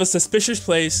it's kind of a suspicious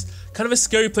place, kind of a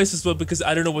scary place as well, because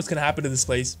I don't know what's gonna happen to this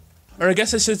place, or I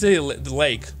guess I should say the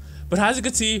lake. But as you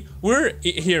can see, we're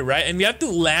here, right? And we have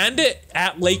to land it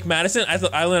at Lake Madison, at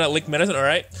the island at Lake Madison. All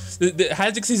right. As you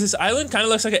can see, this island kind of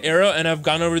looks like an arrow, and I've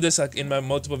gone over this like in my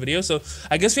multiple videos. So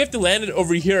I guess we have to land it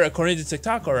over here according to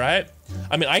TikTok. All right.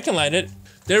 I mean, I can land it.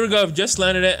 There we go. I've just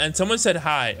landed it, and someone said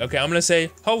hi. Okay, I'm gonna say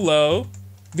hello.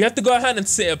 We have to go ahead and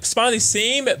spawn the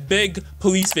same big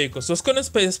police vehicle. So it's gonna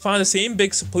spawn the same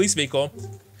big police vehicle.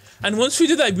 And once we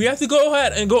do that, we have to go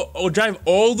ahead and drive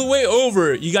all the way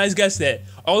over. You guys guessed it.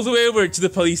 All the way over to the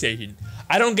police station.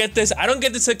 I don't get this. I don't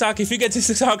get this TikTok. If you get this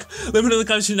TikTok, let me know in the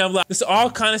comments down below. This all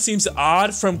kind of seems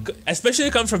odd especially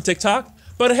coming from TikTok.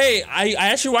 But hey, I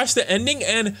actually watched the ending,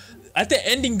 and at the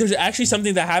ending, there's actually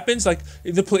something that happens. Like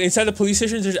inside the police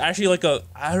station, there's actually like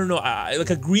I don't know,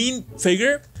 like a green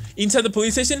figure inside the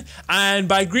police station. And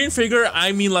by green figure,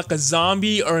 I mean like a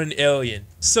zombie or an alien.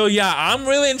 So yeah, I'm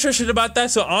really interested about that.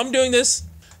 So I'm doing this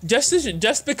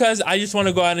just because I just want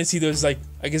to go out and see those, like,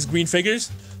 I guess, green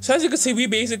figures. So as you can see, we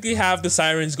basically have the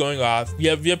sirens going off. We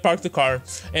have parked the car,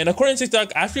 and according to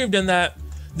TikTok, after you've done that,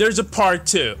 there's a part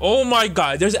 2. Oh my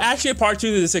god, there's actually a part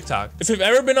 2 to the TikTok. If you've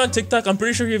ever been on TikTok, I'm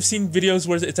pretty sure you've seen videos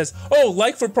where it says, oh,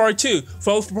 like for part 2,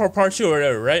 follow for part 2 or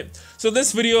whatever, right? So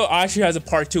this video actually has a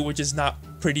part 2, which is not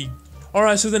pretty.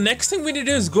 Alright, so the next thing we need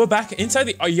to do is go back inside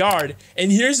the yard,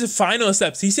 and here's the final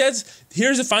steps. He says,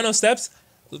 here's the final steps.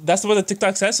 That's what the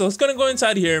TikTok says. So let's gonna go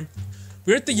inside here.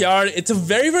 We're at the yard. It's a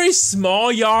very, very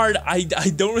small yard. I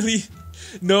don't really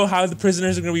know how the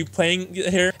prisoners are gonna be playing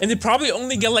here, and they probably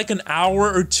only get like an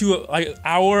hour or two, like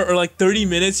hour or like 30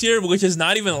 minutes here, which is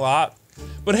not even a lot.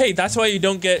 But hey, that's why you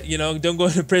don't get, you know, don't go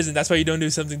into prison. That's why you don't do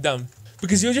something dumb,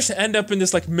 because you'll just end up in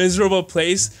this like miserable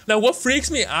place. Now what freaks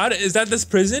me out is that this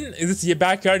prison is your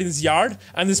backyard, this yard,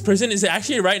 and this prison is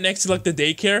actually right next to like the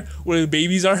daycare where the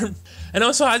babies are. And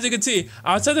also, as you can see,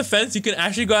 outside the fence, you can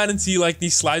actually go out and see like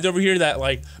these slides over here that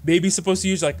like baby's supposed to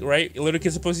use, like, right, little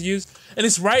kids supposed to use. And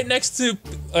it's right next to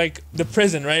like the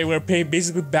prison, right, where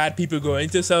basically bad people go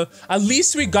into. So at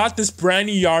least we got this brand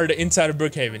new yard inside of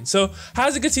Brookhaven. So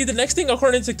as you can see, the next thing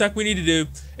according to TikTok we need to do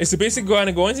is to basically go out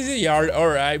and go into the yard. All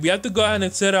right, we have to go ahead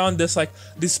and sit on this, like,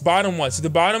 this bottom one. So the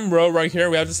bottom row right here,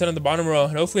 we have to sit on the bottom row,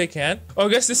 and hopefully I can. Oh, I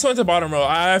guess this one's the bottom row.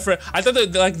 I thought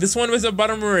that like this one was the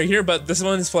bottom row right here, but this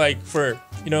one is for like for,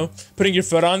 you know, putting your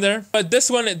foot on there. But this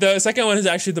one, the second one, is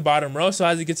actually the bottom row. So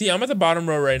as you can see, I'm at the bottom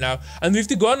row right now, and we have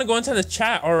to go out and go into the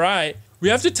chat. All right, we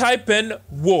have to type in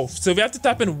wolf. So we have to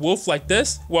type in wolf like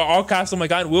this. Well, all caps. Oh my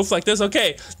god, wolf like this.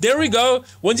 Okay, there we go.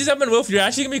 Once you type in wolf, you're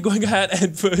actually gonna be going ahead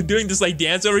and doing this like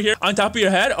dance over here on top of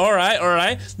your head. All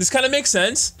right. This kind of makes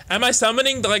sense. Am I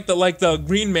summoning the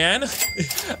green man?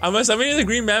 Am I summoning the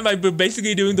green man by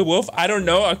basically doing the wolf? I don't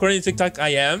know. According to TikTok, I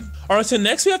am. All right, so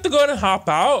next we have to go ahead and hop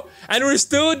out, and we're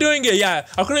still doing it. Yeah,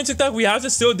 according to TikTok, we have to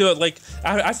still do it. Like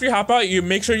after you hop out, you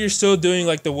make sure you're still doing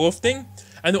like the wolf thing.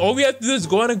 And all we have to do is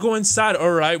go ahead and go inside.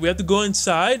 All right, we have to go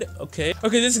inside. Okay,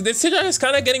 this TikTok is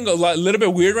kind of getting a little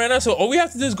bit weird right now. So all we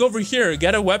have to do is go over here,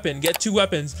 get a weapon, get 2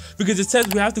 weapons, because it says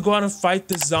we have to go out and fight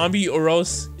the zombie or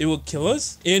else it will kill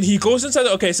us. And he goes inside.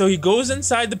 Okay, so he goes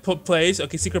inside the place.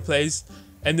 Okay, secret place.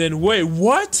 And then wait,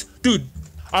 what, dude?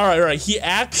 All right. He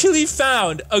actually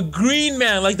found a green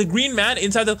man, like the green man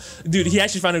inside the... Dude, he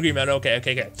actually found a green man.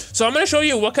 Okay. So I'm going to show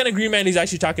you what kind of green man he's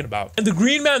actually talking about. And the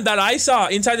green man that I saw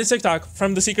inside the TikTok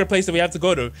from the secret place that we have to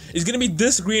go to is going to be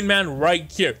this green man right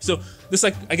here. So this,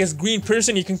 like, I guess green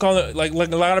person, you can call it, like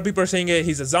a lot of people are saying it,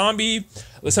 he's a zombie.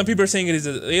 Some people are saying it is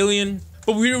an alien.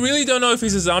 But we really don't know if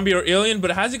he's a zombie or alien. But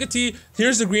as you can see,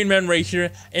 here's the green man right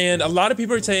here. And a lot of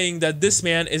people are saying that this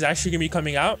man is actually going to be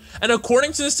coming out. And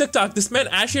according to this TikTok, this man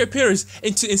actually appears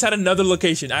inside another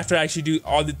location after I actually do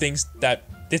all the things that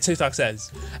this TikTok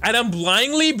says. And I'm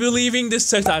blindly believing this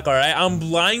TikTok, all right? I'm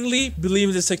blindly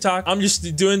believing this TikTok. I'm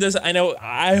just doing this.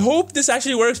 I hope this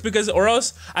actually works, because or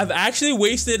else I've actually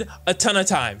wasted a ton of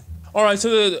time. All right, so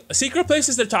the secret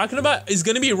places they're talking about is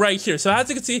going to be right here. So as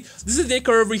you can see, this is a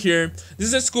daycare over here. This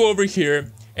is a school over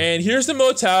here. And here's the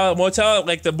motel.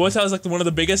 Like the motel is like one of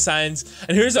the biggest signs.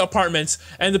 And here's the apartments.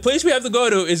 And the place we have to go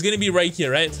to is going to be right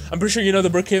here, right? I'm pretty sure you know the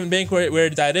Brookhaven Bank where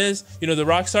that is. You know the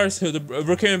Rockstar. So the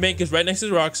Brookhaven Bank is right next to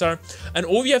the Rockstar. And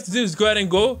all you have to do is go ahead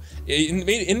and go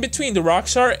in between the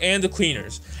Rockstar and the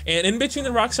cleaners. And in between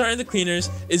the Rockstar and the cleaners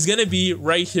is going to be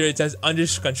right here. It says under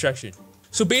construction.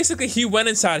 So basically, he went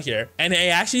inside here, and I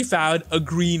actually found a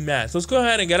green man. So let's go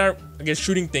ahead and get our, I guess,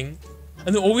 shooting thing.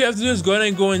 And then all we have to do is go ahead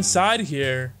and go inside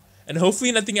here, and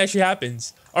hopefully nothing actually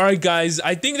happens. All right, guys,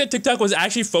 I think that TikTok was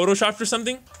actually photoshopped or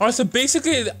something. All right, so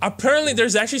basically, apparently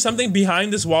there's actually something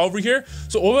behind this wall over here.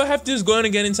 So all I have to do is go ahead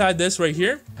and get inside this right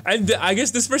here. And I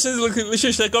guess this person is literally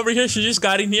stuck over here. She just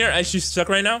got in here and she's stuck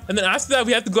right now. And then after that,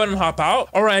 we have to go ahead and hop out.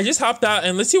 All right, I just hopped out,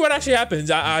 and let's see what actually happens.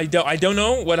 I don't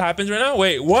know what happens right now.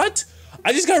 Wait, what?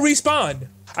 I just got respawned.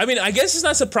 I mean, I guess it's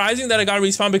not surprising that I got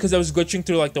respawned because I was glitching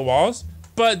through like the walls.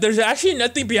 But there's actually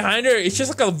nothing behind her. It's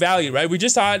just like a valley, right? We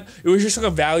just thought it was just like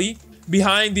a valley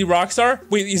behind the Rockstar.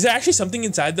 Wait, is there actually something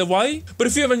inside the valley? But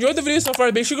if you have enjoyed the video so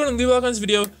far, make sure you go and leave a like on this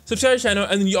video, subscribe to the channel,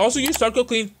 and then you also use Start Go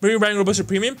Clean, very brand robust or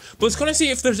premium. But let's gonna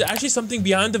see if there's actually something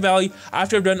behind the valley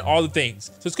after I've done all the things.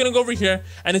 So it's gonna go over here,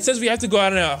 and it says we have to go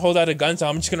out and hold out a gun. So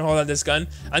I'm just gonna hold out this gun,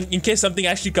 and in case something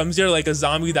actually comes here, like a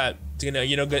zombie that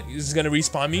is gonna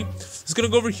respawn me. It's gonna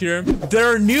go over here.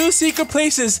 There are new secret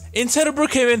places inside of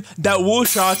Brookhaven that will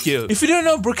shock you. If you didn't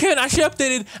know, Brookhaven actually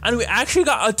updated, and we actually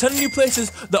got a ton of new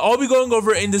places that I'll be going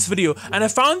over in this video. And I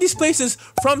found these places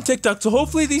from TikTok, so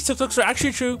hopefully these TikToks are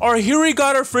actually true. Alright, here we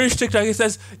got our first TikTok. It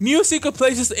says new secret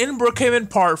places in Brookhaven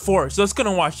part 4. So let's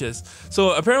gonna watch this.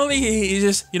 So apparently he's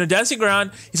just dancing around.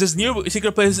 He says new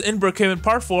secret places in Brookhaven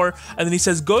part 4, and then he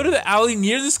says go to the alley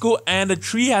near the school, and the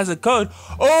tree has a code.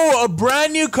 Oh, a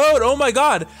brand new code. Oh my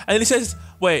god. And then he says,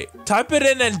 wait, type it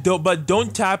in and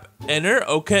don't tap enter.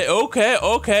 Okay. You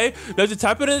have to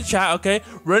type it in the chat. Okay,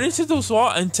 run into the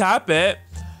wall and tap it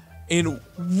in.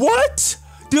 What?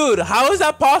 Dude, how is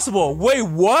that possible? Wait,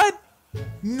 what?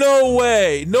 No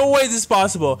way is this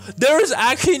possible. There is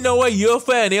actually no way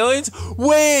UFO and aliens.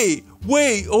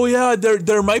 Wait, oh yeah,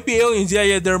 there might be aliens.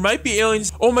 Yeah, there might be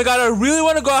aliens. Oh my god, I really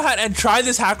want to go ahead and try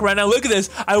this hack right now. Look at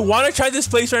this. I want to try this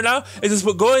place right now. Is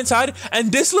just go inside,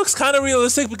 and this looks kind of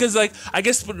realistic because, like, I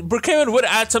guess Brookhaven would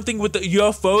add something with the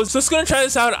UFOs. So let's go and try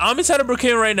this out. I'm inside of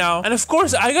Brookhaven right now, and of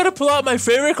course, I gotta pull out my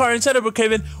favorite car inside of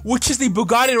Brookhaven, which is the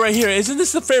Bugatti right here. Isn't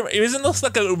this the favorite? Isn't this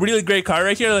like a really great car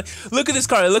right here? Like, look at this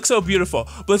car. It looks so beautiful.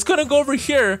 But let's go over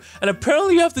here, and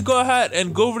apparently you have to go ahead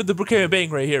and go over to the Brookhaven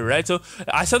Bank right here, right? So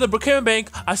I saw the Brookhaven Bank,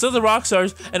 I saw the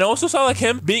Rockstars, and I also saw like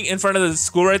him being in front of the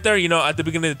school right there, at the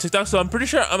beginning of the TikTok. So I'm pretty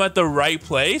sure I'm at the right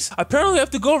place. Apparently I have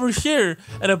to go over here,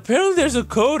 and apparently there's a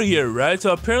code here, right?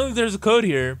 So apparently there's a code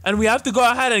here, and we have to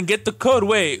go ahead and get the code.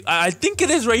 Wait, I think it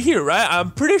is right here, right?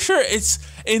 I'm pretty sure it's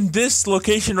in this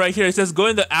location right here. It says go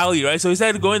in the alley, right? So he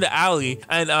said go in the alley,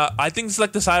 and I think it's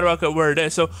like the sidewalk where it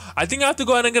is. So I think I have to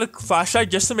go ahead and get a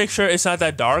flashlight just to make sure it's not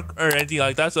that dark or anything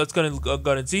like that. So let's go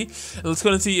and see. Let's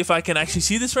go and see if I can actually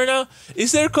see this right now.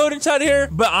 Is there a code inside here?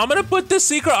 But I'm gonna put this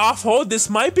secret off hold.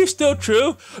 This might be still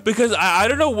true because I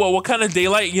don't know what kind of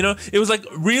daylight, it was like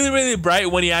really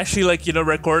bright when he actually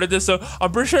recorded this. So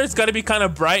I'm pretty sure it's gotta be kind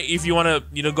of bright if you want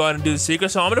to go ahead and do the secret.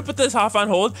 So I'm gonna put this off on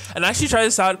hold and actually try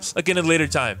this out like in a later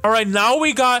time. All right, now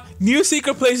we got new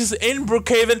secret places in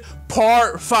Brookhaven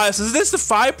part 5. So this is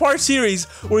the 5-part series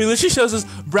where he literally shows us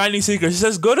brand new secrets. He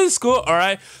says go to the school. All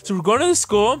right, so we're going to the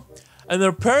school, and then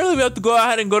apparently we have to go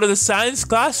ahead and go to the science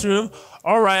classroom.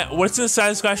 All right, what's in the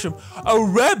science classroom? A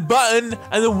red button,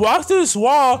 and then walk through this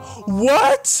wall.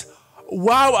 What?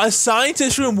 Wow, a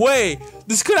scientist room. Wait,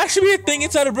 this could actually be a thing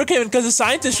inside of Brookhaven because the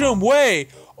scientist room. Wait.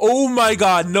 Oh my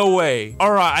god, no way.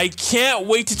 All right, I can't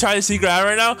wait to try the secret out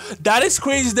right now. That is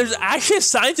crazy. There's actually a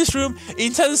scientist room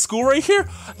inside the school right here.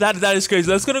 That is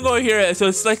crazy. Let's gonna go here. So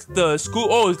it's like the school.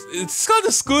 Oh, it's called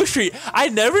the school street. I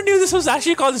never knew this was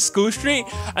actually called the school street.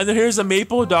 And then here's the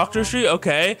Maple Doctor Street.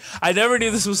 Okay, I never knew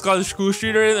this was called the school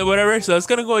street or whatever. So it's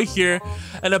gonna go here.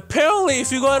 And apparently,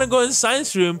 if you go in and go in the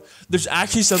science room, there's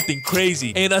actually something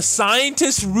crazy. In a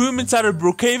scientist room inside of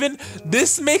Brookhaven,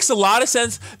 this makes a lot of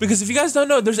sense because if you guys don't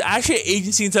know, there's actually an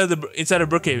agency inside of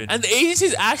Brookhaven, and the agency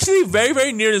is actually very,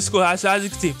 very near the school. As you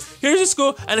can see, here's the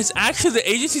school, and it's actually the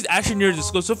agency is actually near the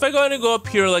school. So if I go ahead and go up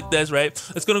here like this, right?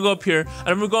 It's gonna go up here, and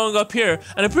I'm going up here,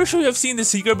 and I'm pretty sure you have seen the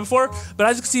secret before. But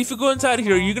as you can see, if you go inside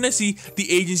here, you're gonna see the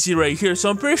agency right here. So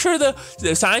I'm pretty sure the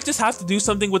scientists have to do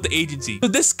something with the agency. So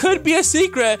this could be a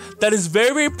secret that is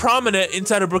very, very prominent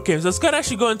inside of Brookhaven. So let's go and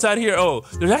actually go inside here. Oh,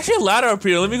 there's actually a ladder up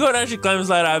here. Let me go and actually climb this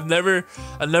ladder. I've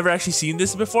never actually seen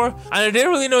this before, and I didn't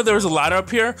really know there was a ladder up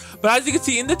here. But as you can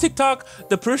see in the TikTok,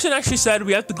 the person actually said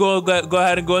we have to go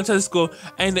ahead and go inside the school,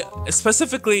 and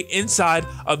specifically inside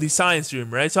of the science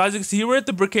room, right? So as you can see, we're at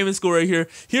the Brookhaven school right here.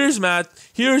 Here's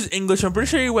math, here's English. I'm pretty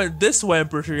sure he went this way. I'm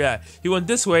pretty sure, yeah, he went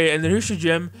this way. And then here's your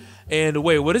gym. And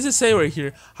wait, what does it say right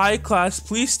here? Hi class,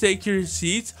 please take your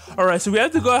seats. All right, so we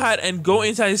have to go ahead and go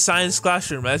inside the science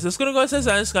classroom, right? So let's go inside the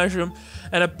science classroom,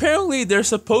 and apparently there's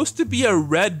supposed to be a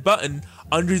red button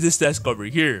under this desk over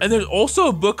here, and there's also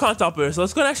a book on top of it. So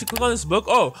let's go and actually click on this book.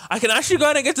 Oh, I can actually go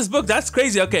ahead and get this book. That's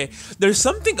crazy. Okay, there's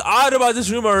something odd about this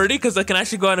room already because I can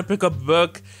actually go ahead and pick up a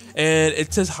book, and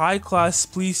it says hi class,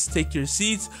 please take your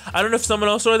seats. I don't know if someone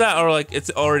else saw that or like it's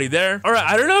already there. All right,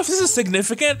 I don't know if this is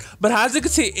significant, but as you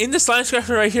can see in the science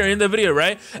section right here in the video,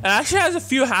 right, it actually has a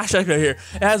few hashtags right here.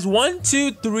 It has 1,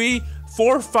 2, 3,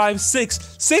 4, 5,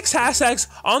 6 hashtags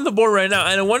on the board right now,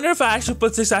 and I wonder if I actually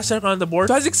put 6 hashtags on the board.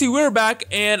 So as you can see, we're back,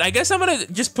 and I guess I'm gonna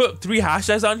just put 3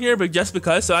 hashtags on here, but just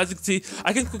because. So as you can see,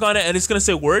 I can click on it and it's gonna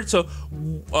say word. So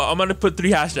I'm gonna put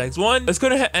 3 hashtags. One, let's go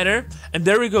to hit enter, and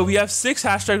there we go. We have 6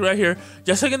 hashtags right here,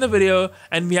 just like in the video,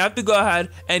 and we have to go ahead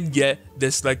and get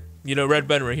this like, you know, red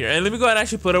button right here. And let me go ahead and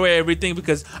actually put away everything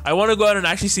because I want to go ahead and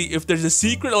actually see if there's a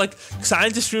secret like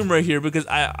scientist room right here, because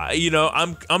I you know,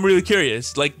 I'm really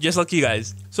curious, like just like you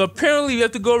guys. So apparently we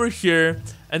have to go over here,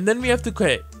 and then we have to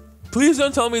quit. Please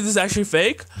don't tell me this is actually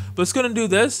fake, but it's gonna do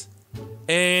this.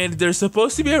 And there's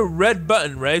supposed to be a red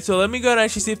button, right? So let me go ahead and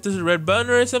actually see if there's a red button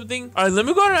or something. All right, let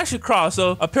me go ahead and actually crawl.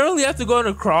 So apparently you have to go on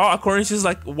a crawl according to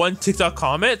like one TikTok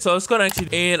comment. So let's go ahead and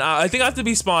actually, and I think I have to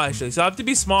be small actually. So I have to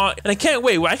be small, and I can't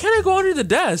wait. Why can't I go under the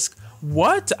desk?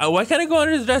 What? Why can't I go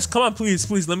under the desk? Come on, please,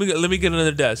 let me get under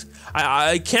the desk.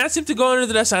 I can't seem to go under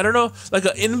the desk. I don't know, like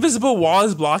an invisible wall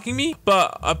is blocking me.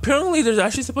 But apparently there's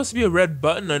actually supposed to be a red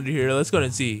button under here. Let's go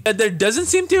and see. There doesn't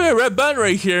seem to be a red button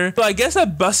right here. So I guess I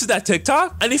busted that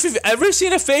TikTok. And if you've ever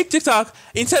seen a fake TikTok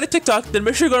inside a TikTok, then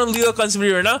make sure you go and leave a comment on this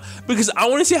video right now, because I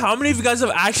want to see how many of you guys have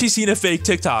actually seen a fake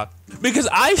TikTok. Because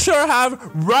I sure have.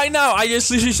 Right now, I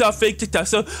just literally saw fake TikTok.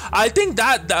 So I think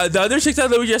that the other TikTok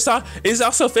that we just saw is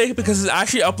also fake because it's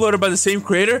actually uploaded by the same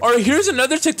creator. Or here's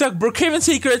another TikTok, Brookhaven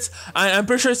Secrets. I'm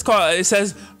pretty sure it's called, it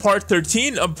says part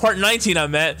 13, part 19 I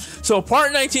meant. So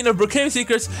part 19 of Brookhaven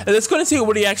Secrets, and let's go and see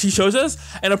what he actually shows us.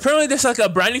 And apparently there's like a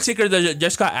branding secret that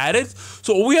just got added.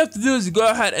 So all we have to do is go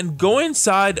ahead and go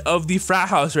inside of the frat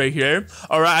house right here.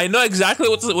 All right, I know exactly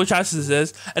which house this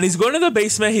is. And he's going to the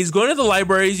basement, he's going to the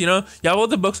libraries, you know. Yeah, all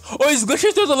the books. Oh, he's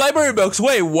glitching through the library books.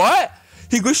 Wait, what?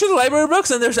 He glitched through the library books,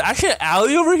 and there's actually an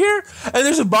alley over here, and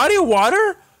there's a body of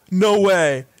water? No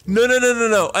way.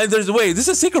 No. And there's, wait, this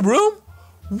is a secret room?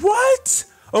 What?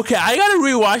 Okay, I gotta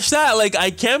rewatch that. Like, I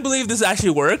can't believe this actually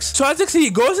works. So as you can see, he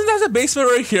goes into the basement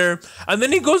right here, and then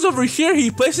he goes over here,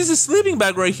 he places his sleeping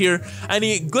bag right here, and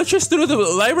he glitches through the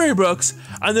library books,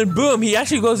 and then boom, he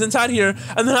actually goes inside here,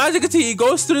 and then as you can see, he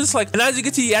goes through this, like, and as you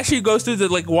can see, he actually goes through the,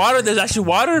 like, water. There's actually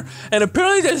water, and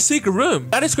apparently there's a secret room.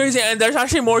 That is crazy, and there's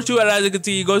actually more to it. As you can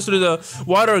see, he goes through the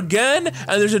water again,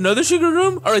 and there's another secret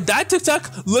room. Alright, that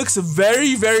TikTok looks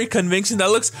very, very convincing. That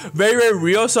looks very, very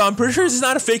real, so I'm pretty sure this is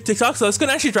not a fake TikTok, so let's go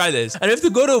actually try this. And we have to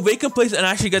go to a vacant place and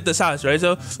actually get this house, right?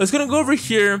 So let's gonna go over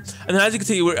here, and then as you can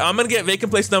see, I'm gonna get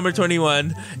vacant place number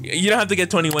 21. You don't have to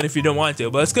get 21 if you don't want to,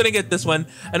 but let's gonna get this one.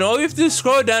 And all we have to do is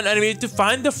scroll down, and we have to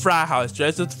find the frat house,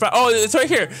 right? So oh, it's right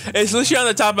here. It's literally on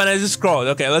the top, and I just scrolled.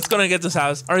 Okay, let's go and get this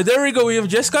house. All right, there we go. We have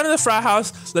just gotten the frat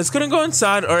house. Let's gonna go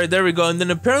inside. All right, there we go. And then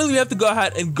apparently we have to go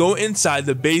ahead and go inside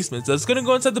the basement. So let's gonna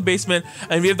go inside the basement,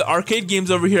 and we have the arcade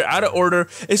games over here out of order.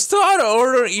 It's still out of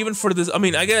order even for this. I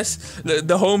mean, I guess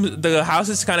the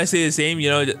houses kind of stay the same, you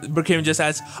know. Brookhaven just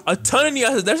has a ton of new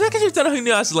houses. There's actually a ton of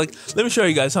new houses. Like, let me show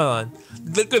you guys. Hold on.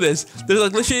 Look at this. There's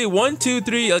like literally 1, 2,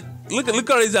 3, like look at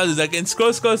all these houses. Like, and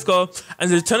scroll,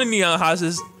 and there's a ton of neon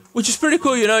houses, which is pretty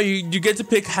cool, you know. You get to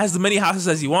pick as many houses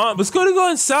as you want. But let's go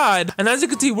inside, and as you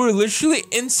can see, we're literally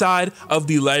inside of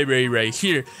the library right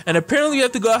here. And apparently you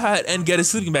have to go ahead and get a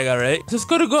sleeping bag, all right? So let's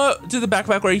go to the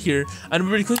backpack right here, and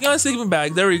we're clicking on sleeping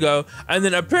bag. There we go. And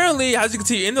then apparently, as you can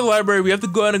see, in the library, we have to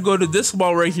go ahead and go to this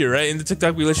wall right here, right? In the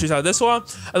TikTok, we literally saw this wall.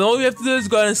 And all we have to do is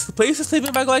go ahead and place the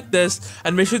sleeping bag like this,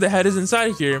 and make sure the head is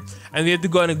inside here. And we have to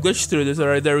go ahead and glitch through this, all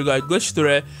right? There we go, glitch through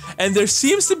it. And there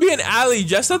seems to be an alley,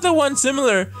 just like the one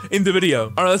similar in the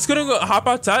video. All right, let's go hop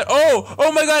outside.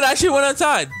 Oh my God, I actually went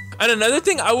outside. And another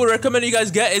thing I would recommend you guys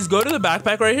get is go to the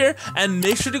backpack right here and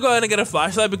make sure to go ahead and get a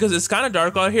flashlight because it's kind of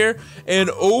dark out here. And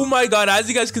oh my God, as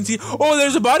you guys can see, oh,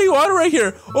 there's a body of water right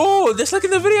here. Oh, just like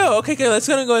in the video. Okay, let's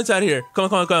go inside here.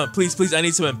 Come on. Please, I need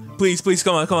to swim. Please,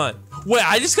 come on. Wait,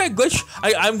 I just got glitched.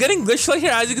 I'm getting glitched right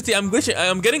here. As you can see, I'm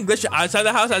getting glitched outside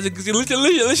the house. As you can see,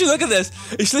 literally look at this.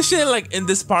 It's literally like in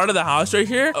this part of the house right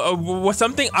here.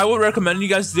 Something I would recommend you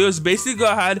guys do is basically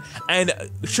go ahead and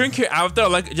shrink your avatar,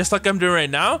 like just like I'm doing right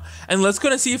now. And let's go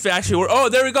and see if it actually works. Oh,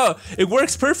 there we go. It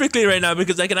works perfectly right now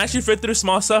because I can actually fit through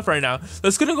small stuff right now.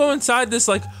 Let's go inside this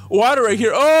like water right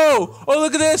here. Oh,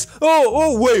 look at this.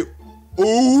 Oh, wait.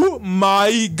 Oh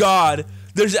my God.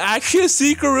 There's actually a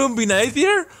secret room beneath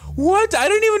here. What? I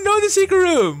didn't even know the secret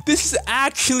room. This is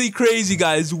actually crazy,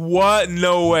 guys. What?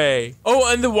 No way.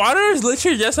 Oh, and the water is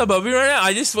literally just above me right now.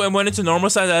 I just went into normal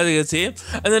size, as you can see.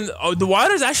 And then the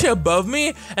water is actually above me.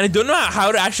 And I don't know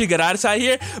how to actually get outside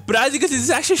here. But as you can see, this is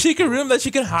actually a secret room that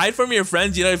you can hide from your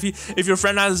friends. You know, if your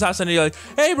friend has this house and you're like,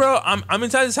 hey, bro, I'm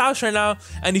inside this house right now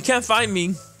and you can't find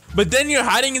me. But then you're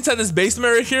hiding inside this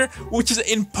basement right here, which is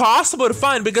impossible to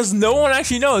find because no one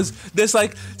actually knows this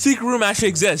like secret room actually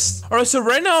exists. All right, so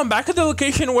right now I'm back at the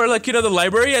location where like, you know, the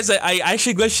library, as I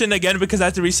actually glitched in again because I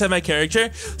had to reset my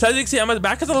character. So as you can see, I'm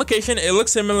back at the location. It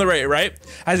looks similar, right?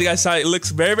 As you guys saw, it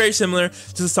looks very, very similar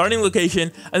to the starting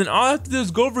location. And then all I have to do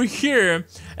is go over here.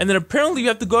 And then apparently you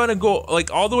have to go ahead and go like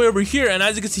all the way over here. And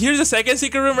as you can see, here's the second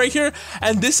secret room right here.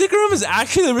 And this secret room is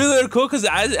actually really cool because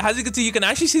as you can see, you can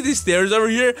actually see these stairs over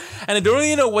here. And I don't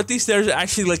really know what these stairs are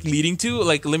actually like leading to.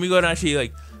 Like, let me go and actually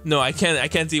like, no, I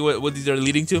can't see what these are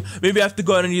leading to. Maybe I have to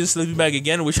go ahead and use a sleeping bag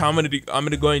again, which I'm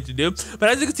going to do. But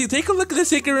as you can see, take a look at the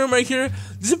secret room right here.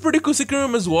 This is a pretty cool secret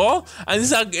room as well. And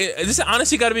this is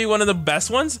honestly got to be one of the best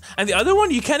ones. And the other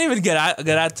one, you can't even get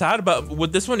outside. But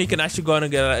with this one, you can actually go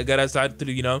ahead and get outside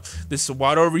through, you know, this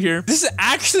water over here. This is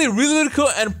actually really cool.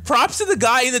 And props to the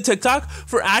guy in the TikTok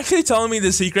for actually telling me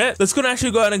the secret. Let's go and actually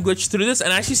go ahead and glitch through this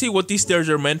and actually see what these stairs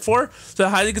are meant for. So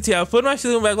as you can see, I'll put my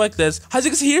sleeping bag like this. As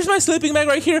you can see, here's my sleeping bag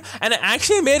right here. And I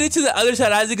actually made it to the other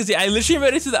side. As you can see, I literally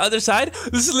made it to the other side.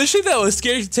 This is literally the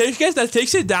scary staircase that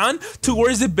takes it down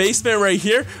towards the basement right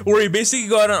here, where you basically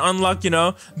go out and unlock, you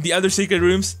know, the other secret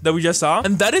rooms that we just saw.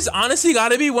 And that is honestly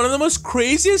gotta be one of the most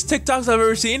craziest TikToks I've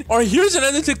ever seen. Or here's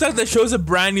another TikTok that shows a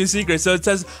brand new secret. So it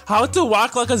says how to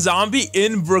walk like a zombie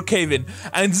in Brookhaven.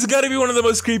 And this is gotta be one of the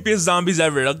most creepiest zombies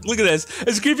ever. Look at this.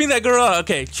 It's creeping that girl out.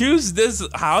 Okay, choose this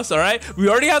house. All right, we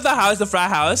already have the house, the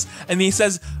frat house, and he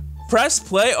says press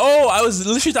play. Oh, I was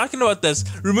literally talking about this.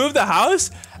 Remove the house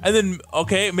and then,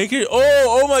 okay, make it.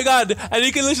 Oh my God. And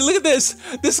you can literally look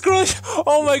at this girl.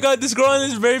 Oh my God, this girl and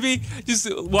this baby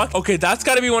just walk. Okay, that's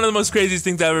gotta be one of the most craziest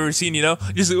things I've ever seen, you know,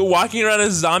 just walking around as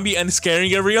a zombie and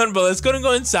scaring everyone. But let's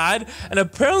go inside. And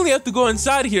apparently you have to go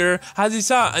inside here, as you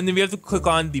saw, and then we have to click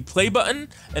on the play button.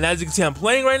 And as you can see, I'm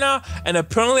playing right now, and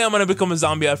apparently I'm gonna become a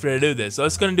zombie after I do this. So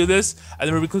let's go do this, and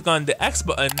then we click on the X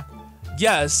button.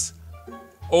 Yes.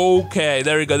 Okay,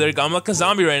 there we go. I'm like a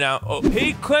zombie right now. Oh,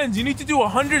 hey, Cleanse, you need to do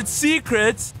 100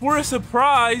 secrets for a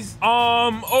surprise.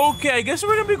 Okay, I guess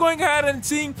we're gonna be going ahead and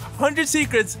seeing 100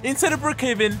 secrets inside of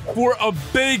Brookhaven for a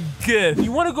big gift.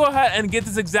 You want to go ahead and get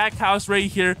this exact house right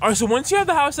here. All right, so once you have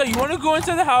the house out, you want to go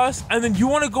inside the house, and then you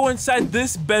want to go inside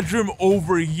this bedroom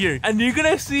over here. And you're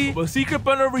gonna see a secret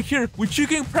button over here, which you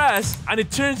can press, and it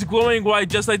turns glowing white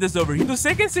just like this over here. The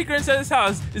second secret inside this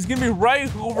house is gonna be right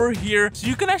over here. So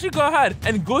you can actually go ahead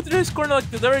and go through this corner like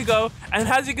this. There we go. And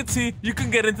as you can see, you can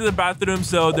get into the bathroom,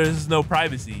 so there's no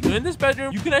privacy. So in this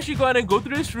bedroom, you can actually go ahead and go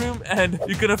through this room, and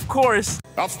you can of course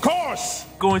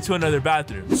go into another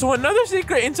bathroom. So another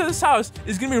secret into this house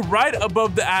is gonna be right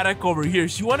above the attic over here.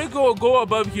 So you want to go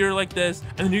above here like this,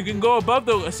 and then you can go above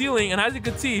the ceiling, and as you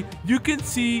can see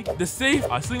the safe,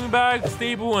 a sleeping bag,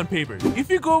 stable, and paper. If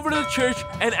you go over to the church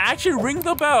and actually ring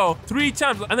the bell 3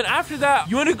 times, and then after that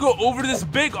you want to go over this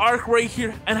big arc right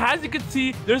here, and as you can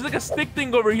see, there's like a stick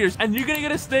thing over here, and you're gonna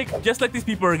get a stick just like these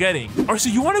people are getting. Or so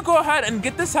you want to go ahead and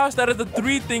get this house out of the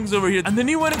 3 things over here, and then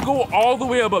you want to go all the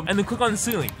way above and then click on the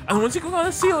ceiling. And once you click on the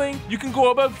the ceiling, you can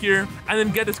go above here and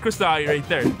then get this crystal out right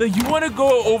there. Then you want to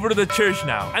go over to the church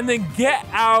now and then get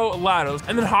out ladders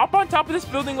and then hop on top of this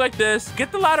building like this.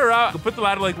 Get the ladder out. Put the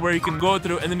ladder like where you can go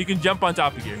through and then you can jump on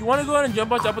top of here. You want to go ahead and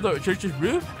jump on top of the church's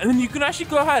roof and then you can actually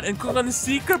go ahead and click on the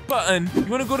secret button. You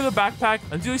want to go to the backpack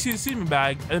until you see the sleeping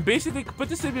bag and then basically put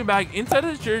the sleeping bag inside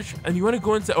of the church and you want to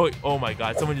go inside. Oh my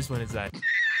God, someone just went inside.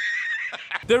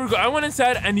 There we go. I went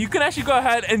inside and you can actually go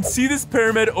ahead and see this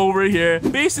pyramid over here.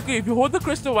 Basically, if you hold the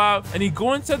crystal out and you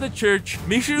go inside the church,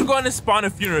 make sure you go on to spawn a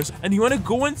funerals and you want to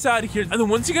go inside here. And then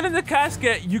once you get in the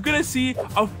casket, you're going to see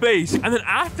a face. And then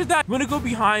after that, you want to go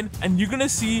behind and you're going to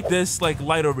see this like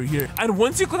light over here. And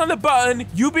once you click on the button,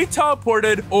 you'll be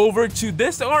teleported over to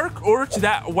this arc or to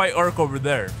that white arc over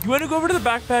there. You want to go over to the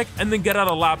backpack and then get out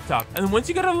a laptop. And then once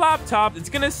you get a laptop, it's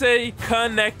going to say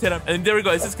connected. And there we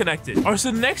go. It says connected. All right,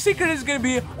 so the next secret is going to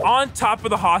be on top of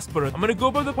the hospital. I'm gonna go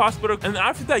above the hospital and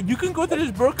after that you can go through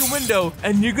this broken window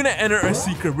and you're gonna enter a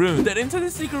secret room. Then inside the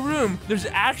secret room there's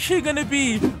actually gonna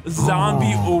be a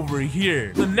zombie over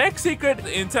here. The next secret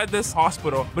is inside this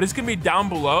hospital, but it's gonna be down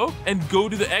below and go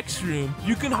to the X room.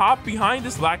 You can hop behind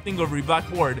this black thing over here,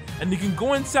 blackboard, and you can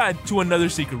go inside to another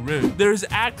secret room. There's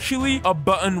actually a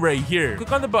button right here.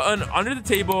 Click on the button under the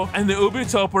table and then it'll be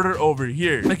teleported over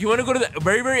here. Like you want to go to the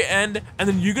very end and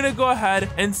then you're gonna go ahead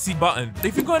and see button.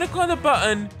 If you go and click on the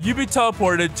button, you'll be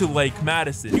teleported to Lake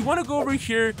Madison. You want to go over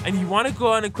here and you want to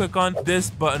go on and click on this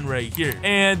button right here.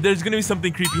 And there's going to be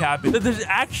something creepy happen. There's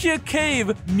actually a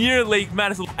cave near Lake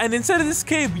Madison. And inside of this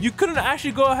cave, you couldn't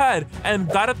actually go ahead and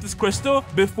got up this crystal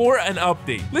before an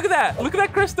update. Look at that. Look at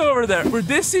that crystal over there. For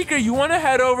this secret, you want to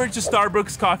head over to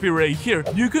Starbucks Coffee right here.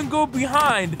 You can go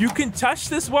behind. You can touch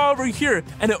this wall over here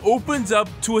and it opens up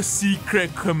to a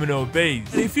secret criminal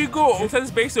base. And if you go inside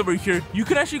this base over here, you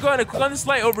can actually go ahead and click on this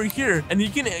light over here and you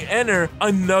can enter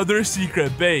another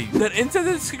secret base. Then inside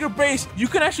the secret base, you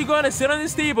can actually go ahead and sit on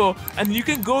this table and you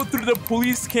can go through the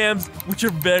police cams, which are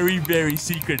very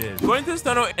secretive. Go into this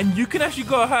tunnel and you can actually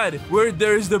go ahead where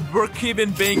there's the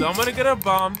Brookhaven bank. So I'm gonna get a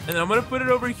bomb and I'm gonna put it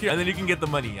over here and then you can get the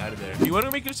money out of there. You want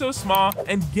to make yourself small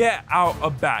and get out a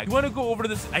bag. You want to go over to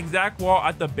this exact wall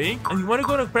at the bank and you want to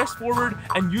go to press forward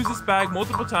and use this bag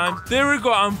multiple times. There we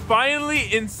go. I'm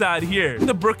finally inside here,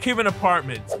 the Brookhaven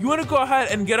apartments. You want to go ahead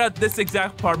and get out this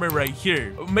exact apartment right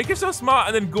here. Make yourself small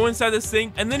and then go inside this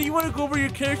thing and then you want to go over your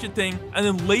character thing and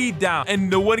then lay down and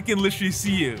no one can literally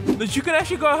see you. But you can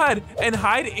actually go ahead and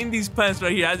hide in these plants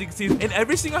right here. As you can see, in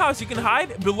every single house you can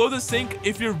hide below the sink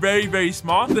if you're very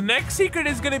small. The next secret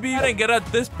is going to be to get out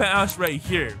this penthouse right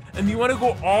here and you want to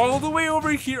go all the way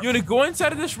over here. You want to go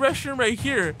inside of this restroom right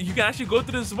here. You can actually go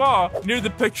through this wall near the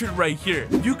picture right here.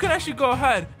 You can actually go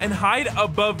ahead and hide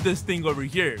above this thing over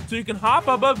here. So you can hop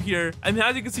above here and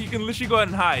as you can see, you can literally go ahead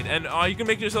and hide and you can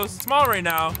make yourself small right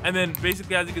now and then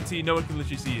basically as you can see, no one can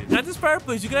literally see you. At this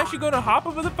fireplace, you can actually go to hop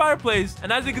over the fireplace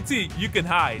and as you can see, you can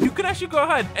hide. You can actually go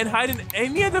ahead and hide in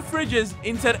any of the fridges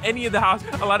inside any of the house.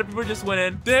 A lot of people just went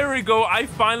in. There we go. I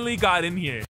finally got in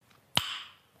here.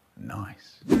 Nice.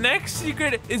 Next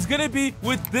secret is gonna be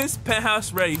with this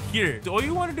penthouse right here. So all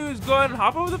you want to do is go ahead and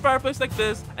hop over the fireplace like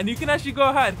this and you can actually go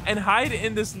ahead and hide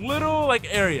in this little like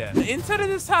area. Inside of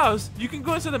this house, you can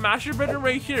go into the master bedroom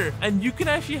right here and you can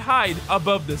actually hide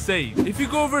above the safe. If you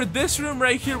go over this room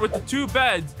right here with the two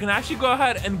beds, you can actually go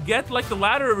ahead and get like the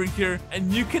ladder over here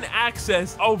and you can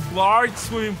access a large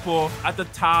swimming pool at the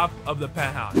top of the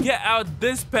penthouse. Get out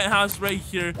this penthouse right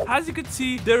here. As you can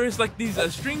see, there is like these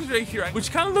strings right here,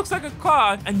 which kind of looks like a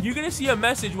clock, and you're gonna see a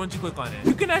message once you click on it.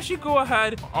 You can actually go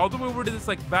ahead all the way over to this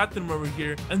like bathroom over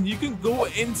here and you can go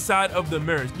inside of the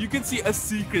mirrors. You can see a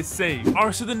secret safe.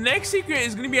 Alright, so the next secret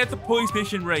is gonna be at the police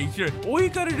station right here. All you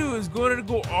gotta do is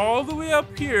go all the way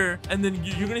up here and then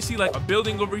you're gonna see like a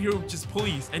building over here which is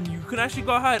police, and you can actually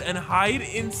go ahead and hide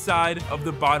inside of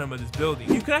the bottom of this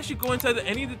building. You can actually go inside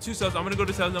any of the two cells. I'm gonna go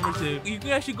to cell number 2. You can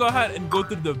actually go ahead and go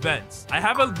through the vents. I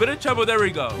have a bit of trouble. There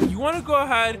we go. You want to go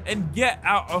ahead and get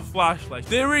out a flashlight.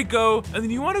 There we go. And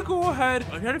then you want to go ahead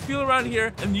and try to feel around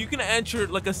here and you can enter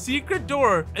like a secret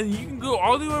door and you can go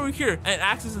all the way over here and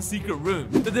access a secret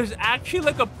room. So there's actually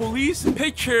like a police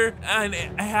picture and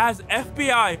it has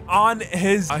FBI on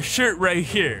his shirt right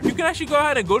here. You can actually go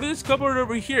ahead and go to this cupboard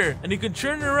over here and you can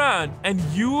turn it around and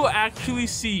you will actually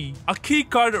see a key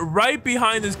card right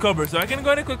behind this cupboard. So I can go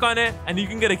ahead and click on it and you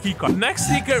can get a key card. Next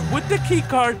secret, with the key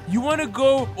card, you want to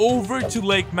go over to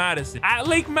Lake Madison. At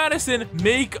Lake Madison,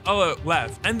 make take a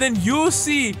left, and then you'll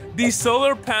see these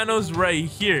solar panels right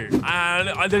here.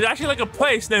 And there's actually like a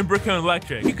place named Brookhaven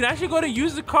Electric. You can actually go to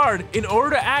use the card in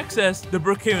order to access the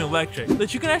Brookhaven Electric.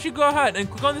 That you can actually go ahead and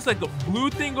click on this like a blue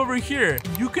thing over here.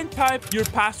 You can type your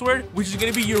password, which is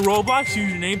going to be your Roblox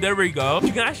username. There we go.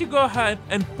 You can actually go ahead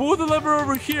and pull the lever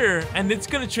over here, and it's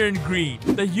going to turn green.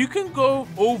 That you can go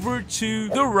over to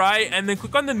the right and then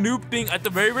click on the noob thing at the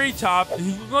very top, and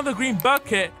you click on the green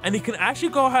bucket, and you can actually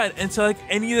go ahead and select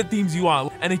any of the themes you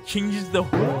want, and it changes the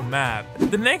whole map.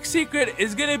 The next secret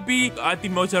is going to be at the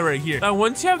motel right here. Now,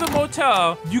 once you have the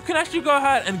motel, you can actually go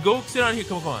ahead and go sit on here.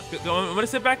 Come on. I'm going to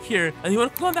sit back here, and you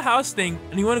want to click on the house thing,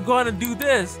 and you want to go ahead and do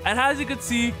this. And as you can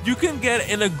see, you can get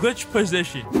in a glitch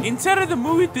position. Inside of the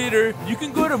movie theater, you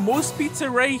can go to most pizza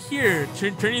right here.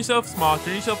 Turn yourself small.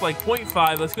 Turn yourself like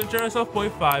 0.5. Let's go turn ourselves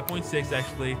 0.5, 0.6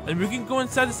 actually. And we can go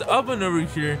inside this oven over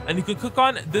here, and you can click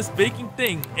on this baking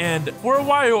thing, and for a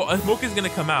while, a smoke is going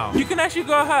to come out. You can actually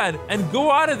go ahead and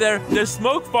go out of there. There's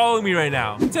smoke following me right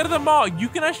now. Inside of the mall, you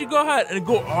can actually go ahead and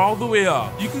go all the way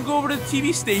up. You can go over to the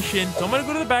TV station. So I'm going to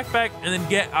go to the backpack and then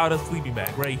get out a sleeping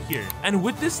bag right here. And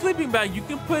with this sleeping bag, you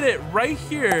can put it right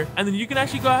here, and then you can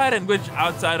actually go ahead and glitch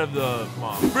outside of the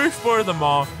mall. First floor of the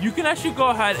mall, you can actually go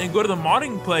ahead and go to the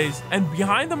modding place, and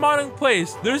behind the modding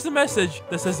place, there's a message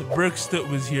that says Brookstoot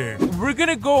was here. We're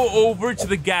gonna go over to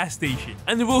the gas station,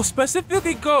 and we'll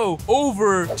specifically go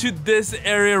over to this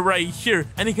area right here,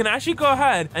 and you can actually go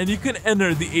ahead and you can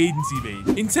enter the agency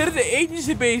base. Inside of the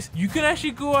agency base, you can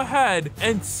actually go ahead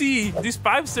and see these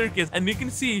 5 circuits, and you can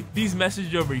see these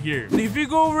messages over here. And if you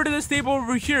go over to this table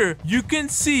over here, you can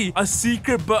see a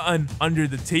secret button under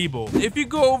the table. If you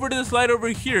go over to this light over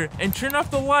here and turn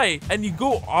off the light, and you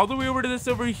go all the way over to this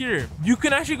over here, you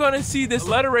can actually go and see this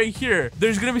letter right here.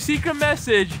 There's gonna be a secret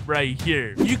message right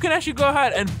here. You can actually go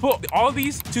ahead and put all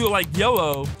these to like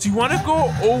yellow. So you want to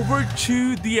go over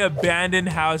to the abandoned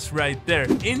house right there.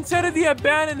 Inside of the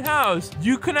abandoned house,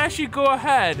 you can actually go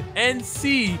ahead and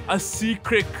see a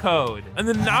secret code. And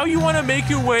then now you want to make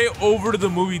your way over to the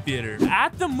movie theater.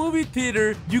 At the movie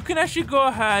theater, you can actually go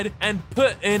ahead and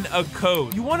put in a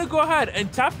code. You want to go ahead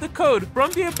and tap the code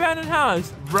from the abandoned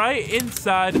house right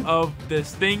inside of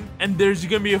this thing, and there's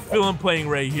gonna be a film playing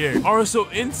right here. Also,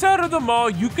 inside of the mall,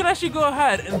 you can actually go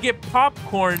ahead and get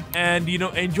popcorn and, you know,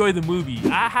 enjoy the movie.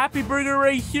 At Happy Burger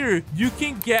right here, you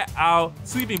can get out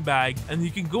sleeping bag, and you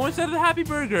can go inside of the Happy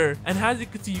Burger, and as you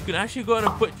can see, you can actually go and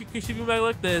put your sleeping bag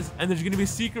like this, and there's gonna be a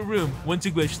secret room once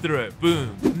you glitch through it.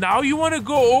 Boom. Now you want to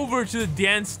go over to the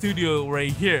dance studio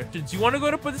right here. Since you want to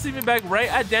go to put the sleeping bag right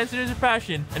at Dance Studios of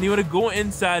Passion, and you want to go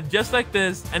inside just like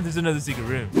this, and there's another secret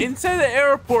room. Inside the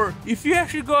airport, if you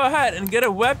actually go ahead and get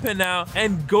a weapon out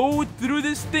and go through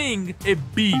this thing, it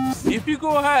beeps. If you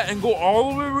go ahead and go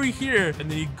all the way over here, and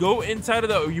then you go inside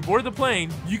of you board the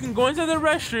plane, you can go inside the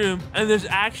restroom, and there's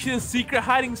actually a secret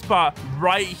hiding spot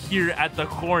right here at the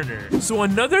corner. So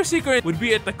another secret would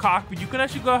be at the cockpit. You can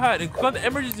actually go ahead and click on the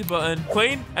emergency button,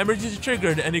 plane emergency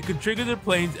triggered, and it can trigger the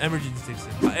plane's emergency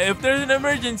system. If there's an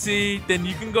emergency, then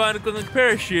you can go ahead and click on the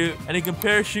parachute, and you can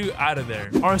parachute out of there.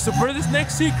 Alright, so for this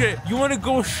next secret, you want to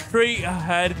go straight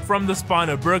ahead from the spawn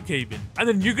of Brookhaven, and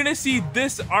then you're gonna see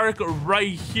this arc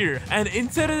right here, and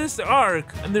inside of this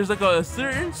arc, and there's like a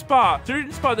certain spot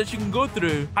that you can go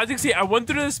through. As you can see, I went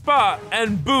through this spot,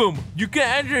 and boom, you can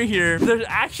enter here. There's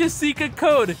actually a secret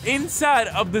code inside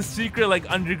of the secret like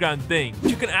underground thing.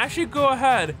 You can actually go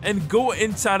ahead and go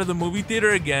inside of the movie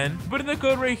theater again, put in the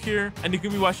code right here, and you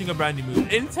can be watching a brand new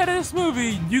movie. Inside of this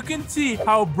movie, you can see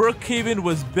how Brookhaven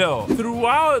was built.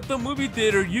 Throughout the movie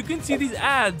theater, you can see these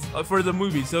ads for the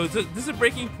movie. So this is a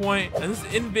breaking point, and this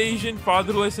is invasion,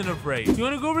 fatherless, and afraid. So you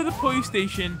want to go over to the police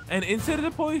station, and inside of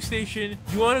the police station,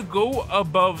 you want to go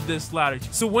above this ladder.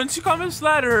 So once you come up this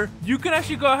ladder, you can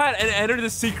actually go ahead and enter the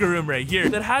secret room right here.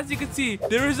 That, as you can see,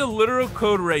 there is a literal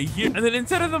code right here. And then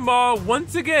inside of the mall,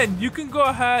 once again, you can go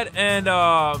ahead and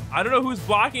I don't know who's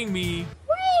blocking me.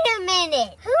 Wait a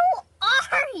minute. Who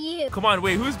are you? Come on,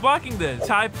 wait, who's blocking this?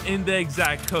 Type in the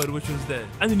exact code, which was this.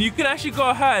 And then you can actually go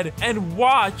ahead and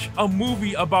watch a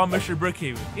movie about Mr.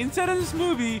 Brookhaven. Inside of this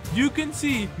movie, you can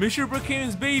see Mr.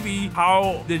 Brookhaven's baby,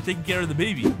 how they're taking care of the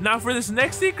baby. Now for this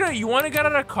next secret, you want to get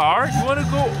out of a car, you want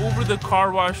to go over the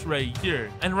car wash right here.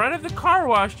 And right at the car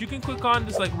wash, you can click on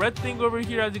this like red thing over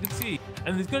here, as you can see.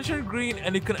 and it's gonna turn green,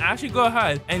 and you can actually go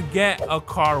ahead and get a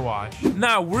car wash.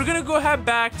 Now we're gonna go ahead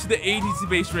back to the agency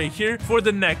base right here for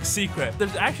the next secret.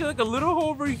 There's actually like a little hole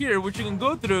over here which you can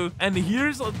go through, and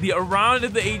here's the around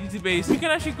of the agency base. You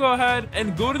can actually go ahead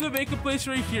and go to the vacant place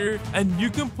right here, and you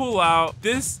can pull out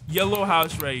this yellow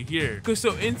house right here. Okay,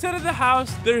 so inside of the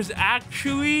house there's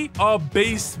actually a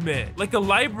basement, like a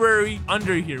library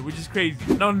under here, which is crazy.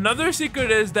 Now another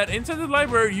secret is that inside the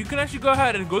library you can actually go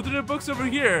ahead and go through the books over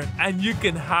here, and you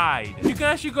can hide. You can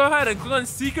actually go ahead and click on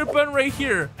secret button right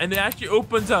here, and it actually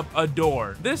opens up a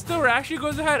door. This door actually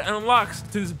goes ahead and unlocks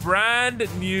to this brand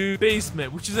new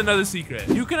basement, which is another secret.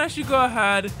 You can actually go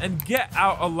ahead and get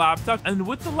out a laptop, and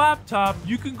with the laptop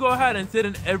you can go ahead and sit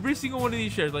in every single one of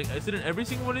these chairs. Like I sit in every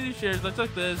single one of these chairs,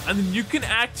 like this, and then you can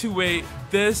activate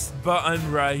this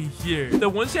button right here.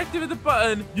 Then once you activate the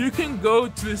button, you can go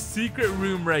to the secret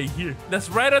room right here. That's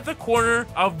right at the corner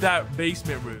of that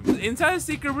basement room. Inside the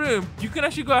secret room, you can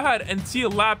actually go ahead and see a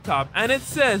laptop, and it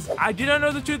says, "I did not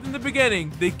know the truth in the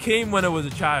beginning. They came when I was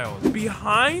a child."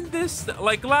 Behind this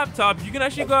like laptop, you can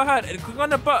actually go ahead and click on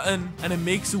the button, and it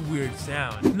makes a weird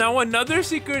sound. Now another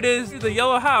secret is the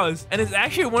yellow house, and it's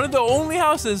actually one of the only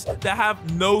houses that have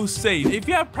no safe. If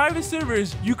you have private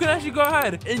servers, you can actually go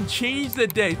ahead and change the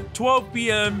day, 12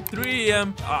 p.m., 3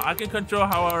 a.m. I can control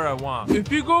however I want.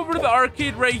 If you go over to the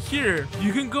arcade right here,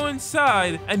 you can go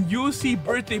inside and you'll see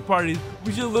birthday parties,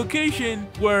 which is a location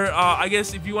where I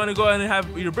guess if you want to go ahead and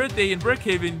have your birthday in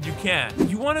Brookhaven, you can.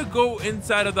 You want to go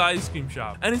inside of the ice cream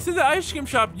shop, and inside the ice cream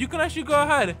shop you can actually go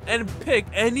ahead and pick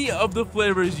any of the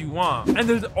flavors you want. And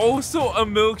there's also a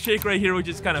milkshake right here, which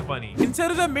is kind of funny.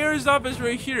 Inside of the mayor's office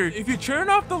right here, if you turn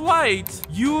off the lights,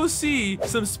 you will see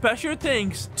some special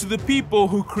thanks to the people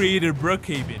who created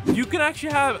Brookhaven. You can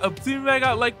actually have a sleeping bag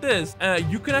out like this, and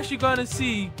you can actually go ahead and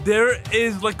see there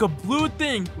is like a blue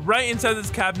thing right inside this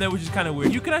cabinet, which is kind of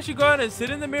weird. You can actually go ahead and sit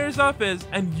in the mayor's office,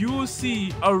 and you will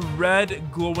see a red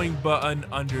glowing button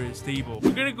under his table.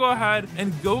 We're gonna go ahead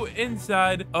and go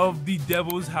inside of the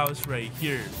devil's house right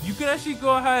here. You can actually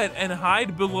go ahead and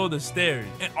hide below the stairs,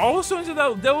 and also inside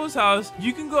that devil's house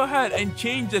you can go ahead and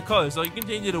change the color. So you can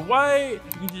change it to white,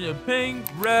 you can change it to pink,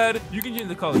 red, you can change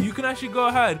the color. You can actually go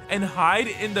ahead and hide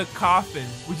in the coffin,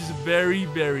 which is very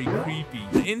creepy.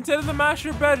 Inside of the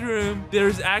master bedroom,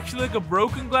 there's actually like a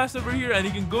broken glass over here, and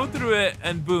you can go through it,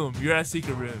 and boom, you're at a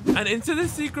secret room. And into the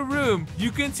secret room,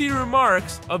 you can see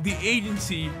remarks of the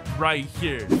agency right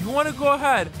here. You want to go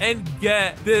ahead and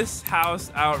get this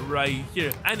house out right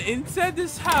here. And inside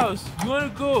this house, you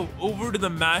want to go over to the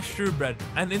master bedroom.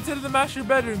 And inside of the master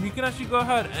bedroom, you can actually go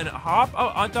ahead and hop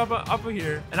out on top of up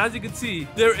here. And as you can see,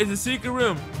 there is a secret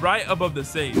room right above the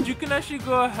safe. You can actually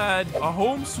go ahead, a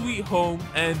home sweet home,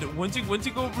 and once you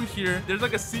go over here, there's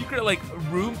like a secret like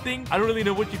room thing. I don't really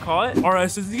know what you call it. All right,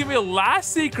 so this is gonna be a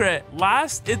last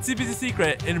itsy bitsy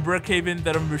secret in Brookhaven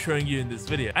that I'm gonna be showing you in this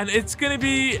video, and it's gonna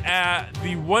be at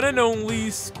the one and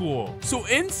only school. So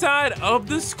inside of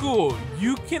the school,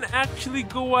 you can actually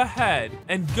go ahead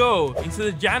and go into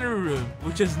the janitor room,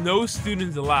 which has no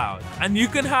students allowed, and you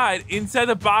can hide inside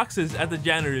the boxes at the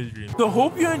janitor's room. So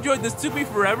hope you enjoyed. This took me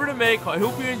forever to make. I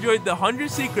hope you enjoyed the 100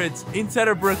 secrets inside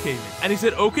of Brookhaven. And he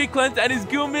said, "Okay, Clint," and he's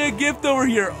giving me a gift over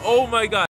here. Oh my god.